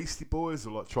 Is it Beastie Boys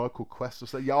or like Tribe Called Quest or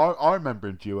something? Yeah, I remember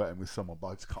him duetting with someone, but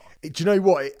I just can't. Do you know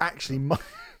what? It actually might.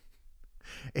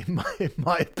 It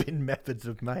might have been Methods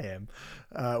of Mayhem,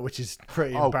 which is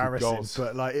pretty embarrassing.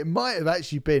 But like, it might have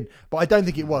actually been, but I don't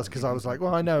think it was, because I was like,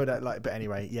 well, I know that. Like, but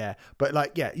anyway, yeah. But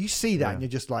like, yeah, you see that and you're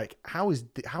just like, how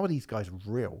are these guys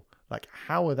real? Like,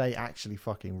 how are they actually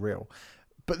fucking real?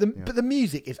 But the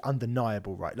music is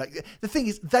undeniable, right? Like, the thing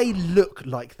is, they look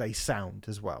like they sound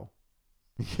as well.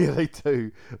 Yeah, they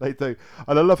do. And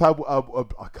I love how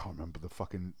I can't remember the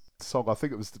fucking song. I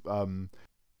think it was.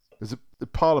 There's a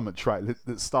Parliament track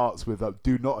that starts with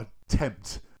 "Do not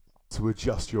attempt to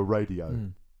adjust your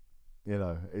radio." You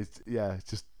know, it's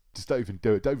just don't even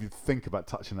do it. Don't even think about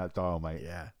touching that dial, mate.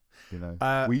 Yeah, you know,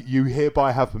 you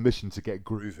hereby have permission to get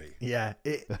groovy. Yeah,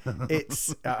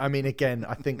 it's. I mean, again,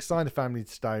 I think Sign of Family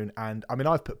Stone, and I mean,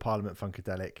 I've put Parliament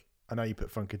Funkadelic. I know you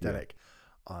put Funkadelic.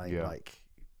 Yeah. Like,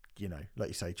 you know, like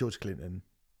you say, George Clinton.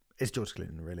 It's George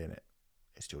Clinton, really, isn't it?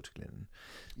 It's George Clinton.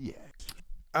 Yeah.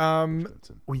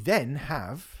 We then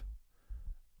have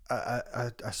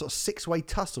a sort of six-way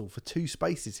tussle for two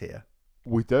spaces here.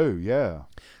 We do, yeah.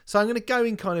 So I'm going to go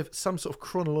in kind of some sort of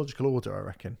chronological order, I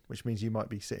reckon, which means you might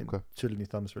be sitting twiddling your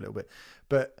thumbs for a little bit.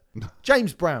 But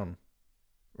James Brown,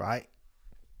 right?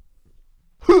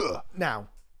 Now,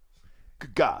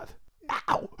 good God.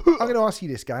 I'm going to ask you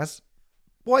this, Gaz.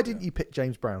 Why didn't you pick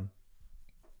James Brown?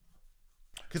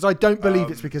 Because I don't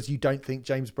believe it's because you don't think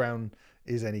James Brown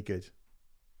is any good.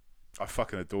 I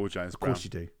fucking adore James Brown. Of course you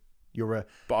do. You're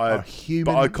a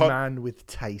human man with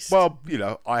taste. Well, you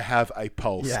know, I have a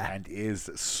pulse and ears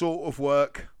that sort of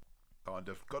work. Kind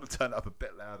of. Got to turn it up a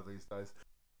bit louder these days.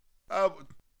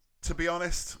 To be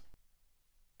honest,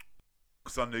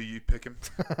 because I knew you'd pick him.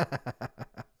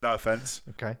 No offense.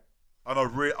 Okay. And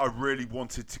I really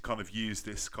wanted to kind of use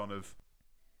this kind of,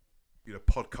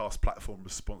 podcast platform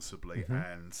responsibly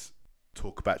and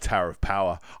talk about Tower of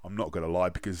Power. I'm not going to lie,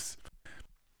 because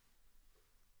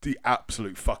the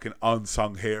absolute fucking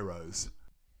unsung heroes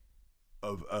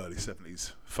of early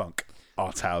 70s funk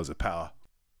are Towers of Power.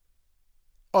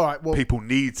 All right. Well, people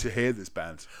need to hear this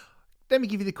band. Let me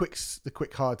give you the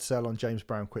quick hard sell on James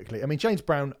Brown quickly. I mean, James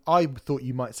Brown, I thought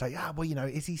you might say,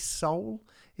 is he soul?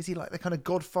 Is he like the kind of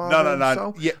godfather of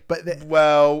soul? Yeah, but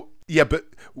but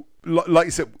like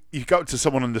you said, you go up to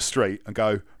someone on the street and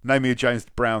go, name me a James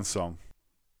Brown song,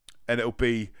 and it'll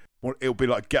be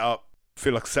like Get Up,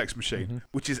 Feel Like a Sex Machine,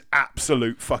 which is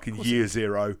absolute fucking year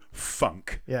zero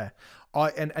funk. Yeah,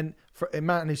 for a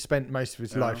man who spent most of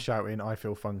his life shouting, "I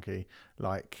feel funky,"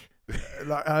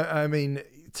 I mean,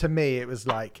 to me, it was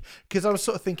like, because I was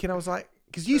sort of thinking, I was like,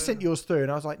 because you sent yours through,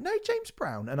 and I was like, no, James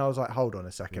Brown, and I was like, hold on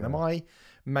a second, am I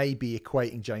maybe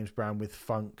equating James Brown with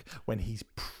funk when he's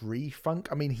pre-funk?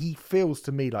 I mean, he feels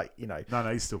to me like, No,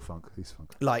 he's still funk. He's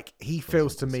funk. Like, he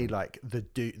feels to me like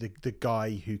the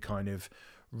guy who kind of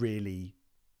really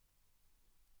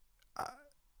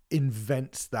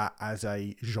invents that as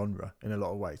a genre in a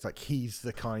lot of ways. Like, he's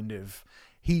the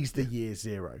year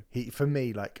zero. For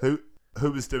me, like,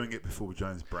 who was doing it before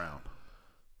James Brown?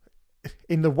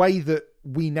 In the way that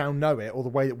we now know it, or the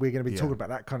way that we're going to be talking about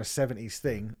that kind of 70s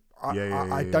thing,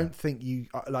 I don't think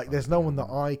there's no one that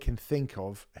I can think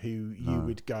of who you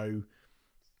would go.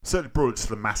 Certainly brought it to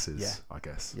the masses, I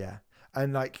guess. Yeah.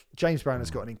 And like, James Brown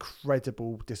has got an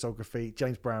incredible discography.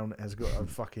 James Brown has got a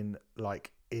fucking,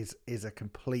 like, is a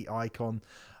complete icon.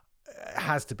 It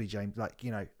has to be James. Like,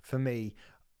 for me,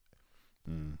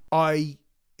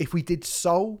 if we did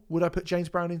soul, would I put James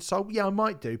Brown in soul? Yeah, I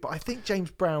might do. But I think James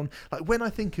Brown, like, when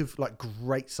I think of like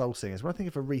great soul singers, when I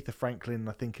think of Aretha Franklin,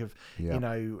 I think of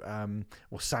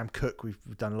Sam Cooke. We've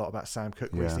done a lot about Sam Cooke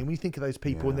recently. When you think of those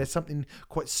people, and there's something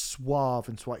quite suave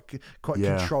and quite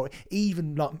controlled.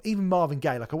 Even Marvin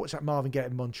Gaye. Like, I watched that Marvin Gaye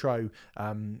at Montreux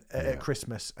at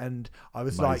Christmas, and I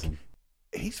was like,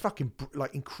 he's fucking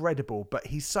like incredible, but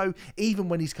he's so, even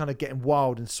when he's kind of getting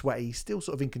wild and sweaty, he's still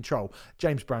sort of in control.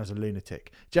 James Brown's a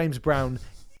lunatic. James Brown,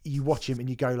 you watch him and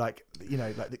you go like, you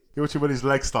watch him when his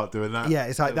legs start doing that. Yeah,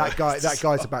 it's like that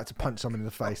guy's about to punch someone in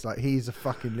the face. Like, he's a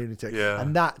fucking lunatic. Yeah.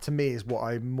 And that to me is what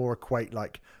I more equate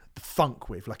like the funk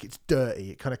with. Like, it's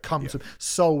dirty. It kind of comes from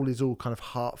soul, is all kind of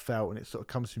heartfelt, and it sort of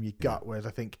comes from your gut. Whereas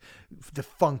I think the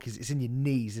funk it's in your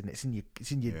knees, and it's in your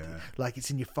like,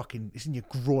 it's in your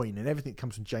groin, and everything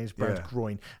comes from James Brown's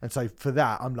groin. And so for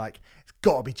that, I'm like, it's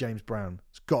got to be James Brown.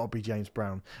 It's got to be James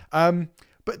Brown.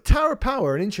 But Tower of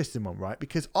Power, an interesting one, right?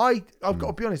 Because I've got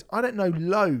to be honest, I don't know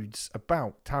loads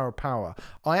about Tower of Power.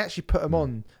 I actually put them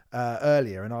on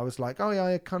earlier, and I was like, oh yeah,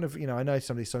 I kind of, I know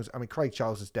some of these songs. I mean, Craig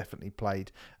Charles has definitely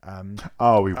played we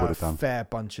would have done a fair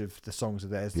bunch of the songs of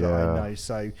theirs that I know.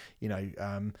 So,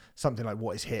 something like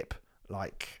What Is Hip,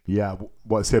 like... Yeah,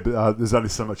 What Is Hip, There's Only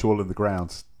So Much All in the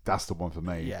Ground. That's the one for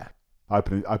me. Yeah.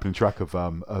 Opening track of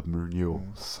Urban Renewal.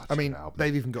 I mean,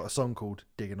 they've even got a song called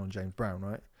Digging on James Brown,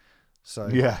 right? So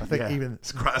I think even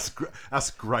that's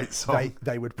a great song.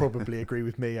 They would probably agree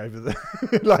with me over the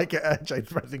like James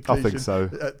Brown's inclusion. I think so.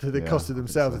 To the cost of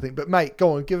themselves, I think. But mate,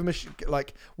 go on, give them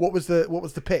like, what was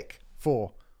the pick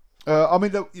for? I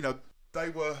mean,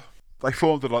 they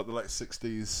formed in like the late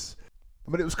 60s.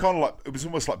 I mean, it was kind of like, it was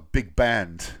almost like big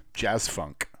band jazz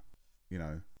funk,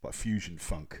 like fusion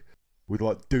funk with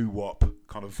like doo-wop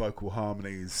kind of vocal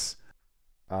harmonies.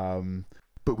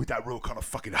 But with that real kind of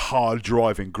fucking hard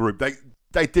driving group,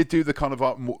 they did do the kind of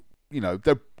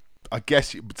I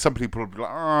guess some people would be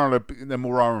like, they're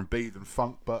more R&B than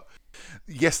funk, but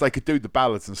yes, they could do the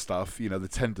ballads and stuff, the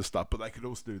tender stuff, but they could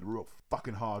also do the real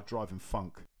fucking hard driving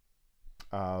funk.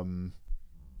 And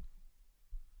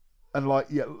like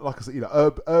I said,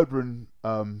 urban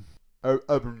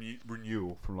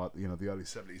renewal from like the early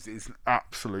 70s is an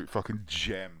absolute fucking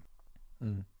gem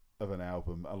of an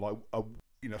album, and like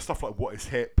stuff like What Is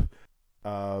Hip,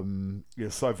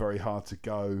 So Very Hard to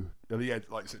Go. Yeah,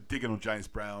 like I said, Digging on James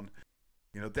Brown.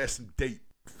 There's some deep,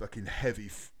 fucking heavy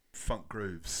funk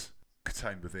grooves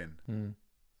contained within. And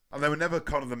they were never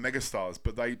kind of the megastars,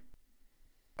 but they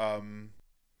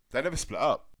never split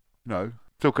up.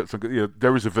 Still got some good.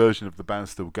 There is a version of the band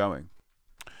still going,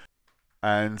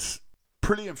 and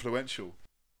pretty influential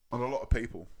on a lot of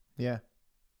people. Yeah.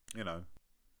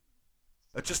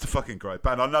 They're just a fucking great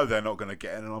band. I know they're not going to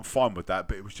get in, and I'm fine with that,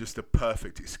 but it was just a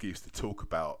perfect excuse to talk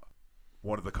about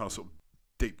one of the kind of sort of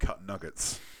deep cut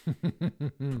nuggets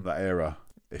from that era,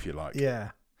 if you like.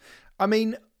 Yeah. I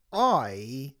mean,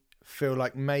 I feel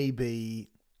like maybe...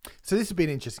 So this would be an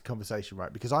interesting conversation,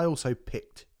 right? Because I also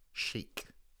picked Chic.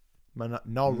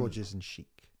 Nile Rodgers and Chic.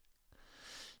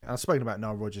 And I've spoken about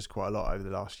Nile Rodgers quite a lot over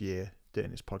the last year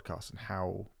doing this podcast and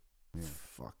how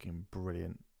fucking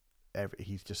brilliant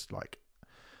he's just like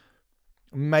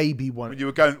maybe one. When you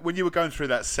were going through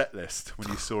that set list when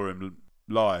you saw him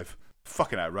live,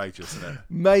 fucking outrageous, isn't it?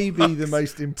 Maybe the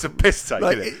most it's a piss take,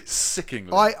 like, isn't it?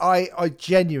 Sickeningly. I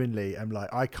genuinely am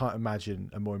like, I can't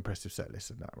imagine a more impressive set list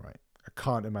than that, right? I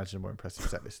can't imagine a more impressive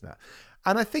set list than that.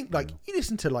 And I think like you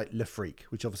listen to like Le Freak,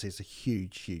 which obviously is a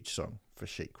huge song for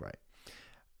Chic, right?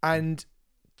 And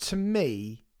to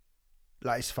me,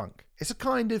 like, it's funk. It's a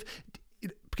kind of,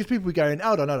 because people were going,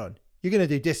 hold on. You're going to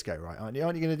do disco, right? Aren't you?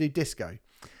 Aren't you going to do disco?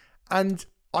 And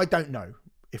I don't know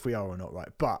if we are or not, right?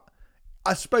 But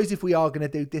I suppose if we are going to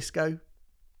do disco,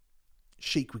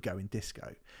 Chic would go in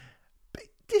disco. But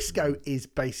disco is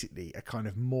basically a kind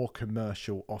of more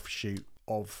commercial offshoot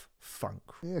of funk.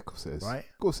 Yeah, of course it is. Right?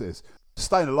 Of course it is.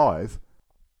 Staying Alive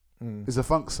is a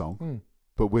funk song,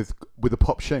 but with a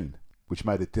pop sheen, which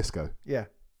made it disco. Yeah.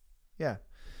 As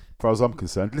far as I'm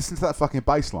concerned, listen to that fucking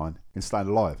bass line in Staying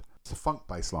Alive. It's a funk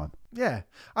bass line. Yeah.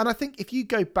 And I think if you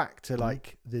go back to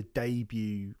like the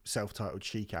debut self-titled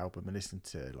Chic album and listen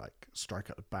to like Strike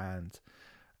Up the Band,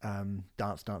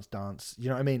 Dance, Dance, Dance, you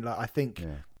know what I mean? Like, I think,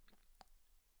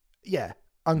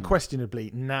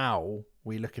 unquestionably now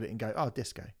we look at it and go, oh,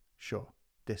 disco. Sure.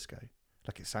 Disco.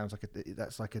 Like, it sounds like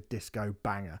that's like a disco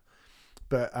banger.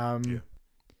 But,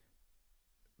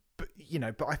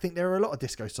 but I think there are a lot of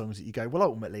disco songs that you go, well,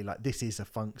 ultimately, like, this is a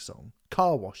funk song.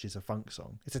 Car Wash is a funk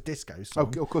song. It's a disco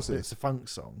song. Oh, of course it is. It's a funk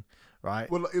song, right?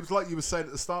 Well, it was like you were saying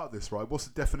at the start of this, right? What's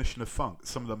the definition of funk?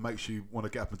 Something that makes you want to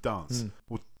get up and dance.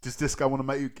 Well, does disco want to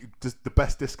make you, does the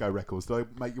best disco records, do they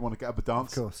make you want to get up and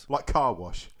dance? Of course. Like Car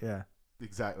Wash. Yeah.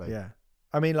 Exactly. Yeah.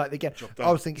 I mean, like, again,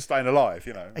 I was thinking... Staying Alive,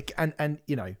 you know. And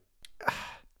you know...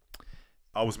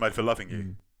 I was made for loving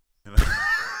you. You know?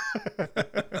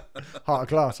 Heart of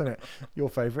Glass, isn't it? Your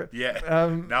favourite. Yeah.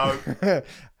 No.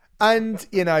 And,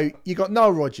 you know, you got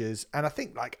Nile Rodgers, and I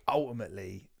think, like,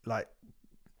 ultimately, like,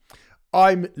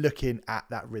 I'm looking at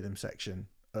that rhythm section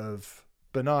of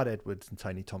Bernard Edwards and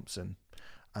Tony Thompson,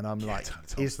 and I'm like,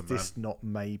 is this not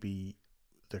maybe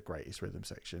the greatest rhythm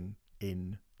section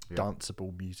in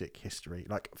danceable music history?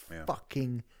 Like,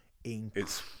 fucking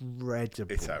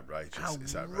incredible. It's outrageous.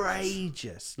 It's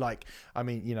outrageous. Like, I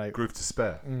mean, you know, Groove to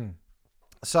Spare.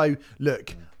 So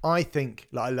look, I think,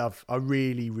 like, I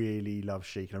really love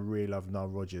Chic, and I really love Nile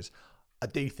Rodgers. I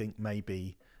do think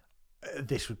maybe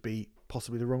this would be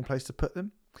possibly the wrong place to put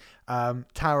them.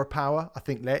 Tower of Power, I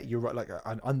think you're right, like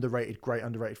an great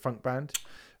underrated funk band.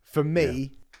 For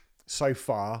me, so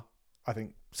far, I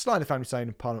think Sly and the Family Stone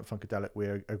and Parliament Funkadelic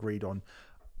we're agreed on.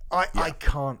 I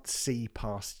can't see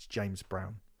past James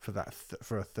Brown for that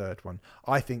for a third one.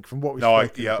 I think from what we've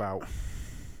spoken about,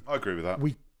 I agree with that.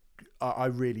 I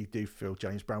really do feel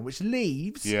James Brown, which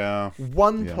leaves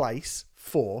one place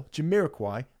for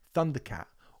Jamiroquai, Thundercat,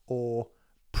 or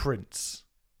Prince.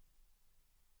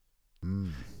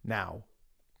 Now,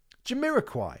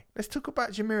 Jamiroquai. Let's talk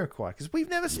about Jamiroquai, because we've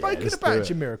never spoken about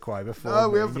Jamiroquai before. No,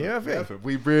 we haven't.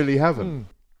 We really haven't.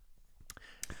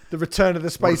 The Return of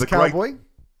the Space Cowboy.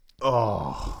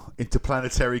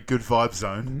 Interplanetary good vibe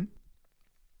zone.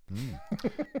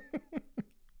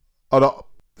 I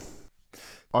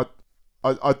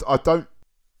don't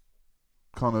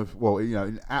kind of, well, you know,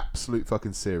 in absolute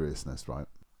fucking seriousness, right?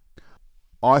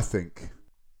 I think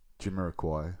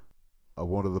Jamiroquai are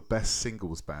one of the best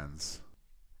singles bands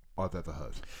I've ever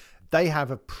heard. They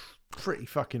have a pretty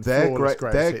fucking flawless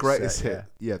their greatest hit.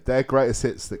 Yeah, their greatest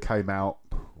hits that came out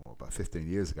about 15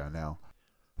 years ago now.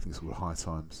 I think it's called High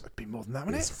Times. It'd be more than that,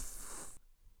 wouldn't it?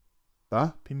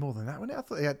 Huh? Be more than that, wouldn't it? I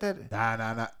thought they had that.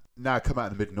 Nah. No, it came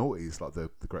out in the mid-noughties, like the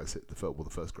greatest hit, the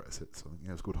first greatest hit. So I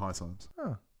think, it's called High Times.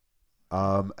 Oh.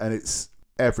 And it's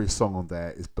every song on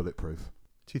there is bulletproof.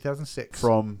 2006.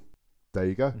 From there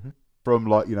you go. From,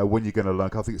 like, you know, When You're Gonna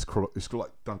Learn. I think it's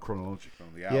like done chronologically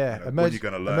on the album. Yeah, you know, When You're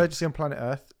Gonna Learn. Emergency on Planet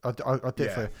Earth. I did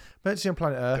it for you. Emergency on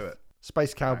Planet Earth.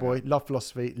 Space Cowboy, Love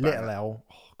Philosophy, Little L,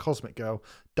 Cosmic Girl,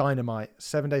 Dynamite,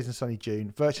 7 Days in Sunny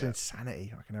June, Virtual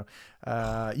Insanity, fucking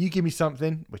hell. You Give Me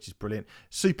Something, which is brilliant.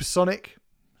 Supersonic,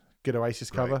 good Oasis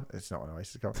cover. It's not an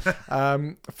Oasis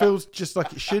cover. Feels Just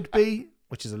Like It Should Be,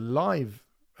 which is a live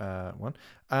one.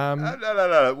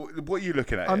 No. What are you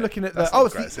looking at? I'm looking at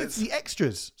it's the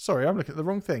extras. Sorry, I'm looking at the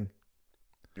wrong thing.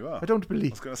 You are. I don't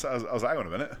believe. I was going to say, I was hang on a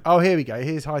minute. Oh, here we go.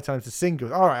 Here's High Times, the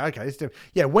singles. All right, okay. Let's do it.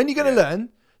 Yeah, When You're Gonna Learn,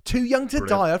 Too Young to Brilliant.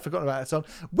 Die. I'd forgotten about that song.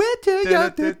 We're too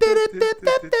young to...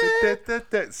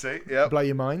 See, yeah. Blow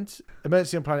Your Mind.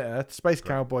 Emergency on Planet Earth. Space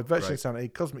Cowboy. Virtual Great. Insanity.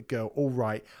 Cosmic Girl. All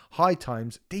Right. High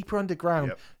Times. Deeper Underground.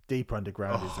 Yep. Deeper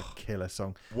Underground is a killer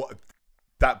song. What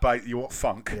that bait? You want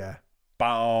funk? Yeah.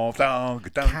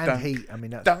 Can Heat. I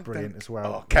mean, that's brilliant as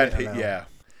well. Oh, Can Heat, yeah.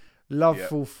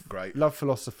 Loveful. Great. Love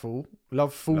Philosophy. Sorry.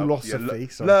 Love Fool. I'm a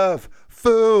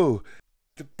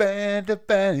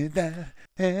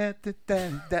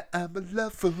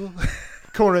love fool.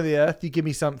 Corner of the Earth. You Give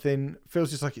Me Something. Feels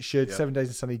Just Like It Should. Yep. 7 Days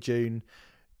in Sunny June.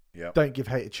 Yep. Don't Give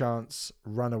Hate a Chance.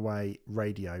 Runaway.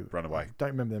 Radio. Runaway. Don't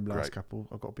remember them last Great. couple.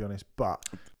 I've got to be honest. But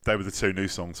They were the two new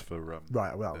songs for.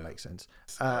 right. Well, that makes sense.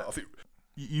 I think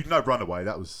you know Runaway.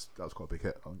 That was quite a big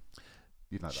hit.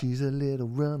 You know that. She's a little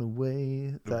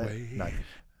runaway. No.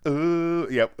 Ooh,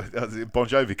 yep. Bon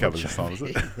Jovi covers the song, is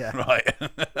it? Yeah. Right.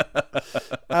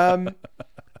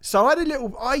 So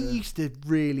I used to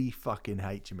really fucking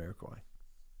hate Jamiroquai.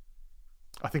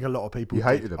 I think a lot of people You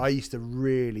hated them? I used to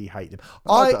really hate them.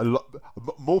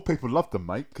 More people loved them,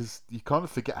 mate, because you kind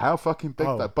of forget how fucking big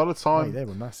that. By the Mate, time, they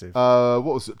were massive. what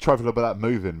was it? Trve about that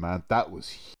moving, man. That was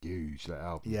huge. That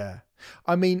album. Yeah.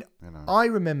 I mean, You know. I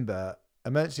remember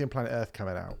Emergency on Planet Earth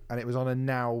coming out, and it was on a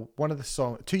Now. One of the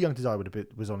songs, Too Young to Die,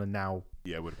 was on a Now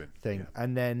Yeah, it would have been. thing, Yeah.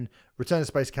 and then Return of the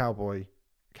Space Cowboy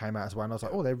came out as well, and I was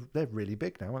like, oh, they're really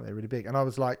big now, aren't they? Really big. And I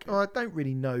was like, oh, I don't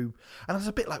really know, and I was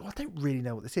a bit like, well, I don't really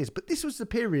know what this is. But this was the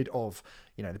period of,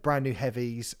 you know, the brand new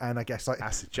heavies, and I guess like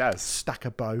Acid Jazz. Stack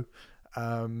a Bow.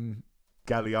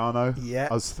 Galliano. Yeah.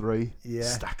 Us three. Yeah.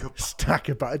 Stack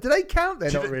of Bow. Do they count? They're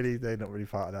Do not they- really. They're not really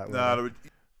part of that. No,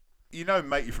 you know,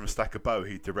 matey from Stack of Bow.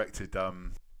 He directed.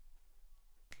 Come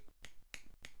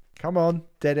on,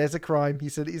 Dead as a Crime. You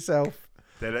said it yourself.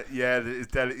 The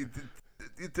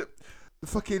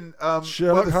fucking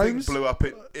Sherlock where the Holmes? thing blew up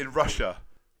in Russia.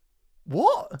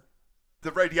 What?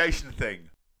 The radiation thing.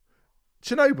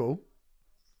 Chernobyl.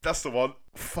 That's the one.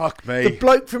 Fuck me. The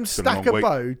bloke from been a Stack long a week.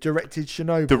 Bow directed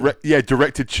Chernobyl.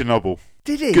 Directed Chernobyl.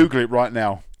 Did he? Google it right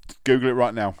now. Google it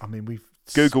right now. I mean, we've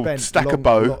Google spent Stack a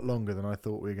Bow. a lot longer than I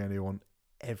thought we were going to on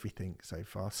everything so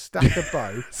far. Stack a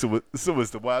Bow. So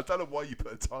was the way. I don't know why you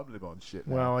put a time limit on shit.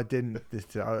 now. Well, I didn't.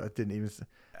 I didn't even.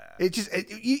 It just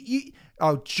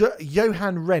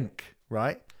Johan Renck,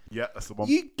 right? Yeah, that's the one.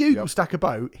 You Google Yep. Stack a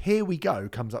Bow. Here We Go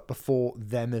comes up before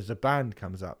Them as a Band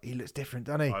comes up. He looks different,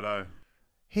 doesn't he? I know.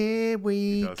 Here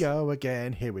we does. go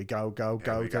again. Here we go, go, Here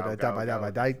go. we go, da, go, da, da,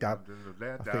 go. da, da, da.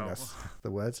 I think that's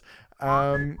the words.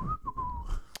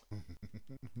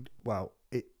 Well,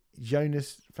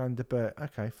 Jonas van der Berg.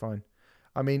 Okay, fine.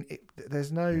 I mean,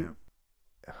 there's no.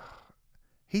 Yeah.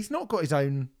 He's not got his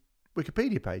own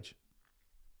Wikipedia page,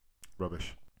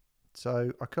 Rubbish.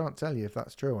 so I can't tell you if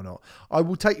that's true or not. I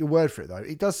will take your word for it, though.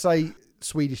 It does say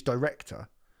Swedish director.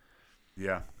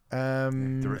 Yeah.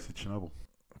 Directed Chernobyl.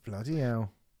 Bloody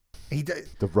hell!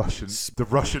 The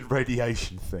Russian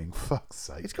radiation thing. Fuck's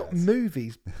sake. He's got guys.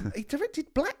 movies. He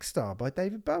directed Black Star by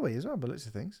David Bowie as well, by the looks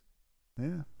of things.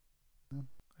 Yeah. I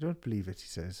don't believe it, he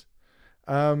says.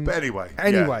 But anyway.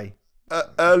 Anyway. Yeah.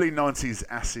 Early 90s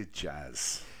acid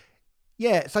jazz.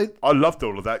 Yeah, so I loved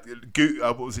all of that.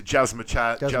 What was it?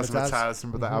 Jazzmatazz. Jazzmatazz.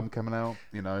 Remember that album coming out?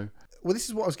 You know. well, this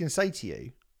is what I was going to say to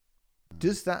you.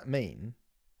 Does that mean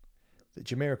that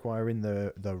Jamiroquai are in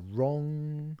the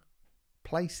wrong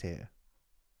place here?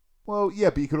 Well, yeah,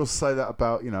 but you could also say that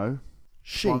about, you know,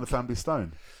 Chic. Flying the Family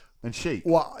Stone and Chic.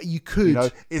 Well, you could. You know,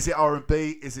 is it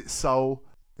R&B? Is it soul?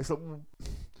 It's like,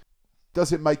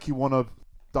 does it make you want to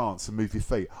dance and move your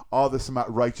feet? Are there some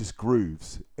outrageous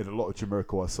grooves in a lot of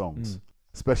Jamiroquai songs,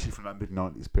 especially from that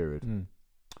mid-90s period?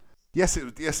 Yes,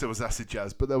 there was acid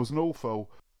jazz, but there was an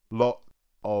awful lot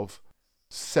of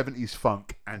 70s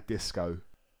funk and disco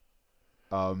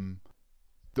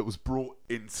that was brought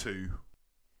into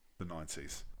the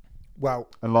 90s. Well,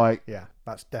 And like, yeah,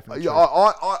 that's definitely yeah, true.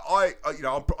 I you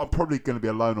know, I'm probably going to be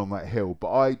alone on that hill,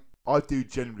 but I do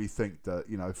generally think that,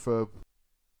 you know, for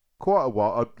quite a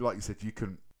while, like you said, you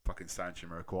couldn't fucking stand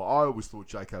Jamiroquai. I always thought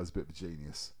J.K. was a bit of a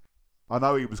genius. I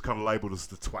know he was kind of labelled as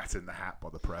the twat in the hat by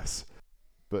the press,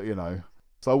 but, you know.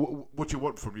 So what do you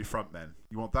want from your front men?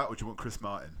 You want that, or do you want Chris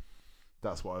Martin?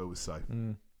 That's what I always say.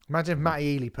 Imagine if Matty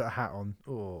Healy put a hat on.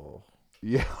 Oh.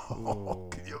 Yeah. Oh.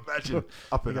 Can you imagine?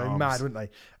 Up in They'd go arms. mad, wouldn't they?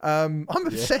 I'm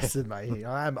obsessed with Matty Healy.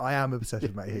 I am obsessed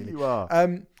with Matty Healy. You are.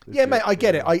 Yeah, mate, I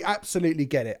get it. I absolutely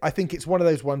get it. I think it's one of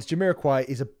those ones. Jamiroquai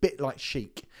is a bit like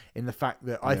Chic in the fact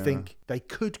that I think they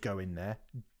could go in there,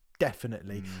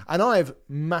 definitely. And I have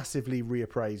massively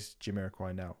reappraised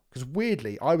Jamiroquai now, because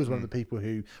weirdly, I was one of the people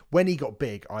who, when he got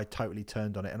big, I totally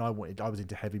turned on it, and I was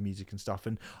into heavy music and stuff,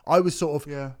 and I was sort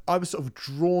of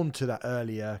drawn to that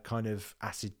earlier kind of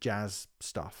acid jazz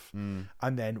stuff, and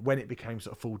then when it became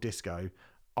sort of full disco,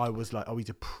 I was like, oh, he's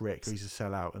a prick, he's a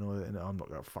sellout, and all that, and I'm not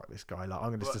going to fuck this guy. Like, I'm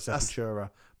going to listen to Sepultura,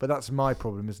 but that's my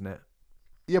problem, isn't it?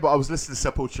 Yeah, but I was listening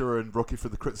to Sepultura and Rocky for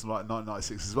the Krypton like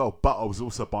 1996 as well. But I was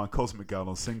also buying Cosmic Girl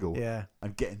on single. Yeah.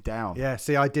 And getting down. Yeah.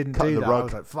 See, I didn't Cutting do the that.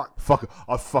 rug. I was like, fuck.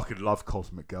 I fucking love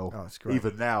Cosmic Girl. Oh, it's great.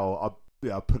 Even now,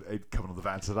 I put it coming on the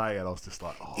van today, and I was just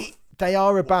like, oh. They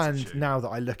are a band now that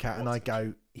I look at and I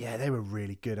go, yeah, they were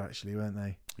really good actually, weren't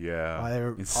they? Yeah.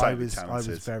 I was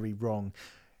very wrong.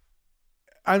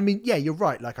 I mean, yeah, you're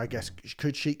right. Like, I guess,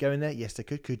 could Sheik go in there? Yes, they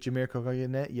could. Could Jamiroquai go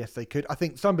in there? Yes, they could. I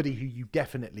think somebody who you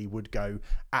definitely would go,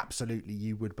 absolutely,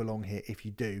 you would belong here if you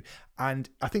do. And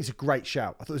I think it's a great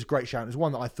shout. I thought it was a great shout. It was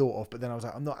one that I thought of, but then I was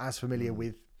like, I'm not as familiar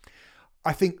with.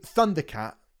 I think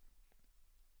Thundercat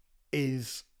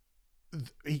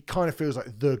he kind of feels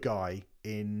like the guy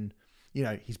in, you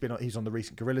know, he's on the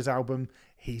recent Gorillaz album.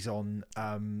 He's on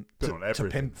To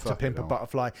Pimp a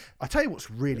Butterfly. I tell you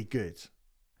what's really good.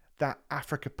 That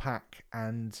Africa Pack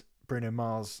and Bruno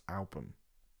Mars album,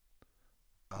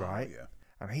 right? Yeah.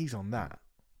 And he's on that,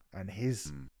 and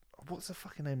what's the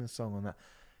fucking name of the song on that?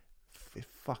 It's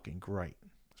fucking great.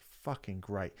 It's fucking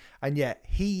great. And yet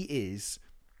he is,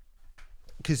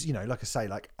 because, you know, like I say,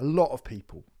 like a lot of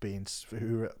people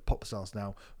who are pop stars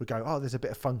now would go, oh, there's a bit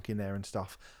of funk in there and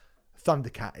stuff.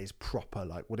 Thundercat is proper,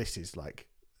 like, well, this is like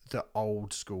the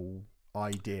old school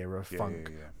idea of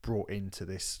funk brought into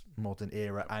this modern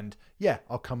era, and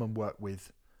I'll come and work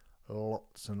with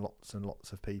lots and lots and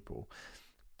lots of people.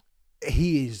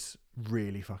 He is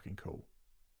really fucking cool,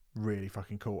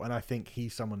 and I think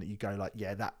he's someone that you go like,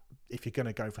 that if you're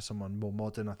gonna go for someone more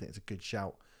modern, I think it's a good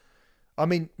shout. I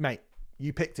mean, mate,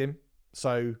 you picked him,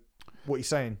 so what are you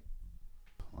saying?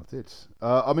 I did.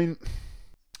 I mean,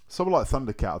 someone like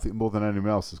Thundercat, I think more than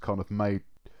anyone else, has kind of made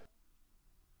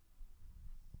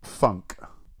funk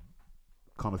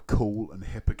kind of cool and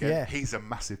hip again. Yeah. He's a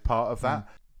massive part of that,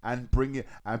 and bringing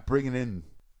in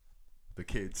the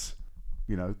kids,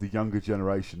 you know, the younger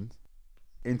generation,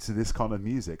 into this kind of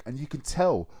music. And you can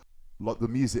tell, like, the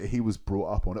music he was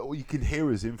brought up on, or you can hear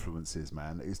his influences,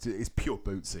 man. It's pure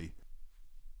Bootsy.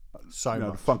 So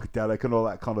much. The Funkadelic and all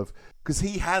that kind of, because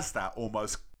he has that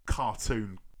almost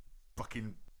cartoon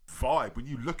fucking vibe when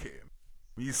you look at him.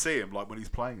 When you see him, like when he's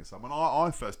playing or something.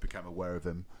 I first became aware of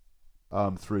him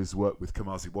through his work with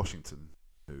Kamasi Washington,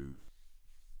 who,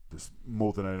 just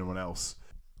more than anyone else,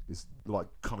 is like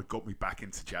kind of got me back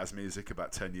into jazz music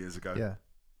about 10 years ago. Yeah.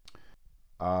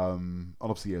 And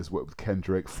obviously, he's worked with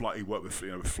Kendrick. He worked with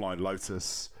with Flying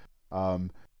Lotus,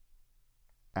 and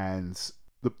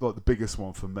the biggest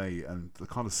one for me, and the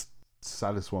kind of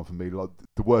saddest one for me, like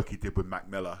the work he did with Mac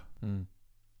Miller.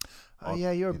 Oh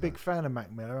yeah, you're a big fan of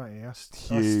Mac Miller, aren't you? I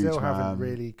Huge, still man. haven't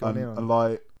really gone in on. And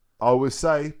like I always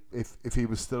say, if he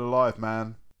was still alive,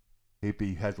 man, he'd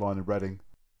be headlining Reading.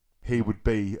 He would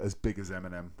be as big as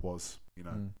Eminem was,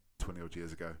 20 odd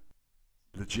years ago.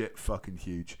 Legit fucking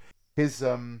huge. His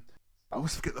I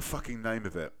always forget the fucking name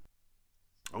of it.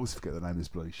 I always forget the name of this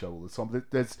bloody show all the time.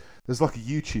 There's like a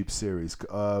YouTube series.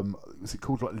 Was it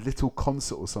called like Little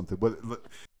Concert or something? Where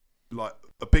like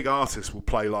a big artist will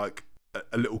play like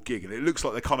a little gig, and it looks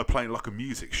like they're kind of playing like a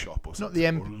music shop or something.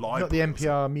 Not the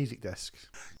NPR music desk.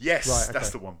 Yes, right, okay.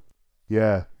 That's the one.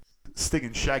 Yeah, Sting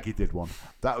and Shaggy did one.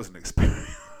 That was an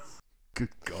experience. Good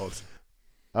God.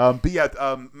 But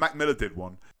yeah, Mac Miller did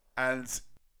one, and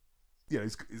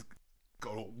he's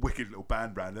got a wicked little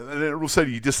band round, and then all of a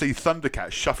sudden you just see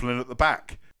Thundercat shuffling at the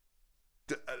back,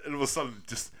 and all of a sudden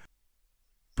just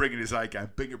bringing his A game,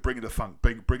 bringing the funk,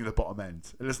 bringing the bottom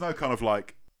end, and there's no kind of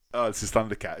like, oh, this is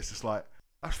Thundercat. It's just like,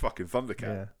 that's fucking Thundercat.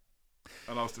 Yeah.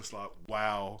 And I was just like,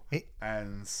 wow.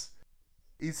 And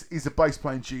he's a bass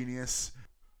playing genius.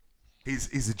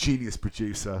 He's a genius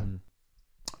producer,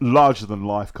 larger than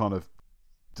life kind of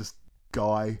just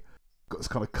guy. Got this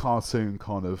kind of cartoon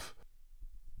kind of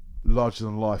larger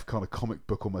than life kind of comic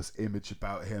book almost image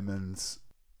about him, and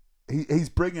he's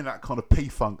bringing that kind of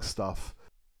P-funk stuff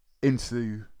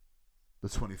into the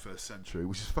 21st century,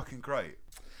 which is fucking great.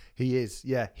 He is,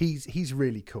 yeah. He's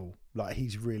really cool. Like,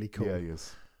 he's really cool. Yeah, he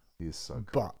is. He is so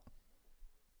cool. But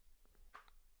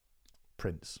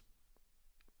Prince.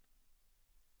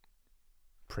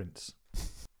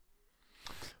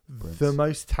 The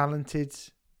most talented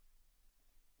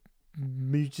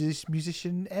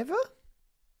musician ever?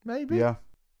 Maybe? Yeah.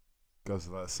 Goes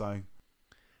without saying.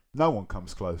 No one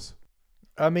comes close.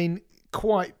 I mean,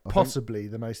 quite possibly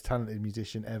the most talented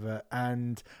musician ever.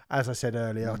 And as I said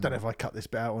earlier, I don't know if I cut this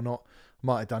bit out or not.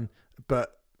 Might have done,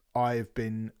 but I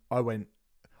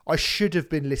should have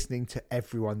been listening to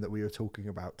everyone that we were talking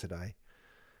about today.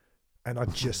 And I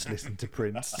just listened to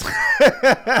Prince.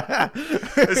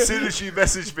 As soon as you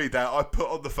messaged me that, I put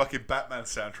on the fucking Batman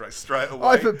soundtrack straight away.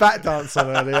 I put Bat Dance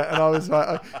on earlier, and I was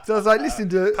listening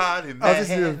to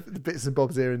the bits and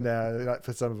bobs here and there, like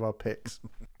for some of our picks.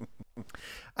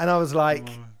 And I was like,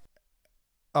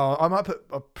 I might put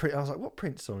a Prince. I was like, what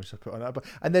Prince song should I put on?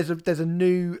 And there's a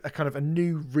new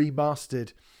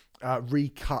remastered,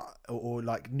 recut or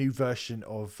like new version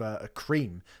of a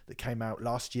Cream that came out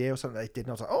last year or something they did, and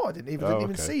I was like, I didn't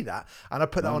even see that, and I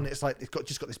put that on. It's like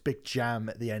it's got this big jam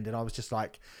at the end, and I was just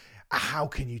like, how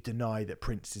can you deny that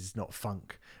Prince is not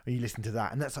funk when you listen to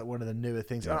that? And that's like one of the newer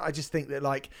things. And I just think that,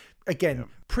 like, again,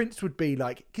 Prince would be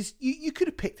like, because you could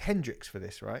have picked Hendrix for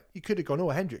this, right? You could have gone,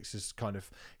 Hendrix is kind of,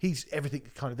 he's everything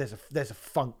kind of, there's a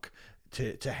funk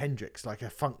to Hendrix, like the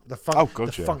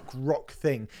funk rock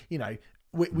thing. You know,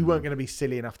 we weren't going to be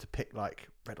silly enough to pick like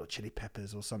Red Hot Chili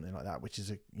Peppers or something like that, which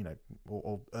is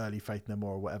or early Faith No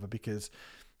More or whatever, because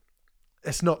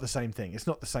it's not the same thing. It's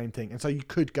not the same thing. And so you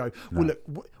could go, well, look,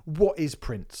 what is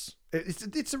Prince? It's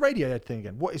a Radiohead thing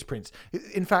again. What is Prince?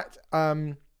 In fact,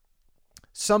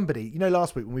 somebody,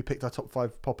 last week when we picked our top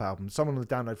 5 pop albums, someone on the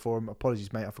download forum,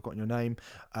 apologies, mate, I've forgotten your name.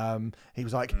 He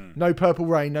was like, no Purple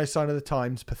Rain, no Sign of the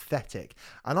Times, pathetic.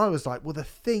 And I was like, well, the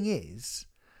thing is,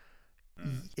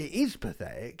 it is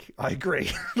pathetic. I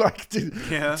agree. Like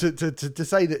to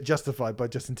say that Justified by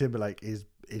Justin Timberlake is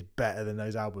better than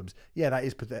those albums. Yeah, that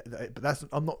is pathetic. But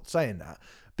I'm not saying that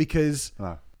because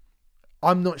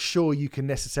I'm not sure you can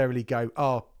necessarily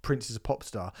go, Prince is a pop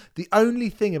star. The only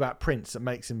thing about Prince that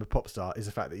makes him a pop star is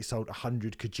the fact that he sold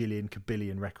 100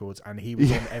 kabillion records, and he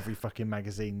was on every fucking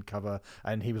magazine cover,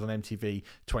 and he was on MTV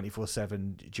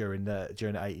 24/7 during the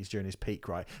 80s, during his peak,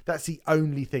 right? That's the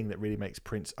only thing that really makes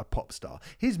Prince a pop star.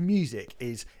 His music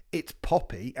it's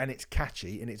poppy and it's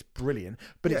catchy and it's brilliant,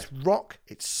 but it's rock,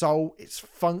 it's soul, it's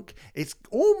funk, it's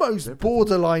almost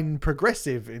borderline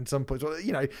progressive in some points.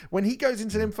 When he goes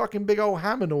into them fucking big old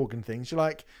Hammond organ things, you're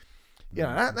like,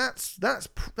 that's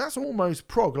almost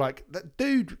prog, like that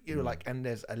dude. Like, and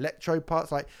there's electro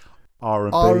parts, like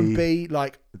R&B,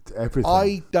 like everything.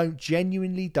 I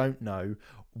genuinely don't know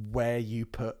where you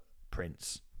put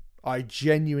Prince. I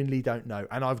genuinely don't know,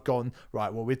 and I've gone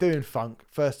right. Well, we're doing funk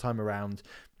first time around.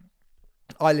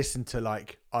 I listened to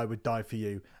like I Would Die for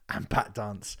You and Pat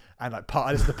Dance and like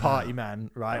I listened to Party Man,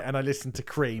 right? And I listened to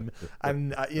Cream,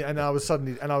 and I was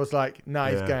like, no,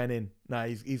 he's going in.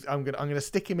 No, I'm gonna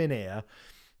stick him in here.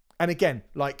 And again,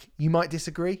 like, you might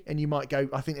disagree and you might go,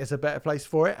 I think there's a better place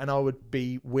for it, and I would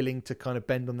be willing to kind of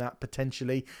bend on that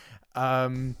potentially.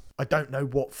 I don't know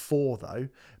what for though,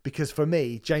 because for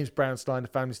me, James Brown, Sly and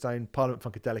the Family Stone, Parliament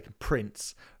Funkadelic, and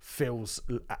Prince feels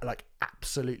like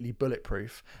absolutely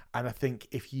bulletproof. And I think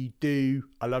if you do,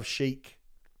 I love Chic.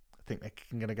 I think they're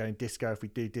going to go in disco. If we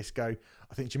do disco,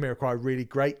 I think Jamiroquai are really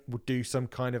great. We'll do some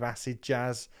kind of acid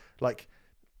jazz, like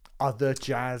other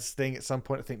jazz thing at some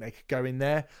point. I think they could go in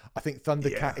there. I think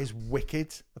Thundercat is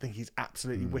wicked. I think he's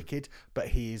absolutely wicked, but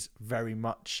he is very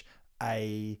much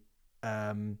the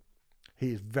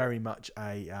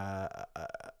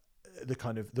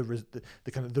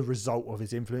result of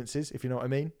his influences, if you know what I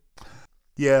mean.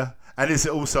 Yeah, and is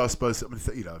it also, I suppose,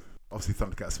 obviously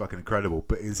Thundercat's fucking incredible,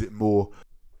 but is it more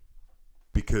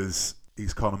because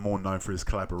he's kind of more known for his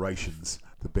collaborations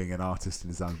than being an artist in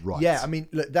his own right? Yeah, I mean,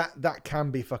 look, that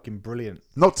can be fucking brilliant.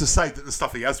 Not to say that the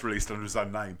stuff he has released under his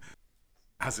own name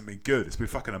hasn't been good. It's been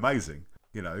fucking amazing.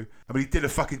 I mean, he did a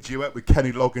fucking duet with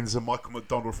Kenny Loggins and Michael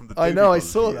McDonald from the Doobie I know, I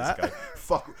Brothers saw years that. ago.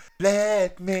 Fuck,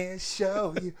 let me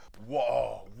show you.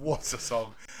 Whoa, what's a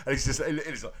song? And he's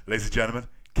like, ladies and gentlemen,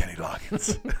 Kenny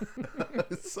Loggins.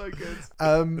 It's so good.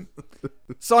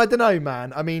 So I don't know,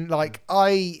 man. I mean, like,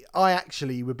 I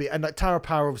actually would be, and like Tara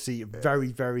Power, obviously,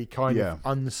 very, very kind of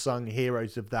unsung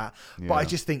heroes of that. But I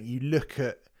just think you look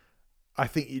at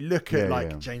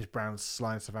James Brown's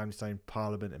Sly and the Family Stone,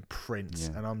 Parliament, and Prince,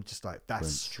 and I'm just like, that's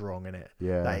Prince. Strong, innit?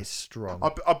 Yeah, that is strong.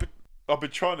 I've been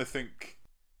trying to think,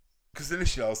 because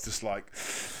initially I was just like,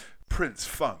 Prince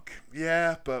funk,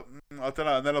 yeah, but I don't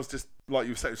know. And then I was just like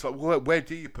you were saying, it's like, where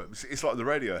do you put him? It's like the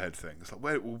Radiohead thing. It's like,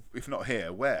 where? Well, if not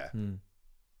here, where?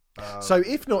 So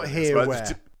if not here,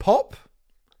 where? Pop?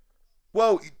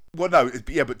 Well, no,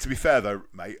 but to be fair though,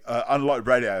 mate, unlike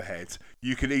Radiohead,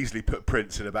 you can easily put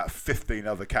Prince in about 15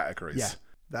 other categories. Yeah,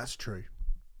 that's true.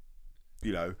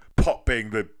 Pop being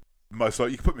the most,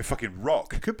 like, you could put him in fucking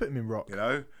rock. You could put him in rock.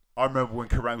 I remember when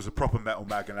Kerrang was a proper metal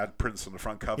mag and had Prince on the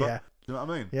front cover. Yeah. Do you know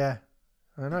what I mean? Yeah.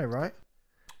 I know, right?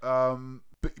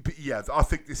 But yeah, I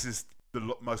think this is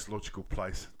the most logical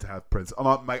place to have Prince. And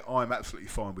I'm absolutely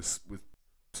fine with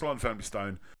Sly and the Family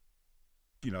Stone.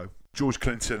 You know, George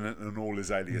Clinton and all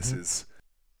his aliases.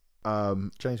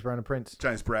 James Brown and Prince.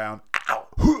 James Brown.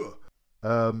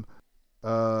 Sorry,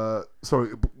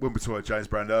 when we talked about James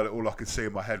Brown earlier, all I could see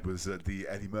in my head was the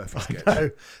Eddie Murphy sketch. No,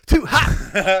 too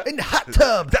hot in the hot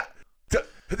tub.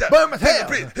 Burn my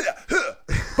hair.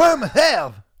 Burn my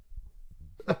hair.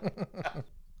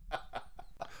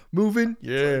 Moving,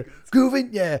 yeah. Grooving,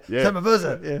 yeah. Sam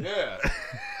buzzer, Yeah.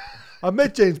 I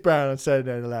met James Brown on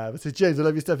Saturday Night Live. I said, James, I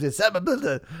love your stuff. He said, Sam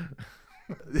buzzer.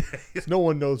 No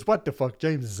one knows what the fuck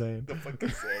James is saying. The fuck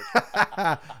is saying.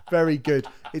 Very good.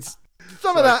 It's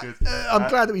some of that. I'm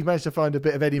glad that we've managed to find a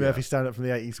bit of Eddie Murphy stand-up from the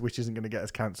 80s, which isn't going to get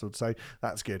us cancelled. So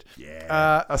that's good.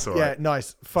 Yeah, that's all right. Yeah,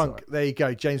 nice. Funk. Right. There you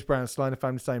go. James Brown, Sly and the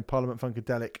Family Stone, Parliament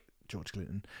Funkadelic, George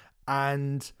Clinton.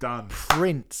 And done.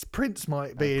 Prince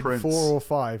might be in 4 or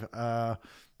 5.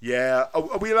 Yeah.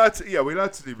 Are we allowed to? Yeah, we're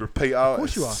allowed to do repeat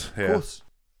artists. Of course you are. Of course.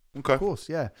 Okay. Of course.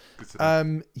 Yeah.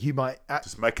 You might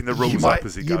just making the rules up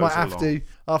as he goes along. You might have to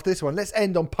after this one. Let's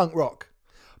end on punk rock.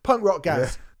 Punk rock, Gaz.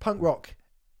 Yeah. Punk rock.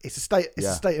 It's a state. It's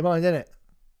a state of mind, isn't it?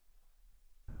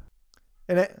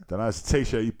 Don't know. It's a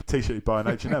t-shirt. You buy in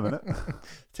H&M, isn't it?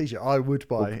 T-shirt I would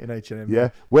buy in H&M.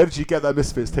 Yeah. Where did you get that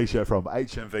Misfits t-shirt from?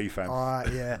 HMV fan.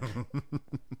 Yeah.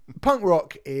 Punk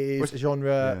rock is a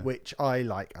genre which I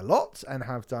like a lot and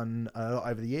have done a lot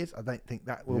over the years. I don't think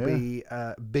that will be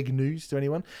big news to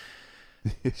anyone.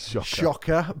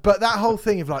 Shocker. But that whole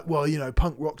thing of like, well, you know,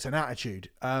 punk rock's an attitude.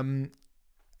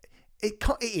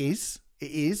 It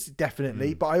is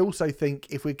definitely, but I also think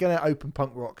if we're going to open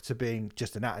punk rock to being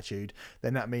just an attitude,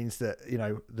 then that means that, you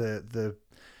know, the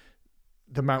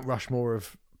Mount Rushmore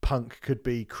of punk could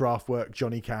be Kraftwerk,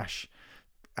 Johnny Cash,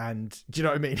 and do you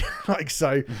know what I mean? Like,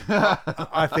 so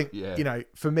I think you know,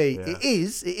 for me, it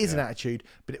is an attitude,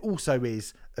 but it also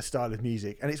is a style of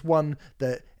music, and it's one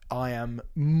that I am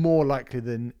more likely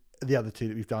than the other two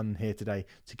that we've done here today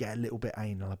to get a little bit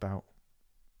anal about.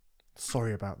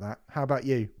 Sorry about that. How about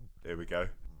you? Here we go.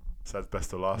 Says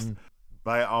best of last,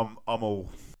 mate. I'm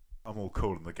all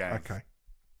cool in the gang.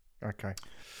 Okay.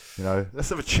 You know, let's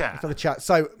have a chat.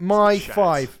 So my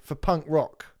 5 for punk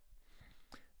rock,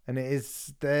 and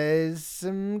there's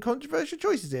some controversial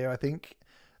choices here. I think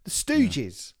the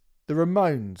Stooges, the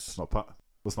Ramones. It's not punk.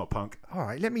 It's not punk. All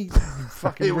right, let me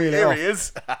fucking reel it off. Here he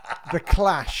is. The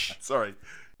Clash. Sorry.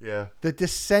 Yeah. The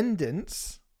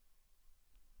Descendants.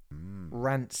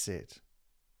 Rancid.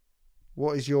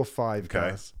 What is your 5,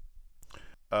 guys?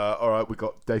 All right, we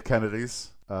got Dave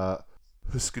Kennedy's,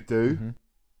 Husker Du,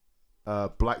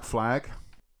 Black Flag,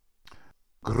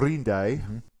 Green Day,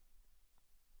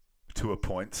 to a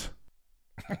point.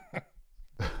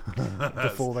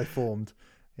 Before they formed.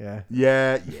 Yeah.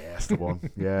 Yeah, that's the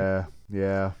one. Yeah.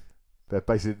 They're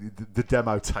basically the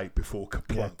demo tape before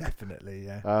Kaplunk. Yeah, definitely,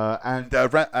 yeah.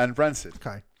 And Rancid.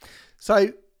 Okay.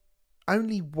 So,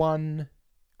 only one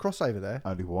crossover there.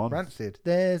 Only one. Rancid.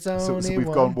 There's only so we've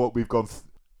one. We've gone.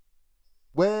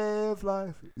 Wave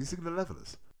Life. You singing the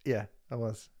Levelers? Yeah, I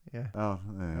was. Yeah. Oh,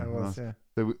 yeah. I was. Yeah.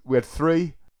 So we had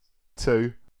 3,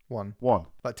 2, 1.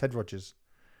 Like Ted Rogers.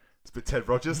 It's a bit Ted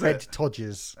Rogers. Red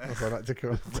Todgers. That's what I like to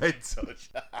call it. Red Todge.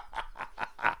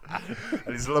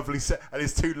 And his lovely and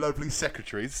his 2 lovely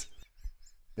secretaries.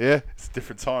 Yeah, it's a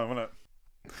different time, wasn't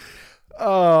it?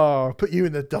 Oh, put you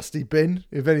in the dusty bin,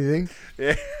 if anything.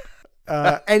 Yeah.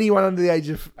 Anyone under the age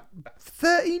of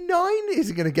 39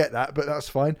 isn't going to get that, but that's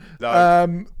fine.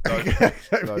 No.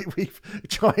 We've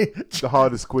tried the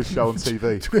hardest quiz show on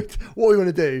TV. What we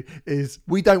want to do is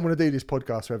we don't want to do this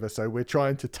podcast forever, so we're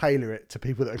trying to tailor it to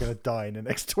people that are going to die in the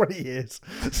next 20 years.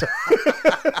 So,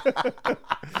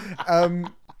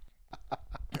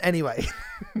 anyway.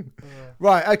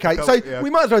 Right, okay. So we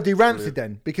might as well do Rancid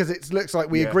then, because it looks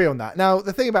like we agree on that. Now,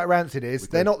 the thing about Rancid is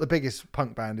they're not the biggest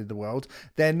punk band in the world.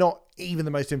 They're not even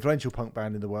the most influential punk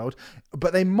band in the world,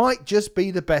 but they might just be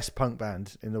the best punk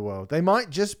band in the world. They might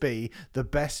just be the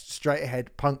best straight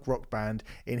ahead punk rock band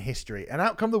in history. And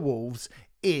Out Come the Wolves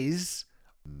is,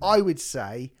 I would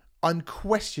say,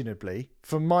 unquestionably,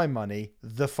 for my money,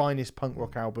 the finest punk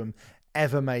rock album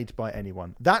ever made by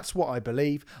anyone. That's what I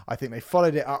believe. I think they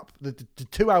followed it up. The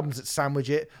 2 albums that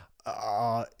sandwich it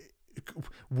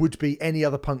would be any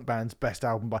other punk band's best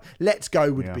album by. Let's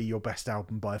Go would be your best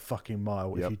album by a fucking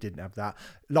mile if you didn't have that.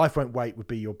 Life Won't Wait would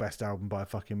be your best album by a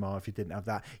fucking mile if you didn't have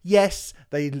that. Yes,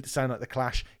 they sound like The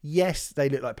Clash. Yes, they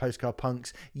look like Postcard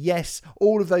Punks. Yes,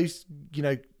 all of those, you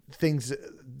know, things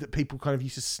that people kind of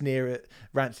used to sneer at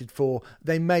Rancid for,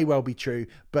 they may well be true,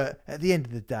 but at the end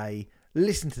of the day,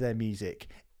 listen to their music.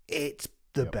 It's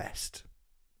the best.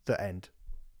 The end.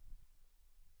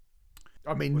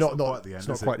 I mean, Well, not quite the end, it's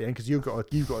not is quite it? the end because you've got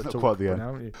to Not talk quite the end. now,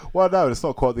 haven't you? Well, no, it's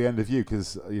not quite the end of you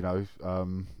because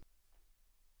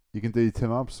you can do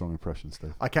Tim Armstrong impressions,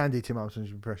 Steve. I can do Tim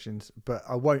Armstrong's impressions, but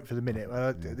I won't for the minute.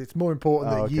 It's more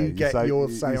important that okay. you get your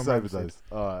you say on say Rancid. with those.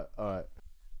 All right.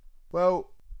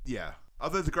 Well, yeah. Are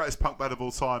they the greatest punk band of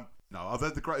all time? No. Are they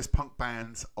the greatest punk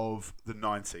band of the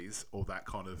 90s or that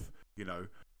kind of,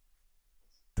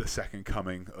 the second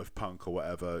coming of punk or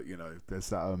whatever? There's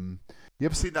that. You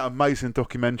ever seen that amazing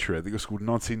documentary? I think it was called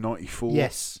 1994.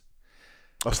 Yes.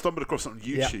 I stumbled across it on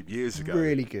YouTube years ago.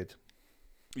 Really good.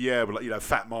 Yeah, but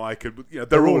Fat Mike and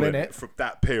they're all in it from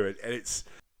that period, and it's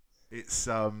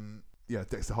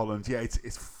Dexter Holland. Yeah,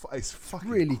 it's fucking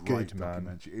really great good,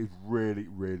 man. It's really,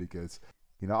 really good.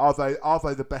 Are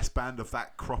they the best band of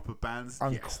that crop of bands?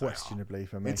 Unquestionably, yes,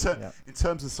 for me. In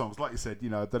terms of songs, like you said, they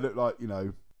look like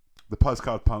the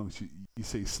postcard punks you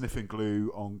see sniffing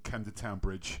glue on Camden Town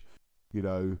Bridge,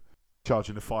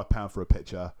 charging a £5 for a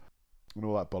picture and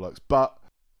all that bollocks. But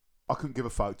I couldn't give a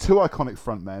fuck. Two iconic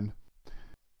frontmen.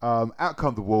 Out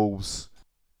Come the Wolves,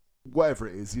 whatever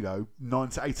it is,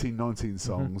 18, 19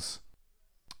 songs.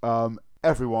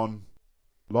 Everyone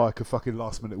like a fucking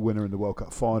last minute winner in the World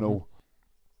Cup final.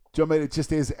 Do you know what I mean? It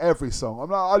just is every song.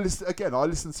 I listen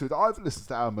to it. I haven't listened to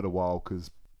the album in a while because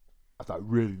I don't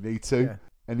really need to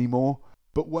anymore.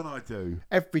 But when I do,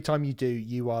 every time you do,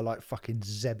 you are like fucking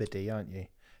Zebedee, aren't you?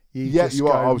 You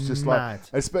are. I was just mad.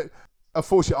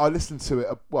 Unfortunately, I listened to it.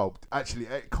 Well, actually,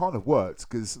 it kind of worked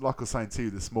because, like I was saying to you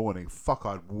this morning, I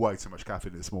had way too much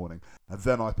caffeine this morning, and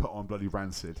then I put on bloody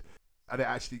Rancid, and it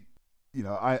actually,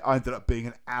 I ended up being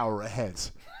an hour ahead.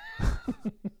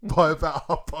 By about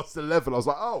 11:30, I was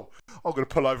like, "Oh, I'm going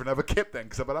to pull over and have a kip then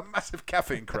because I've had a massive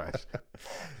caffeine crash."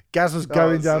 Gaz was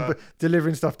going down,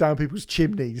 delivering stuff down people's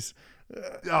chimneys.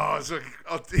 I was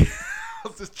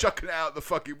just chucking it out the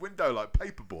fucking window like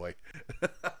Paperboy.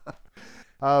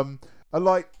 I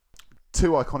like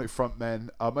two iconic frontmen.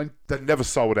 And they never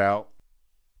sold out.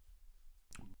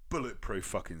 Bulletproof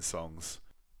fucking songs.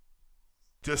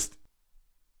 Just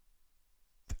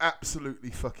absolutely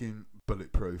fucking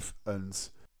bulletproof. And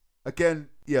again,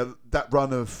 that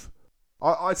run of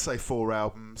I'd say 4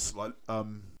 albums, like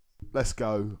Let's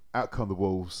Go, Out Come the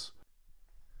Wolves,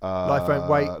 Life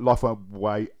Won't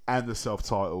Wait, and the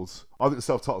self-titles. I think the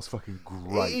self-titles fucking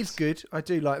great. It is good. I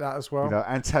do like that as well.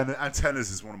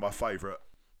 Antennas is one of my favourite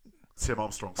Tim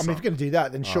Armstrong songs. I mean, if you're going to do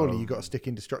that, then surely you've got to stick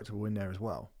Indestructible in there as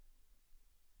well.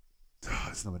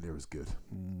 It's nowhere near as good.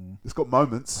 It's got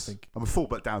moments. I think. Fall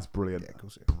Back Down's brilliant. Yeah, of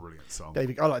course it is. Brilliant song.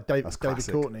 I like David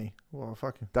classic. Courtney. What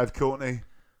fucking Dave Courtney.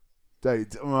 I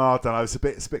don't know. It's a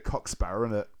bit Cock Sparrow,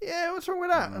 isn't it? Yeah, what's wrong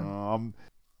with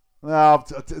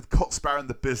that? Cock Sparrow in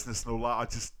the business and all that.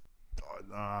 It's just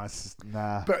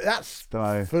nah. But that's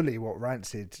fully what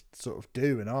Rancid sort of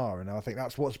do and are, and I think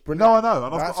that's what's brilliant. No, I know,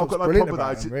 and I've got no brilliant problem about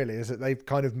with that. them, really, is that they've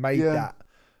kind of made that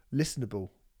listenable.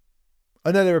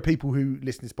 I know there are people who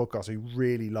listen to this podcast who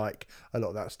really like a lot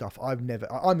of that stuff. I'm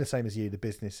the same as you, the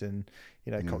business and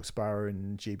Cock Sparrow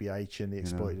and GBH and the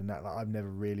Exploited and that. Like, I've never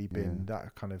really been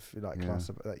that kind of class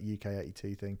of that UK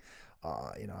 82 thing.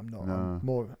 I'm not. No. I'm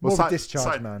more of a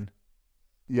Discharge man.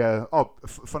 Yeah. Oh,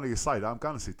 funny you say that. I'm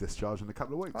going to see Discharge in a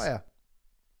couple of weeks. Oh yeah,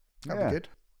 that'd be good.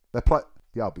 They play.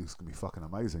 Yeah, it's going to be fucking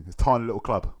amazing. It's a tiny little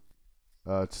club,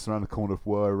 just around the corner of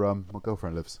where my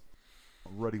girlfriend lives.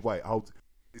 Already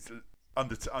it's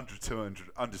under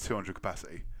 200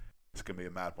 capacity. It's going to be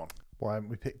a mad one. Why haven't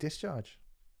we picked Discharge?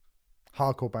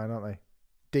 Hardcore band, aren't they?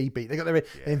 D-beat. They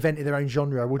invented their own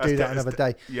genre. We'll do that another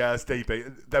day. Yeah, it's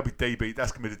D-beat. That'll be D-beat.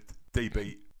 That's going to be the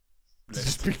D-beat.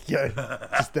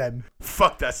 Just them.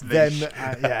 Fuck, that's niche.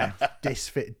 Them,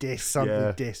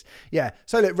 diss. Yeah.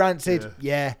 So look, Rancid.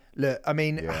 Yeah. Look, I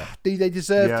mean, do they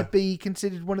deserve to be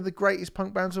considered one of the greatest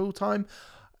punk bands of all time?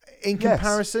 In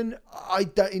comparison, I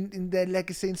don't in their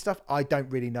legacy and stuff. I don't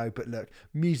really know, but look,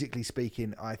 musically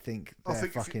speaking, I think they're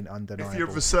fucking undeniable. If you're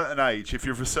of a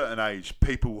certain age,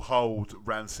 people hold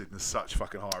Rancid in such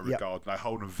fucking high regard. And they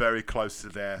hold them very close to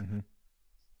their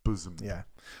bosom. Yeah.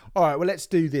 All right. Well, let's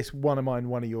do this. One of mine,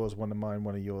 one of yours. One of mine,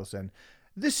 one of yours. Then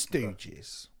the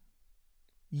Stooges.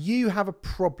 You have a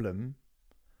problem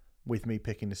with me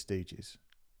picking the Stooges.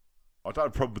 I don't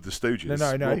have a problem with the Stooges.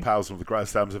 No. More Pals, one of the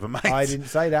greatest albums ever made. I didn't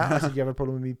say that. I said you have a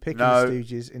problem with me picking the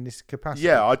Stooges in this capacity.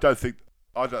 Yeah, I don't think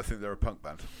they're a punk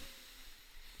band.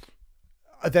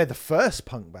 They're the first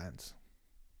punk bands,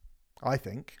 I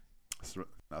think.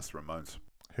 That's the Ramones,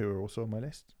 who are also on my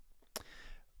list.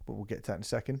 But we'll get to that in a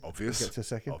second. Obvious.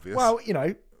 Obvious. Well,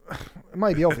 it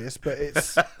may be obvious, but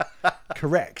it's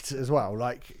correct as well.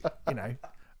 Like,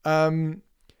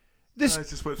 I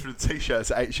just went through the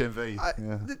t-shirts at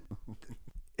HMV.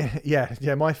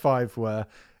 Yeah. My 5 were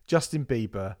Justin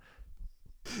Bieber,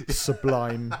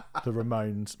 Sublime, The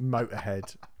Ramones,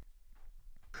 Motorhead.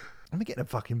 I'm getting a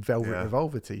fucking Velvet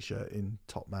Revolver t-shirt in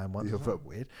Top Man once. That's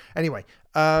weird. Anyway,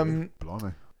 Blimey.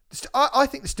 I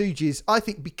think the Stooges. I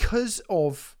think because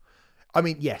of, I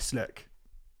mean, yes. Look,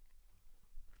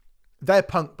 they're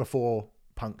punk before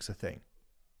punk's a thing,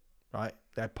 right?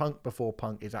 They're punk before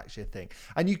punk is actually a thing.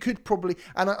 And you could probably,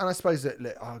 and I suppose that,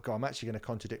 look, oh God, I'm actually going to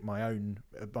contradict my own.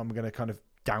 I'm going to kind of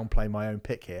downplay my own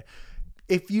pick here.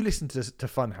 If you listen to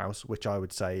Funhouse, which I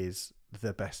would say is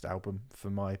the best album for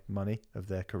my money of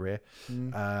their career,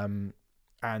 and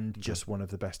just one of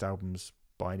the best albums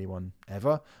by anyone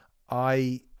ever,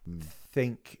 I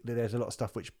think that there's a lot of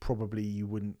stuff which probably you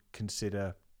wouldn't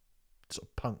consider sort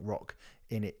of punk rock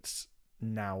in its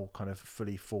now kind of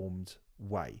fully formed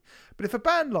way. But if a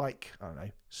band like, I don't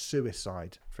know,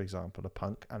 Suicide, for example, are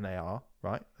punk, and they are,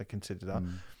 right? They consider that.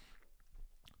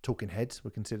 Talking Heads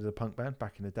were considered a punk band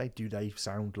back in the day. Do they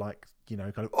sound like, kind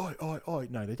of, oi?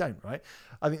 No, they don't, right?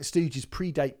 I think the Stooges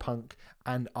predate punk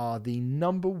and are the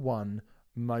number one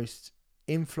most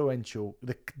influential,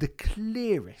 the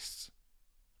clearest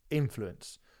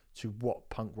influence to what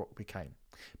punk rock became.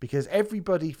 Because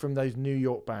everybody from those New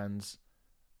York bands,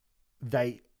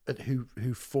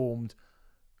 who formed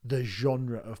the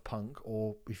genre of punk,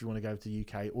 or if you want to go to the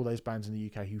UK, all those bands in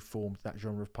the UK who formed that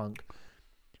genre of punk,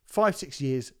 5-6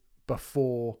 years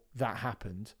before that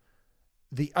happened,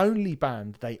 the only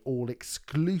band they all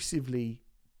exclusively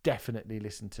definitely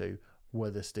listened to were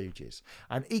the Stooges.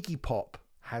 And Iggy Pop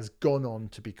has gone on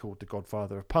to be called the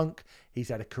godfather of punk. He's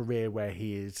had a career where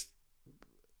he is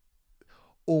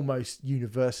almost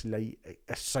universally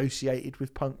associated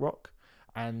with punk rock.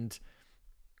 And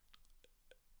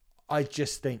I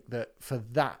just think that for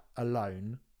that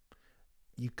alone,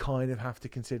 you kind of have to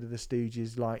consider the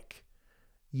Stooges like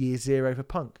year zero for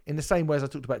punk. In the same way as I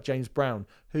talked about James Brown,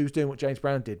 who's doing what James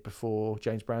Brown did before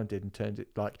James Brown did and turned it,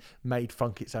 like, made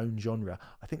funk its own genre.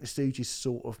 I think the Stooges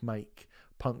sort of make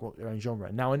punk rock their own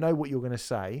genre. Now, I know what you're going to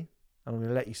say, and I'm going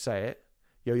to let you say it.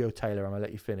 Yo-Yo Taylor, I'm going to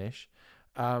let you finish.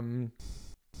 You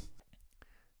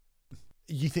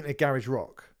think they're garage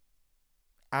rock.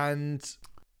 And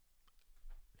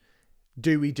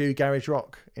do we do garage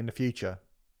rock in the future?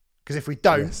 Because if we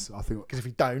don't,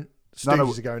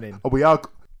 Stooges are going in.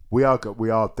 We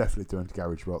are definitely doing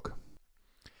garage rock.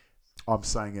 I'm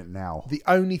saying it now. The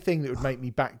only thing that would make me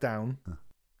back down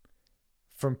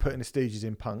from putting the Stooges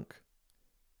in punk,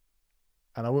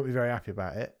 and I wouldn't be very happy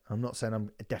about it. I'm not saying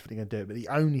I'm definitely going to do it, but the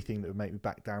only thing that would make me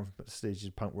back down from putting the Stooges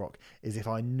in punk rock is if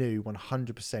I knew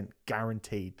 100%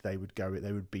 guaranteed they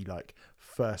would be like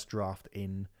first draft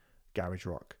in garage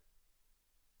rock.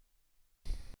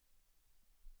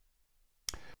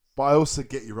 But I also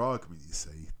get your argument, you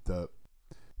see, that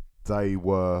they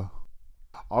were,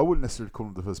 I wouldn't necessarily call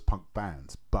them the first punk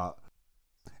bands, but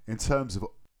in terms of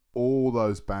all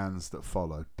those bands that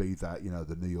followed, be that,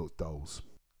 the New York Dolls,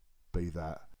 be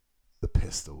that the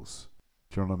Pistols,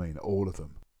 do you know what I mean? All of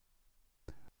them,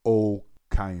 all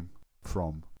came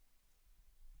from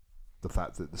the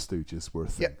fact that the Stooges were a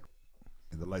thing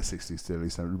in the late 60s to early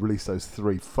 70s. Released those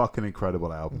 3 fucking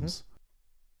incredible albums.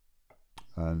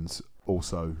 And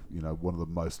also, one of the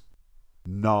most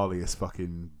gnarliest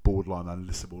fucking borderline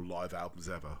unlistenable live albums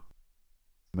ever.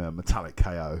 Metallic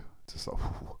KO. Just like,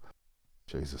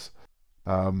 Jesus.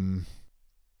 And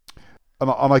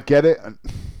I get it. And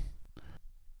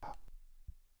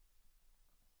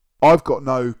I've got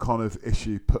no kind of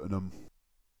issue putting them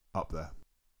up there.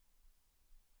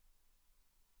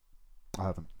 I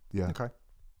haven't. Yeah. Okay.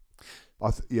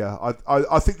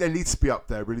 I think they need to be up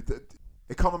there, really.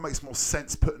 It kind of makes more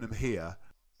sense putting them here,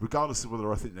 regardless of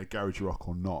whether I think they're garage rock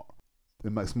or not.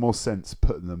 It makes more sense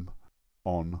putting them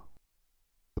on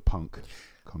the punk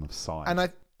kind of side of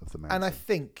the mountain. And I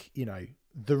think,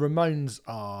 the Ramones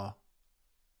are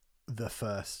the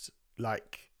first,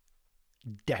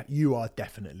 you are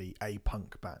definitely a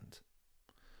punk band.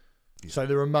 Yeah. So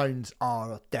the Ramones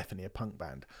are definitely a punk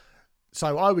band.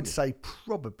 So I would say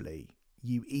probably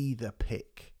you either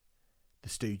pick the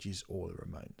Stooges or the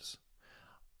Ramones.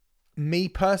 Me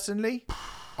personally,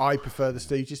 I prefer the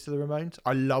Stooges to the Ramones.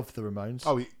 I love the Ramones,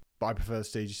 but I prefer the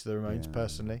Stooges to the Ramones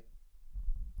personally.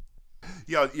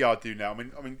 Yeah, I do now. I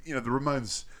mean, the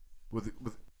Ramones were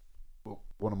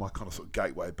one of my kind of sort of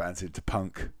gateway bands into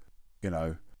punk,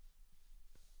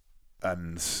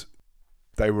 and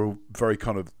they were they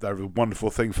were a wonderful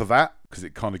thing for that because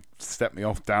it kind of stepped me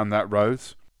off down that road.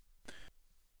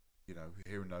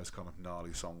 Hearing those kind of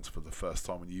gnarly songs for the first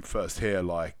time when you first hear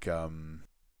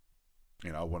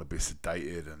you know, I Want to Be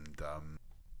Sedated and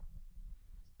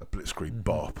a Blitzkrieg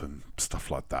Bop and stuff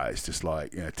like that. It's just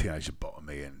like, you know, Teenage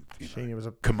Lobotomy and Sheena was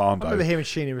a Commando. I remember hearing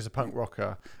Sheena as a punk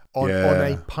rocker on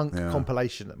a punk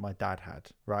compilation that my dad had.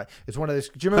 Right, it's one of those.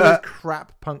 Do you remember those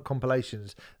crap punk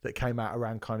compilations that came out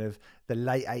around kind of the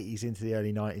late 80s into the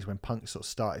early 90s when punk sort of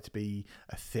started to be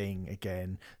a thing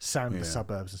again, Sound of the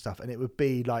Suburbs and stuff, and it would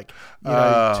be like, you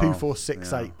know,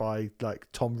 2468 by like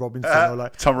Tom Robinson or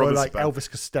like Elvis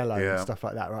Costello and stuff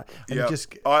like that, right? And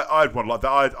I had one like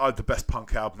that. I had the best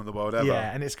punk album in the world ever.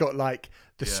 Yeah, and it's got like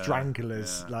the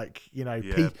Stranglers, like, you know,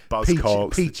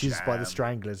 Peaches by the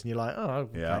Stranglers, and you're like, oh,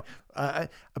 okay.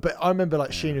 But I remember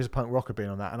like Sheena as a punk rocker being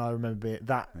on that, and I remember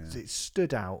it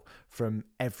stood out from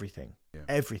everything.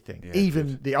 Everything,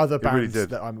 even the other bands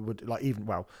that I would like. Even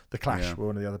the Clash were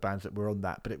one of the other bands that were on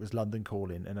that, but it was London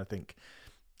Calling, and I think,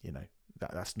 you know,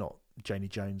 that's not Janie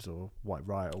Jones or White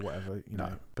Riot or whatever, you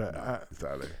know. But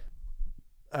exactly.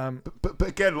 But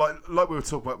again, like we were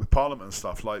talking about with Parliament and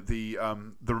stuff, like the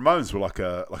Ramones were like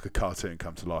a cartoon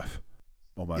come to life,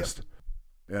 almost. Yep.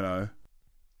 You know,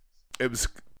 it was,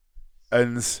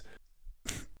 and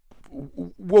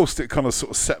whilst it kind of sort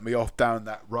of set me off down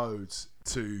that road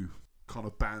to kind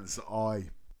of bands that I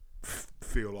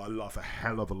feel I love a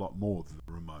hell of a lot more than the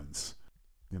Ramones,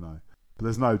 you know. But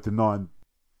there's no denying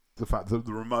the fact that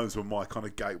the Ramones were my kind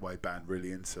of gateway band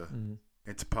really into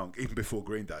punk, even before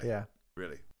Green Day. Yeah.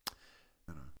 Really.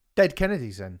 You know. Dead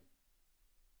Kennedys then?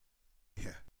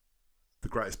 Yeah. The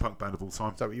greatest punk band of all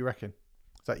time. Is that what you reckon?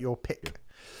 Is that your pick?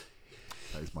 Yeah.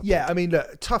 That is my pick. I mean,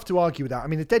 look, tough to argue with that. I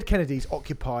mean, the Dead Kennedys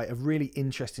occupy a really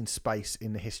interesting space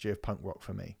in the history of punk rock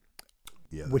for me.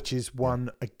 Yeah. Which is one,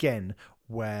 again,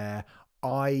 where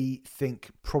I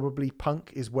think probably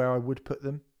punk is where I would put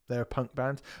them. They're a punk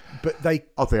band, but they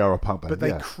are a punk band. But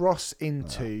they cross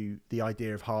into the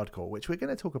idea of hardcore, which we're going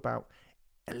to talk about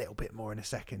a little bit more in a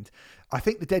second. I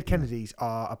think the Dead Kennedys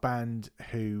are a band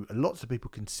who lots of people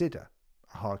consider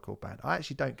a hardcore band. I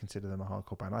actually don't consider them a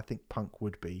hardcore band. I think punk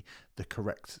would be the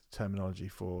correct terminology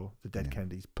for the Dead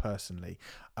Kennedys personally,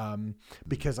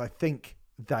 because I think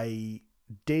they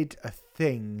did a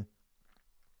thing.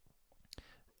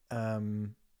 I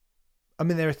mean,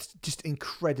 they're just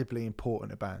incredibly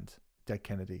important a band, Dead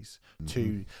Kennedys.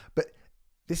 But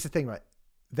this is the thing, right?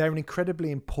 They're an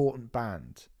incredibly important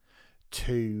band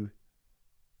to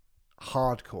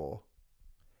hardcore,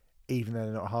 even though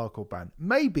they're not a hardcore band.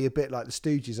 Maybe a bit like the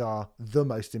Stooges are the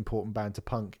most important band to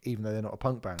punk, even though they're not a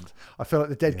punk band. I feel like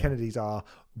the Dead Kennedys are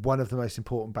one of the most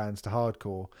important bands to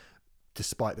hardcore,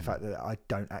 despite the fact that I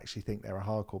don't actually think they're a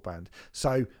hardcore band.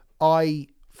 So I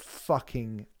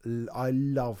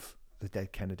love the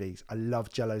Dead Kennedys. I love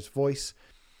Jello's voice.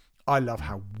 I love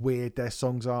how weird their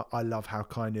songs are. I love how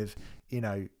kind of, you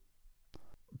know,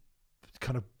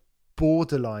 kind of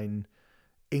borderline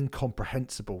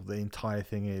incomprehensible the entire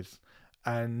thing is.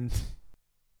 And,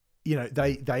 you know,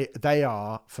 they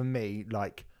are, for me,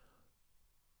 like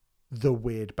the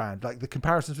weird band. Like the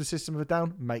comparisons with System of a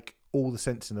Down make all the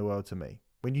sense in the world to me.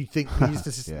 When you think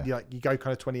you go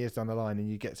kind of 20 years down the line and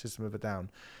you get System of a Down,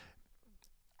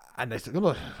 and they said,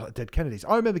 oh, Dead Kennedys.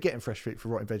 I remember getting Fresh Fruit for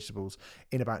Rotten Vegetables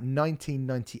in about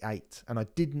 1998, and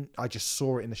I just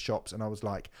saw it in the shops, and I was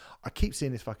like, I keep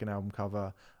seeing this fucking album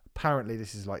cover. Apparently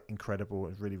this is like incredible.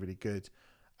 It's really, really good.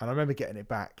 And I remember getting it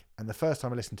back, and the first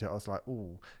time I listened to it, I was like,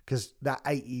 ooh, because that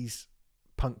 80s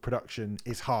punk production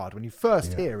is hard. When you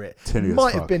first hear it,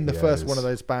 might have been the first one of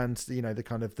those bands, you know, the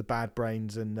kind of the Bad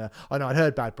Brains, and I know I'd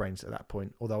heard Bad Brains at that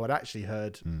point, although I'd actually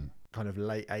heard kind of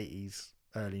late 80s,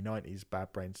 early 90s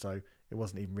Bad Brains, so it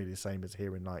wasn't even really the same as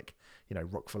hearing like, you know,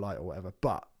 Rock for Light or whatever.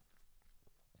 But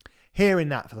hearing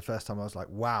that for the first time, I was like,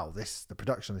 wow, the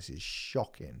production of this is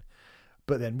shocking.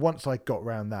 But then once I got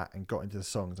around that and got into the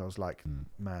songs, I was like,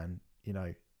 man, you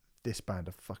know, this band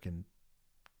are fucking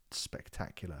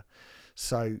spectacular.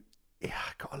 So yeah,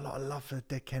 I got a lot of love for the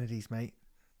Dead Kennedys, mate.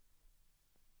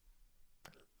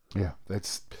 Yeah,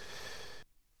 it's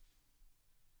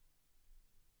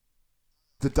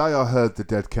the day I heard the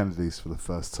Dead Kennedys for the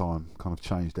first time kind of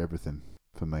changed everything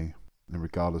for me in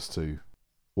regardless to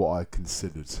what I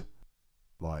considered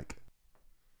like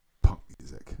punk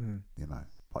music, you know,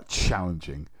 like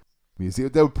challenging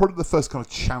music. They were probably the first kind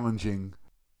of challenging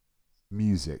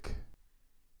music.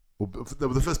 Well, they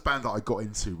were the first band that I got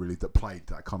into really that played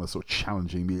that kind of sort of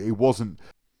challenging music. It wasn't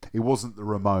the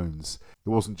Ramones. It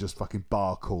wasn't just fucking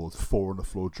bar chords, 4 on the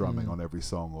floor drumming on every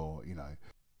song, or, you know,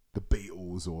 the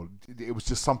Beatles, or it was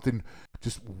just something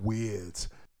just weird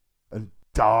and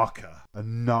darker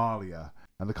and gnarlier,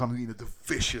 and the kind of, you know, the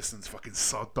vicious and fucking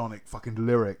sardonic fucking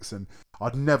lyrics. And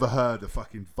I'd never heard a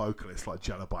fucking vocalist like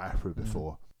Jello Biafra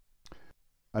before.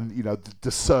 and you know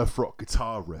the surf rock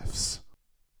guitar riffs,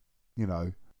 you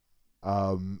know,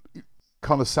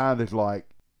 kind of sounded like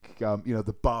you know,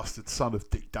 the bastard son of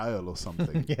Dick Dale or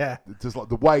something. Yeah, just like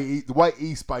the way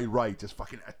East Bay Ray just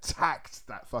fucking attacked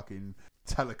that fucking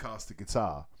Telecaster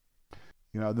guitar.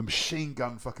 You know, the machine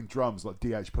gun fucking drums like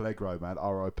D.H. Pellegro, man,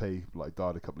 R.I.P. Like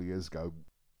died a couple of years ago.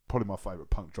 Probably my favourite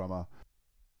punk drummer.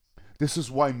 This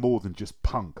was way more than just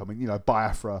punk. I mean, you know,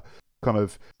 Biafra kind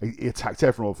of he attacked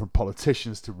everyone from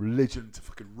politicians to religion to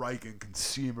fucking Reagan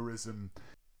consumerism.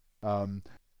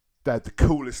 They had the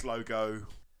coolest logo.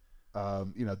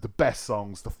 You know, the best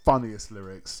songs, the funniest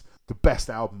lyrics, the best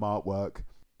album artwork.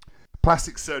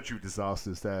 Plastic Surgery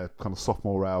Disasters, their kind of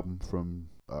sophomore album from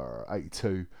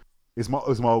 '82. Was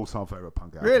my all-time favourite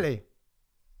punk album. Really?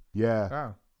 Yeah.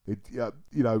 Wow. You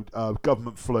know,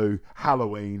 Government Flu,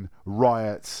 Halloween,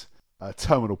 Riot,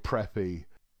 Terminal Preppy,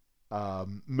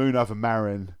 Moon Over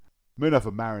Marin. Moon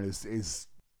Over Marin is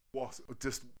what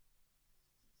just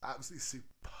absolutely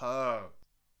superb,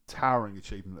 towering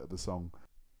achievement of the song.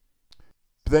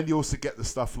 But then you also get the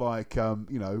stuff like, you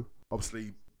know,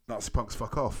 obviously Nazi Punks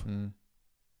Fuck Off.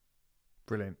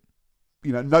 Brilliant.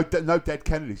 You know, no Dead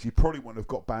Kennedys. You probably wouldn't have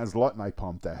got bands like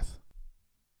Napalm Death.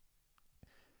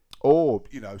 Or,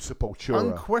 you know,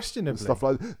 Sepultura. Unquestionably. And stuff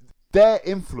like that. Their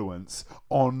influence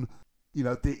on, you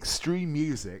know, the extreme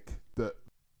music that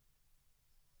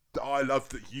I love,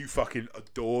 that you fucking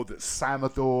adore, that Sam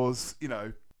adores, you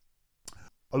know.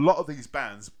 A lot of these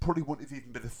bands probably wouldn't have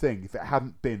even been a thing if it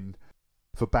hadn't been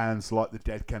for bands like the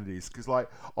Dead Kennedys. Because,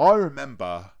 like, I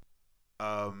remember,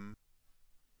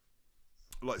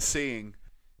 like, seeing,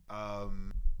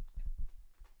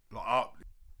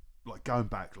 like going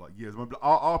back like years. I remember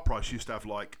our price used to have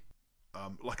like a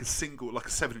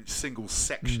 7-inch single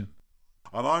section,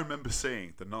 and I remember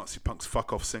seeing the Nazi Punks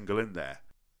Fuck Off single in there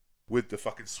with the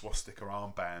fucking swastika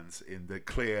armbands in the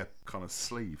clear kind of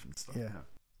sleeve and stuff. Yeah. You know?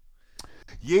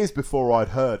 Years before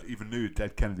I'd even knew who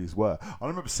Dead Kennedys were, I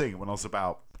remember seeing it when I was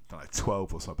about, I don't know,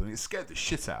 12 or something. It scared the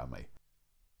shit out of me,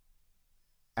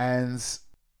 and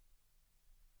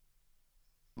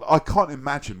I can't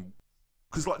imagine,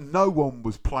 because like no one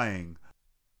was playing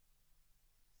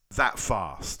that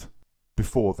fast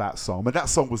before that song. I mean, that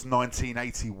song was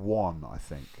 1981, I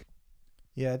think.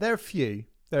 Yeah, there are a few.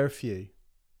 There are a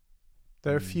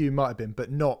few might have been,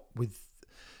 but not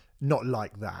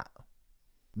like that.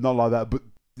 Not like that, but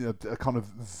you know, a kind of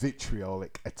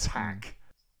vitriolic attack.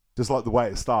 Just like the way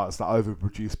it starts, that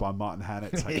overproduced by Martin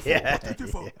Hannett. Take Yeah, 4, 1, 2,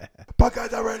 3, 4.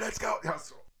 Let's go.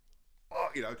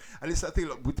 You know, and it's that thing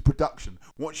like with the production.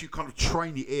 Once you kind of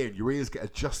train your ear and your ears get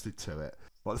adjusted to it,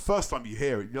 like the first time you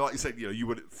hear it, like you said, you know, you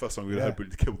would first time we heard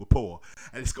 "To Kill the Poor,"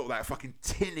 and it's got that fucking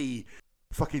tinny,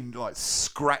 fucking like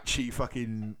scratchy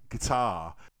fucking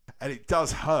guitar, and it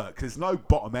does hurt because there's no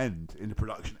bottom end in the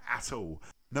production at all.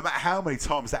 No matter how many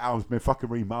times that album's been fucking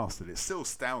remastered, it still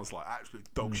sounds like absolute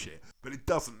dog shit. But it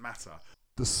doesn't matter.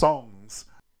 The songs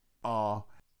are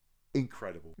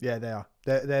incredible. Yeah, they are.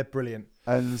 They're brilliant.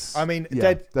 And I mean,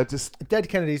 yeah, Dead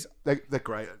Kennedys. They're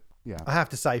great. Yeah, I have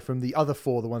to say, from the other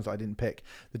four, the ones that I didn't pick,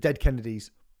 the Dead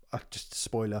Kennedys, just a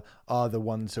spoiler, are the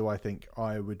ones who I think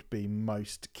I would be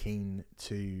most keen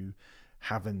to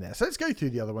have in there. So let's go through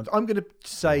the other ones. I'm going to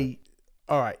say,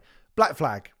 all right, Black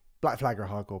Flag. Black Flag are a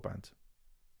hardcore band.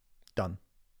 Done.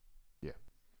 Yeah.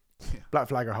 Black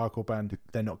Flag are a hardcore band.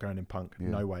 They're not going in punk. Yeah.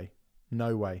 No way.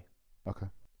 No way. Okay.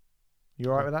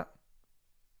 You all right with that?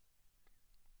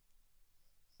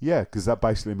 Yeah, because that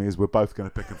basically means we're both going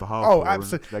to pick them for hardcore. Oh,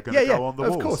 absolutely. They're going to go on the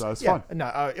wall, course. so it's fine.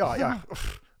 No, yeah.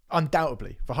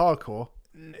 Undoubtedly, for hardcore,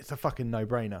 it's a fucking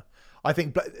no-brainer. I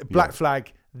think Black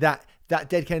Flag, that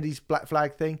Dead Kennedys Black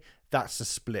Flag thing, that's a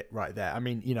split right there. I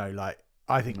mean, you know, like,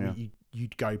 I think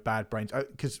you'd go Bad Brains.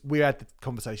 Because we had the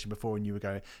conversation before and you were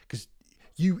going... Because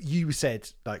you said,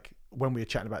 like, when we were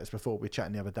chatting about this before, we were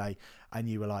chatting the other day, and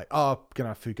you were like, oh, I'm going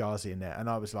to have Fugazi in there. And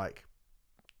I was like,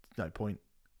 no point.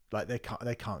 Like, they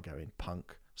can't go in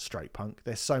punk, straight punk.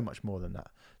 There's so much more than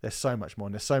that. There's so much more.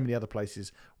 And there's so many other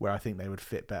places where I think they would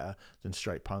fit better than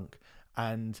straight punk.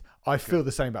 And I feel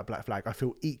the same about Black Flag. I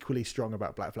feel equally strong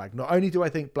about Black Flag. Not only do I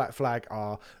think Black Flag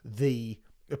are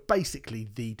basically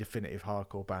the definitive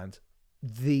hardcore band.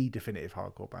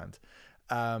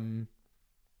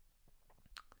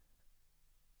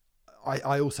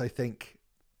 I also think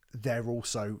they're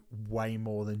also way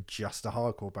more than just a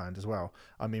hardcore band as well.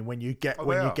 I mean, when you get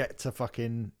to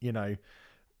fucking, you know,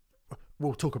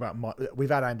 we'll talk about we've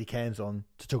had Andy Cairns on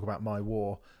to talk about My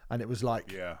War, and it was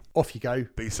like, off you go.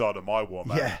 B-side of My War,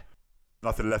 man. Yeah.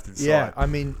 Nothing left inside. Yeah, I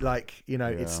mean, like, you know,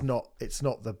 it's not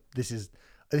this is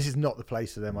this is not the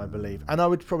place for them, I believe. And I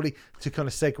would probably, to kind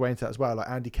of segue into that as well, like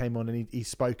Andy came on and he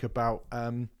spoke about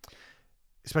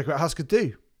Husker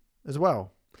Du as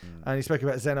well. And he spoke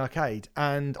about Zen Arcade,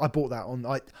 and I bought that on.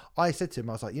 I said to him,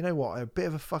 I was like, you know what, an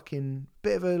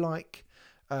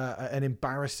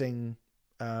embarrassing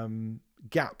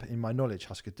gap in my knowledge,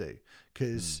 Husker Du,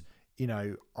 because you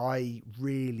know I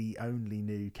really only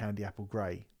knew Candy Apple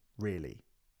Grey, really.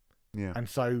 Yeah. And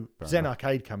so Zen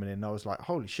Arcade coming in, I was like,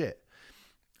 holy shit.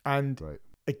 And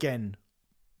again,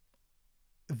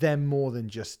 they're more than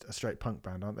just a straight punk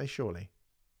band, aren't they? Surely.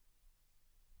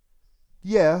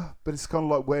 Yeah, but it's kind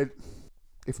of like where,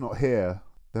 if not here,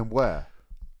 then where?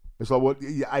 It's like what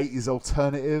your 80s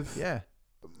alternative. Yeah,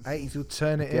 80s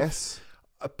alternative. Yes,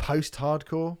 a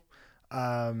post-hardcore.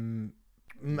 I'm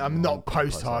not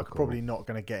post-hardcore. Probably not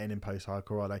going to get in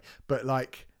post-hardcore, are they? But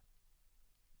like,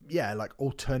 yeah, like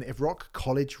alternative rock,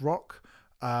 college rock.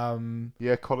 I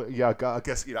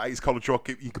guess 80s college rock.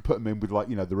 You could put them in with like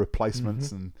the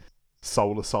Replacements and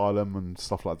Soul Asylum and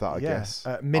stuff like that. I guess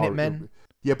Minutemen.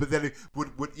 Yeah, but then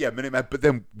Minutemen. But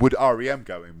then would REM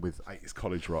go in with 80s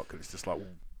college rock? And it's just like,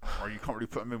 well, you can't really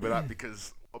put them in with that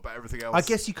because what about everything else? I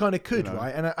guess you kind of could,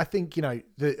 right? And I think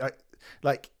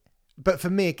but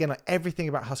for me again, like everything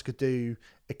about Husker Du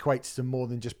equates to more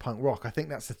than just punk rock. I think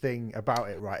that's the thing about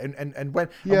it, right? And when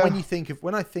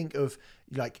I think of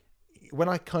like when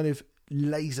I kind of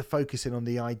laser focus in on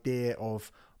the idea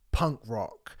of punk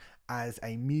rock as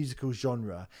a musical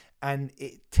genre, and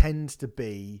it tends to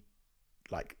be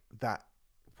like that,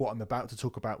 what I'm about to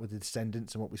talk about with the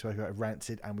Descendants and what we spoke about with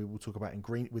Rancid, and we will talk about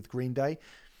with Green Day,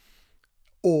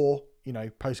 or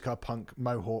postcard punk,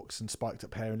 mohawks and spiked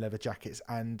up hair and leather jackets,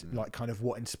 and like kind of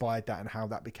what inspired that and how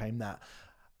that became that.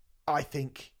 I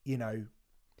think they're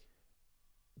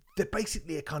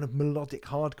basically a kind of melodic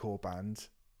hardcore band,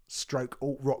 stroke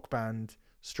alt rock band,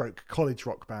 stroke college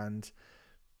rock band,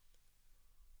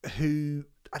 who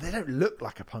they don't look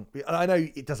like a punk. I know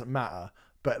it doesn't matter.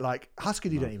 But like Husker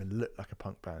Du don't even look like a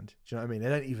punk band. Do you know what I mean? They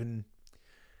don't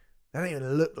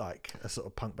even look like a sort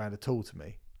of punk band at all to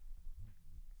me.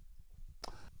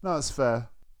 No, that's fair.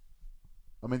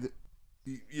 I mean,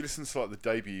 you listen to like the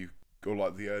debut or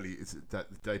like the early, the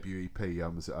debut EP?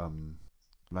 Was it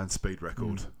Land Speed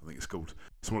record? I think it's called.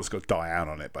 It's one that's got Diane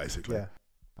on it, basically. Yeah.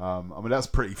 I mean, that's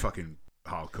pretty fucking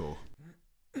hardcore.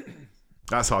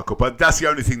 That's hardcore, but that's the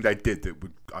only thing they did that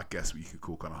would, I guess, what you could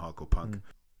call kind of hardcore punk.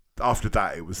 After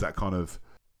that, it was that kind of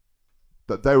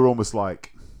that they were almost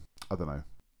like, I don't know.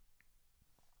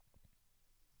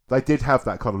 They did have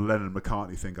that kind of Lennon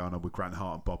McCartney thing going on with Grant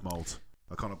Hart and Bob Mould,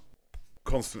 a kind of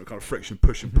constant kind of friction,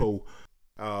 push and pull.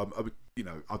 I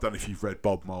don't know if you've read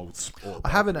Bob Mould's. I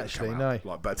haven't actually, no.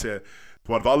 But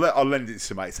I'll lend it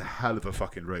to you, mate. It's a hell of a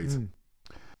fucking read.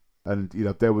 And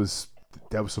there was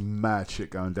some mad shit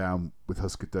going down with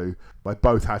Husker Du. They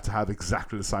both had to have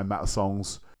exactly the same amount of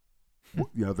songs.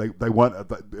 They weren't.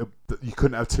 You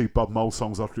couldn't have two Bob Mould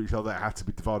songs after each other. It had to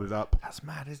be divided up. That's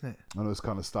mad, isn't it? And all this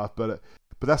kind of stuff. But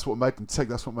that's what made them tick.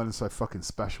 That's what made them so fucking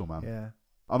special, man. Yeah.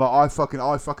 And I fucking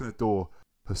adore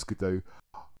Husker Du.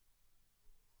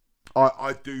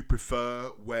 I do prefer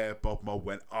where Bob Mould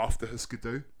went after Husker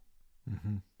Du.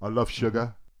 I love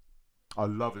Sugar. I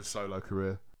love his solo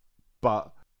career,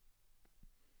 but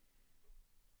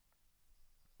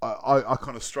I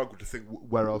kind of struggle to think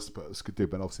where else to put Husker Du.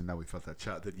 But obviously now we've had that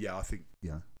chat, that I think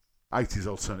 80s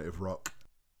alternative rock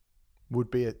would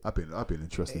be it. That'd be an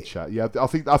interesting chat. Yeah, I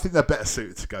think they're better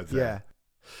suited to go there.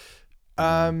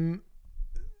 Yeah.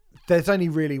 There's only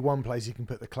really one place you can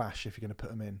put the Clash if you're going to put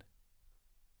them in.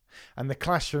 And the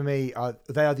Clash for me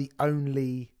they are the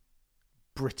only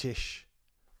British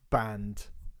band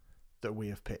that we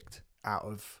have picked out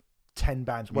of 10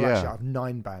 bands. Well, actually, out of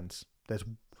 9 bands. That's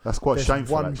quite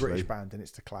shameful. One actually. British band, and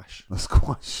it's the Clash. That's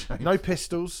quite shameful. No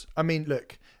Pistols. I mean,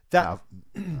 look, that.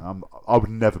 I would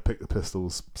never pick the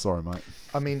Pistols. Sorry, mate.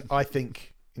 I mean, I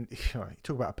think you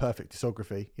talk about a perfect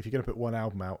discography. If you're going to put one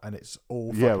album out and it's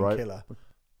all fucking killer.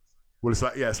 Well, it's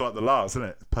like the Lars, isn't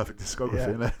it? Perfect discography,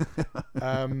 isn't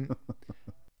it?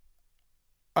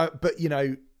 But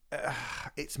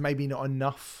it's maybe not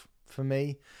enough for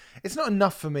me. It's not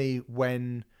enough for me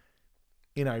when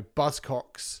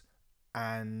Buzzcocks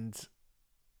and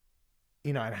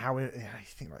and how you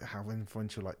think like how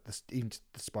influential like even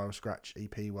the Spiral Scratch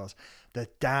EP was. The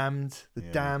Damned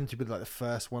to be like the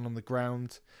first one on the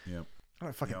ground. Yeah.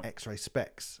 Like fucking X-Ray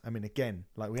Specs. I mean, again,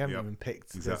 like we haven't even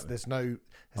picked. Exactly.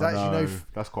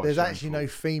 There's actually no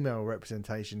female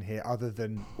representation here, other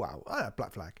than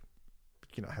Black Flag.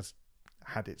 Has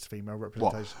had its female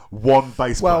representation. One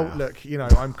bass player. Well, look,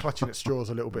 I'm clutching at straws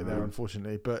a little bit there,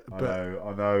 unfortunately. But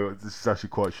I know. This is actually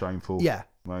quite shameful. Yeah,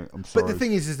 mate, I'm sorry. But the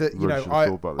thing is that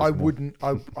I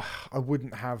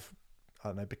wouldn't have. I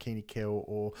don't know, Bikini Kill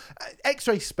or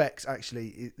X-Ray Specs.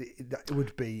 Actually, it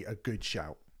would be a good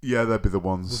shout. Yeah, they'd be the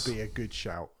ones. Would be a good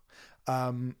shout.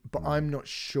 But I'm not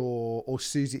sure. Or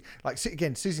Susie, Susie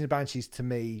and the Banshees to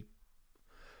me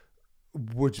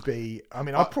would be. I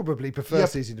mean, I'd probably prefer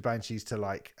Susie and the Banshees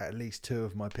to at least two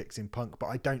of my picks in punk. But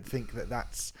I don't think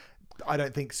that's. I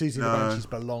don't think Susie and the Banshees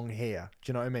belong here.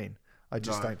 Do you know what I mean? I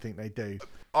just don't think they do.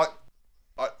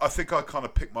 I think I kind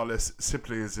of picked my list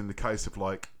simply as in the case of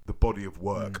the body of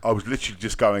work. I was literally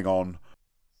just going on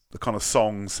the kind of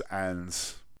songs and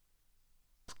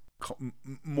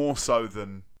more so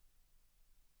than,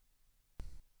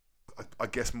 I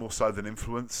guess, more so than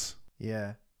influence.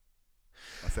 Yeah,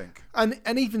 I think.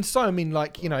 And even so, I mean,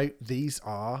 these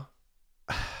are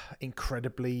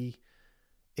incredibly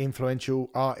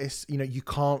influential artists. You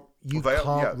can't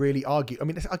really argue. I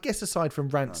mean, I guess aside from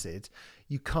Rancid,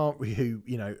 you can't.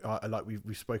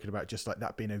 We've spoken about just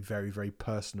that being a very, very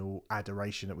personal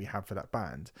adoration that we have for that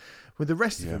band. With the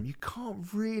rest of them, you can't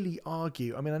really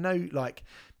argue. I mean, I know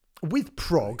with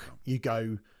prog, you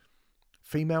go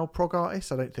female prog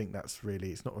artists. I don't think that's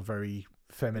really. It's not a very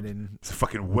feminine. It's a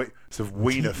fucking it's a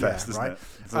wiener fest, isn't it?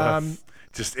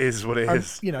 Just is what it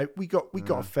is. We got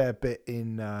a fair bit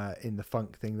in the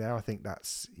funk thing there. I think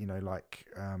that's maybe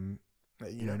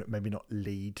not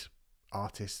lead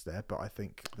artists there, but I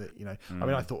think that I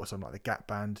mean, I thought of something like the Gap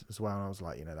Band as well, and I was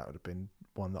like, that would have been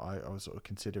one that I was sort of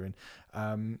considering.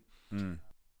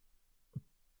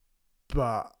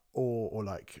 But or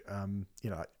would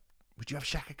you have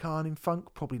Shaka Khan in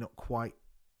funk? Probably not quite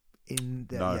in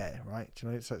there, yeah, right. Do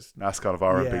you know, so that's kind of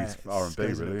R&B,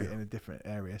 really, in a different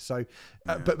area. So,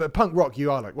 but punk rock,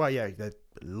 you are there's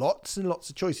lots and lots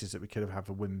of choices that we could have had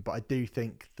for women. But I do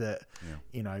think that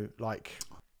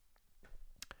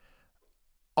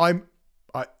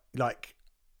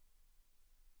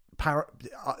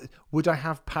would I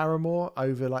have Paramore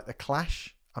over the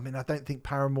Clash? I mean, I don't think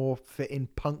Paramore fit in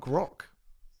punk rock.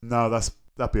 No, that'd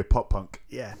be a pop punk.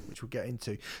 Yeah, which we'll get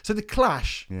into. So the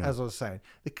Clash, as I was saying,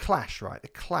 the Clash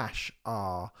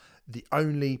are the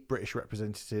only British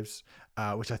representatives,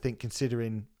 which I think,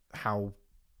 considering how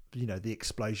the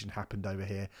explosion happened over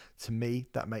here, to me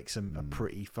that makes them a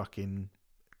pretty fucking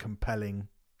compelling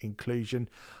inclusion.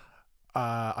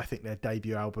 I think their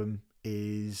debut album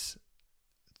is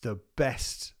the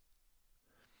best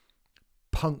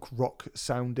punk rock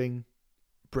sounding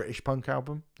British punk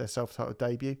album, their self-titled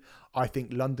debut. I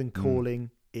think London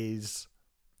Calling is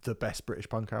the best British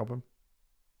punk album.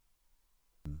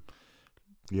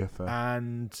 Yeah, fair.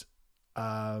 And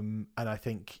I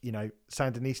think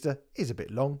Sandinista is a bit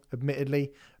long,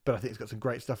 admittedly, but I think it's got some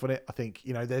great stuff on it. I think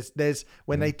there's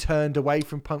when they turned away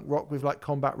from punk rock with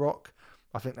combat rock,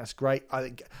 I think that's great. I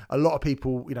think a lot of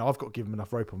people, I've got to give them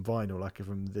enough rope on vinyl,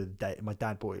 from the day my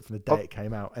dad bought it from the day it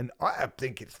came out, and I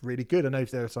think it's really good. I know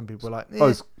there are some people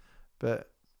but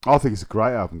I think it's a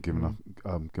great album. Given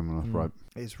enough rope,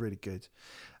 it's really good.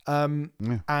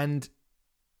 And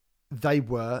they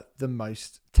were the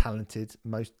most talented,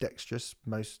 most dexterous,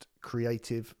 most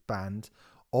creative band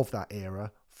of that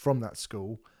era from that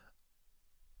school.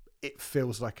 It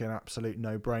feels like an absolute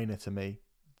no-brainer to me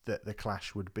that the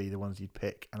Clash would be the ones you'd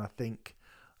pick, and I think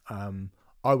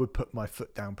I would put my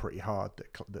foot down pretty hard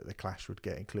that the Clash would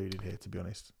get included here, to be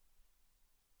honest.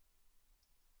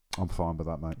 I'm fine with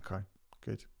that, mate. Okay,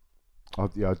 good. I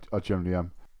generally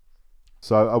am.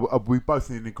 So are we both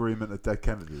in agreement that Dead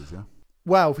Kennedys, yeah?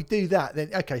 Well, if we do that,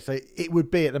 then okay, so it would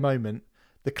be at the moment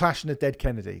the Clash and the Dead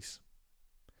Kennedys.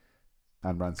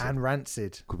 And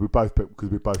Rancid. Could we both pick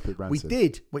Rancid? We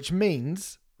did, which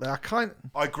means I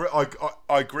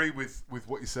agree with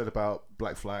what you said about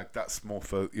Black Flag. That's more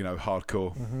for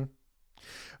hardcore. Mm-hmm.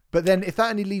 But then, if that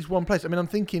only leaves one place, I mean, I'm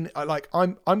thinking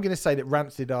I'm going to say that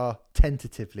Rancid are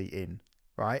tentatively in,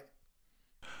 right?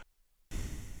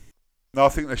 No, I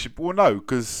think they should. Well, no,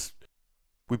 because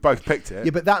we both picked it.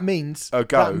 Yeah, but that means So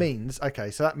that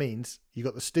means you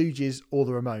got the Stooges or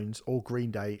the Ramones or Green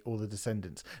Day or the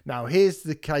Descendants. Now, here's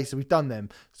the case. We've done them,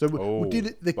 so we'll do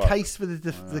the case for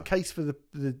the case for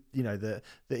the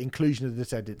inclusion of the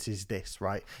Descendants is this,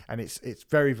 right? And it's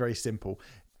very, very simple.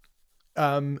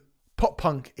 Pop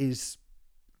punk is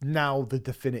now the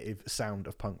definitive sound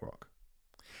of punk rock,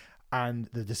 and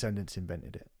the Descendants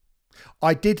invented it.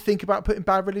 I did think about putting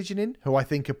Bad Religion in, who I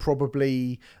think are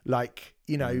probably Well,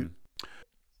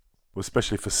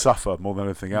 especially for Suffer more than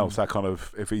anything else. That kind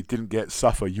of, if he didn't get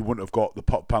Suffer, you wouldn't have got the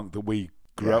pop punk that we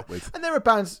grew up with. And there are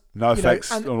bands, No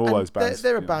effects on all those bands.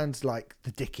 There are bands like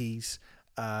the Dickies,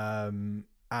 and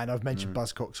I've mentioned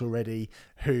Buzzcocks already,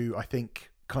 who I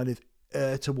think kind of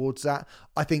towards that.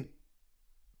 I think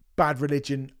Bad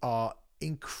Religion are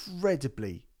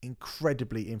incredibly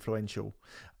influential.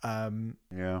 And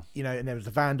there was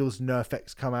the Vandals,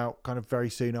 Nerfx come out kind of very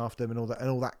soon after them, and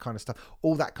all that kind of stuff,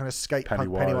 all that kind of skate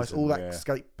punk, Pennywise, all that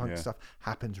skate punk stuff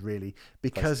happens really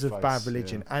because of Bad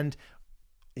Religion, and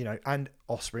and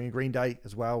Offspring and Green Day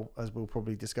as well, as we'll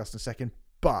probably discuss in a second.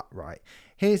 But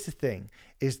here's the thing: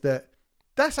 is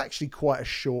that's actually quite a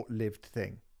short-lived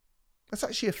thing. That's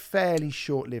actually a fairly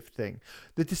short-lived thing.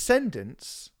 The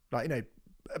Descendants, Bad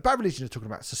Religion are talking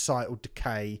about societal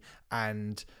decay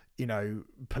and,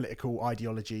 political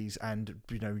ideologies and,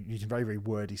 using very, very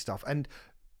wordy stuff. And,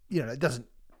 it doesn't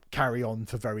carry on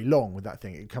for very long with that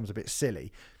thing. It becomes a bit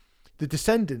silly. The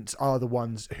Descendants are the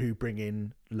ones who bring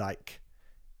in,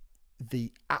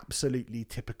 the absolutely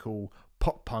typical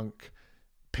pop punk,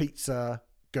 pizza,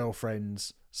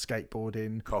 girlfriends,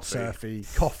 skateboarding,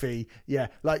 coffee. Yeah.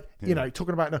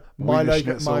 Talking about Milo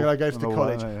Goes to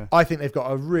College. I think they've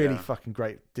got a really fucking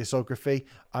great discography.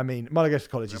 I mean, Milo Goes to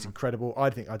College is incredible. I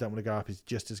think I Don't Want to Go Up is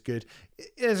just as good.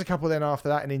 There's a couple then after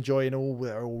that, and Enjoy and all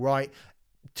that are all right.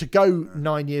 To go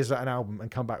 9 years without an album and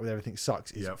come back with Everything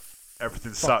Sucks is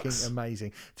Everything fucking Sucks.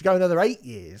 Amazing. To go another 8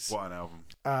 years. What an album.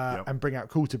 And bring out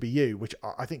Cool to Be You, which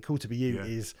I think Cool to Be You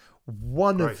is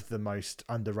one of the most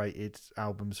underrated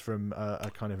albums from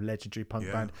a kind of legendary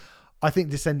punk band. I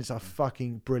think Descendants are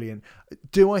fucking brilliant.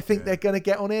 Do I think they're going to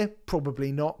get on here?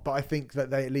 Probably not, but I think that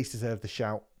they at least deserve the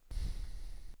shout.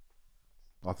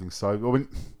 I think so. I mean,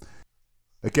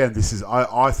 again,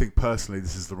 I think personally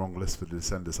this is the wrong list for the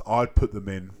Descendants. I'd put them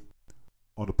in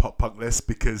on a pop punk list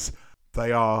because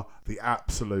they are the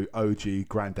absolute OG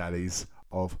granddaddies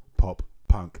of pop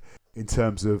punk in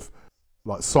terms of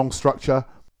song structure,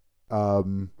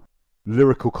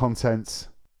 lyrical content,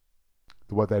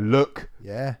 the way they look.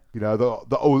 Yeah.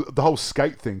 The whole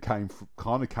skate thing came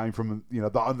from the kind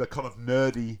of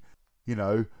nerdy,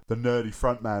 the nerdy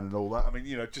frontman and all that. I mean,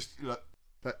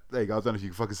 there you go. I don't know if you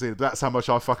can fucking see it, but that's how much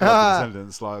I fucking love the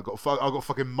Descendants. I got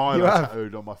fucking Milo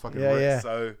tattooed on my fucking wrist.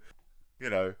 So,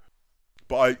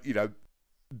 but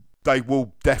they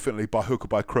will definitely, by hook or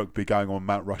by crook, be going on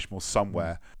Mount Rushmore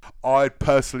somewhere. I'd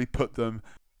personally put them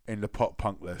in the pop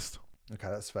punk list. Okay,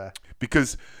 that's fair.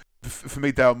 Because for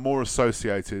me, they are more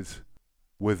associated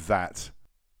with that.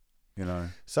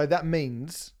 So that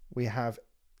means we have,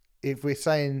 if we're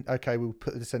saying, okay, we'll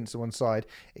put the Descendants on one side,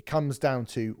 it comes down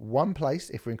to one place,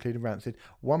 if we're including Rancid,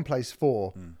 one place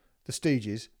for the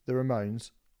Stooges, the Ramones,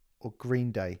 or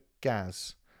Green Day,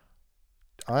 Gaz.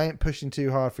 I ain't pushing too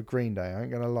hard for Green Day. I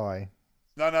ain't gonna lie.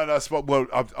 No. That's what. Well,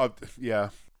 I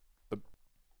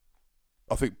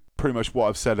think pretty much what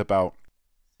I've said about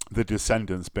the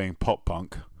Descendants being pop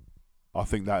punk. I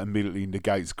think that immediately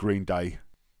negates Green Day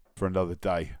for another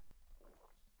day.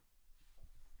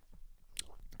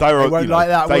 They won't like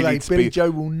that, will they? Billy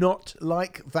Joe will not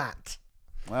like that.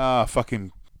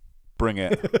 Fucking bring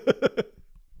it,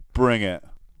 bring it.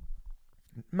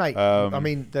 Mate, I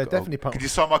mean, they're definitely punk. Could you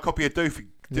sign my copy of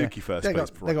Dookie first, they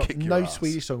please? Got no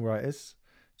Swedish songwriters,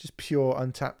 just pure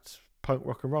untapped punk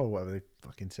rock and roll, whatever they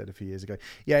fucking said a few years ago.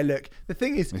 Yeah, look, the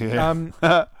thing is,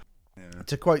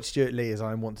 to quote Stuart Lee, as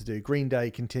I want to do, Green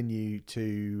Day continue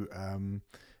to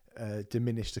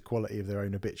diminish the quality of their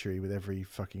own obituary with every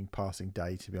fucking passing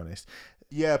day, to be honest.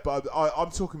 Yeah, but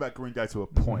I'm talking about Green Day to a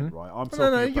point, right? I'm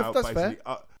talking about that's basically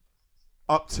fair.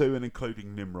 Up to and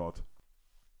including Nimrod.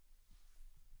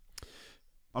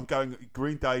 I'm going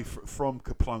Green Day from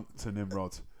Kaplunk to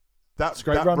Nimrod. That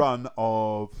run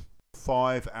of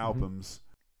 5 albums,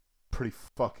 pretty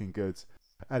fucking good,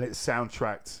 and it's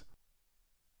soundtracked.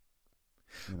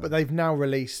 But they've now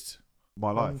released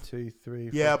My Life. 1, 2, 3,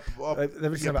 4. Yeah, they've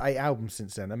released about 8 albums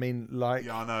since then. I mean,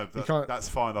 yeah, I know. That's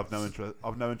fine. I've no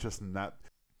interest in that.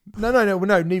 No,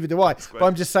 neither do I. But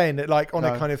I'm just saying that, on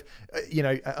a kind of,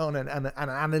 on an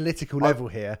analytical level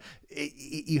here,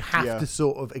 you have to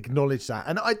sort of acknowledge that.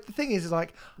 And the thing is, I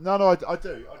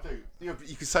do. You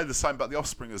could say the same about the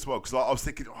Offspring as well, because I was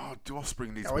thinking, do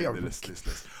Offspring need to be in the list?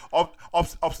 But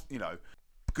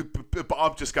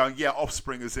I'm just going,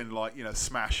 Offspring is in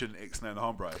Smash and Ixnay and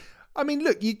Hombre. I mean,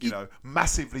 look, you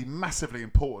massively, massively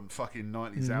important fucking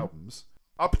 90s albums.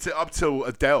 Up till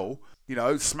Adele,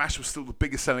 Smash was still the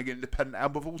biggest selling independent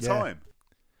album of all time.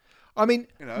 I mean,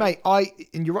 mate,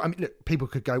 and you're right. I mean, look, people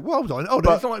could go, well, hold on. Oh,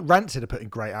 no, it's not like Rancid are putting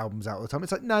great albums out all the time.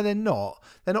 It's like, no, they're not.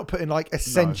 They're not putting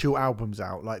essential albums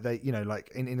out. Like they,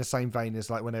 in the same vein as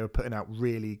when they were putting out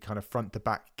really kind of front to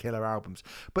back killer albums.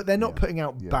 But they're not putting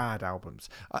out bad albums.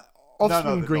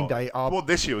 Offspring and Green not. Day are. Well,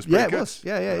 this year was pretty it good. was.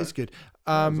 Yeah, it's good.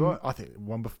 was right. I think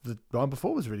the one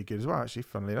before was really good as well. Actually,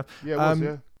 funnily enough. Yeah, it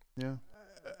was. Yeah.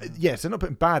 Yes, they're not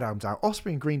putting bad albums out.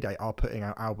 Offspring and Green Day are putting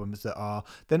out albums that are.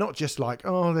 They're not just like,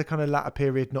 oh, they're kind of latter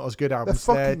period, not as good albums.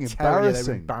 They're fucking embarrassing.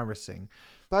 They're embarrassing.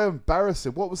 They're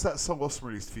embarrassing. What was that song Offspring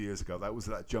released a few years ago? That was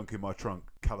that Junk in My Trunk,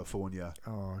 California.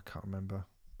 Oh, I can't remember.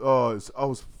 I'm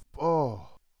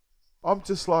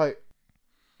just like,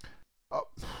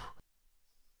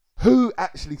 who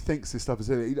actually thinks this stuff is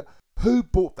in it? Who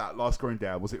bought that last Green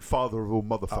Day? Was it Father of All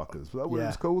Motherfuckers? Was that what it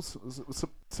was called? Was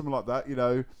something like that?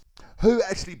 Who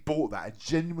actually bought that and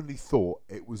genuinely thought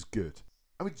it was good?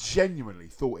 I mean, genuinely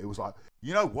thought it was like,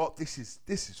 you know what? This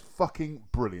is fucking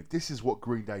brilliant. This is what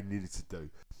Green Day needed to do.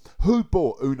 Who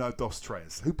bought Uno Dos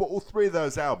Tres? Who bought all three of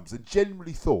those albums and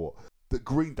genuinely thought that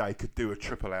Green Day could do a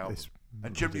triple album?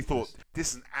 And genuinely thought this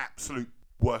is an absolute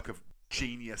work of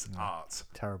genius art.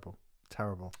 Terrible.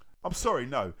 I'm sorry,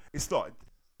 no, it's not.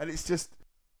 And it's just,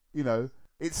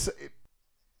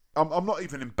 I'm not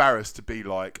even embarrassed to be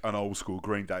like an old school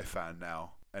Green Day fan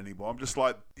now anymore. I'm just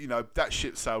like, that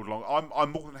shit sailed along.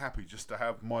 I'm more than happy just to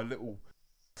have my little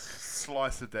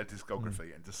slice of their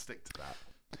discography and just stick to that.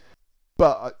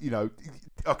 But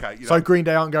okay. So Green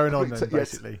Day aren't going on then,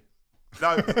 basically.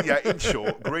 No, in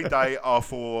short, Green Day are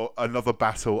for another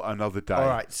battle, another day. All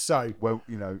right, so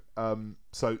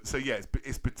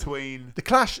it's between the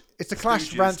Clash. It's the Clash,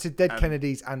 Stooges Rancid, Dead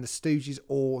Kennedys, and the Stooges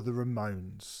or the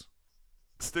Ramones.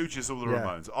 Stooges or the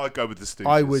Ramones. I'd go with the Stooges.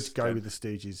 I would go with the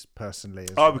Stooges personally.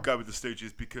 I would go with the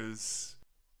Stooges because,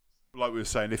 like we were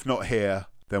saying, if not here,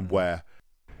 then where?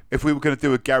 If we were going to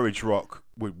do a garage rock,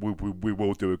 we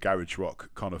will do a garage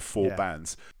rock kind of four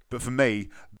bands. But for me,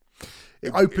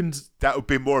 that would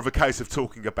be more of a case of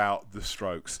talking about the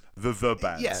Strokes, the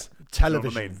bands,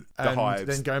 television, you know and the Hives,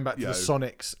 then going back to the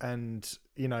Sonics and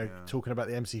talking about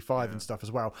the MC5 and stuff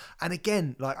as well. And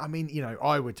again,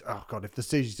 I would. Oh god, if the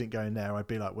Stooges didn't go in there, I'd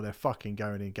be like, well, they're fucking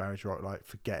going in garage rock. Like,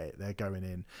 forget it, they're going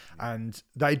in, and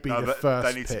they'd be the first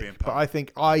they need pick. to be in but I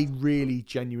think I really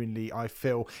genuinely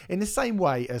feel in the same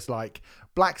way as like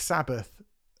Black Sabbath.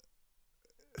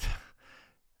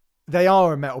 They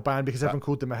are a metal band because everyone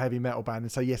called them a heavy metal band.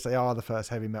 And so, yes, they are the first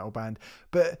heavy metal band.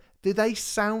 But do they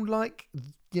sound like,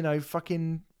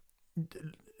 fucking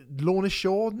Lorna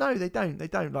Shore? No, they don't. They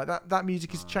don't. Like that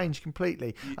music has changed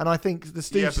completely. And I think the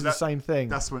Stooges is the same thing.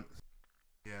 That's when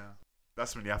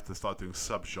you have to start doing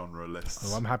subgenre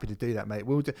lists. Oh, I'm happy to do that, mate.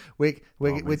 We're doing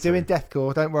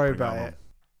deathcore. Don't worry about it.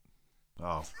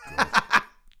 Oh, God.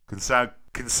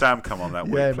 Can Sam come on that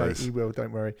week, please? Mate, he will.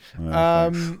 Don't worry.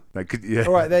 All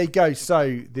right, there you go.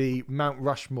 So the Mount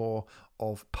Rushmore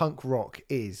of punk rock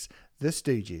is the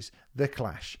Stooges, the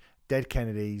Clash, Dead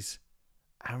Kennedys,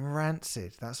 and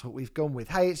Rancid. That's what we've gone with.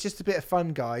 Hey, it's just a bit of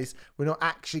fun, guys. We're not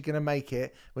actually going to make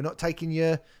it. We're not taking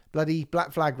your bloody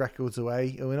Black Flag records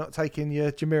away, or we're not taking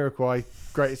your Jamiroquai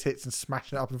greatest hits and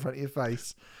smashing it up in front of your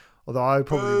face. Although I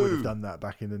probably would have done that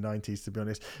back in the 90s, to be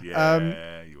honest.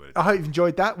 Yeah, you would. I hope you've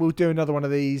enjoyed that. We'll do another one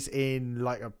of these in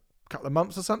like a couple of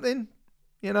months or something,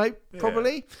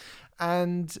 probably.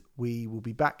 And we will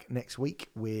be back next week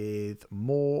with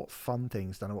more fun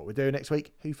things. Don't know what we're doing next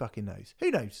week. Who fucking knows? Who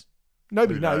knows?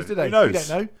 Nobody knows, do they? Who knows? We don't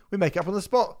know. We make it up on the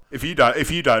spot. If you don't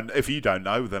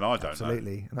know, then I don't know.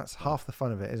 Absolutely. And that's half the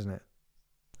fun of it, isn't it?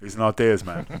 It's an ideas,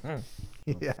 man.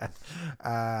 Yeah.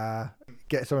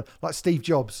 Get someone like Steve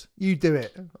Jobs. You do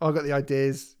it. I've got the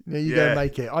ideas. You go and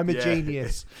make it. I'm a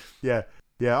genius. Yeah.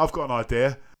 I've got an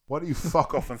idea. Why don't you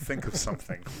fuck off and think of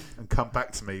something and come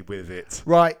back to me with it?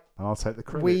 Right. And I'll take the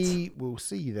credit. We will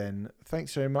see you then.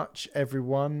 Thanks very much,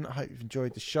 everyone. I hope you've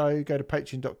enjoyed the show. Go to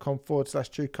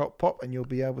patreon.com/TrueCultPop and you'll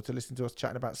be able to listen to us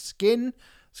chatting about Skin.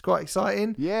 It's quite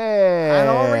exciting. Yeah.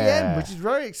 And REM, which is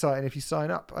very exciting if you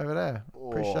sign up over there.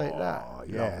 Appreciate that.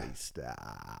 Yeah. Lovely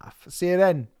stuff. See you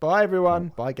then. Bye,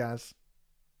 everyone. Bye, Gaz.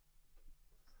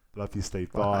 Love you,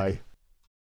 Steve. Bye.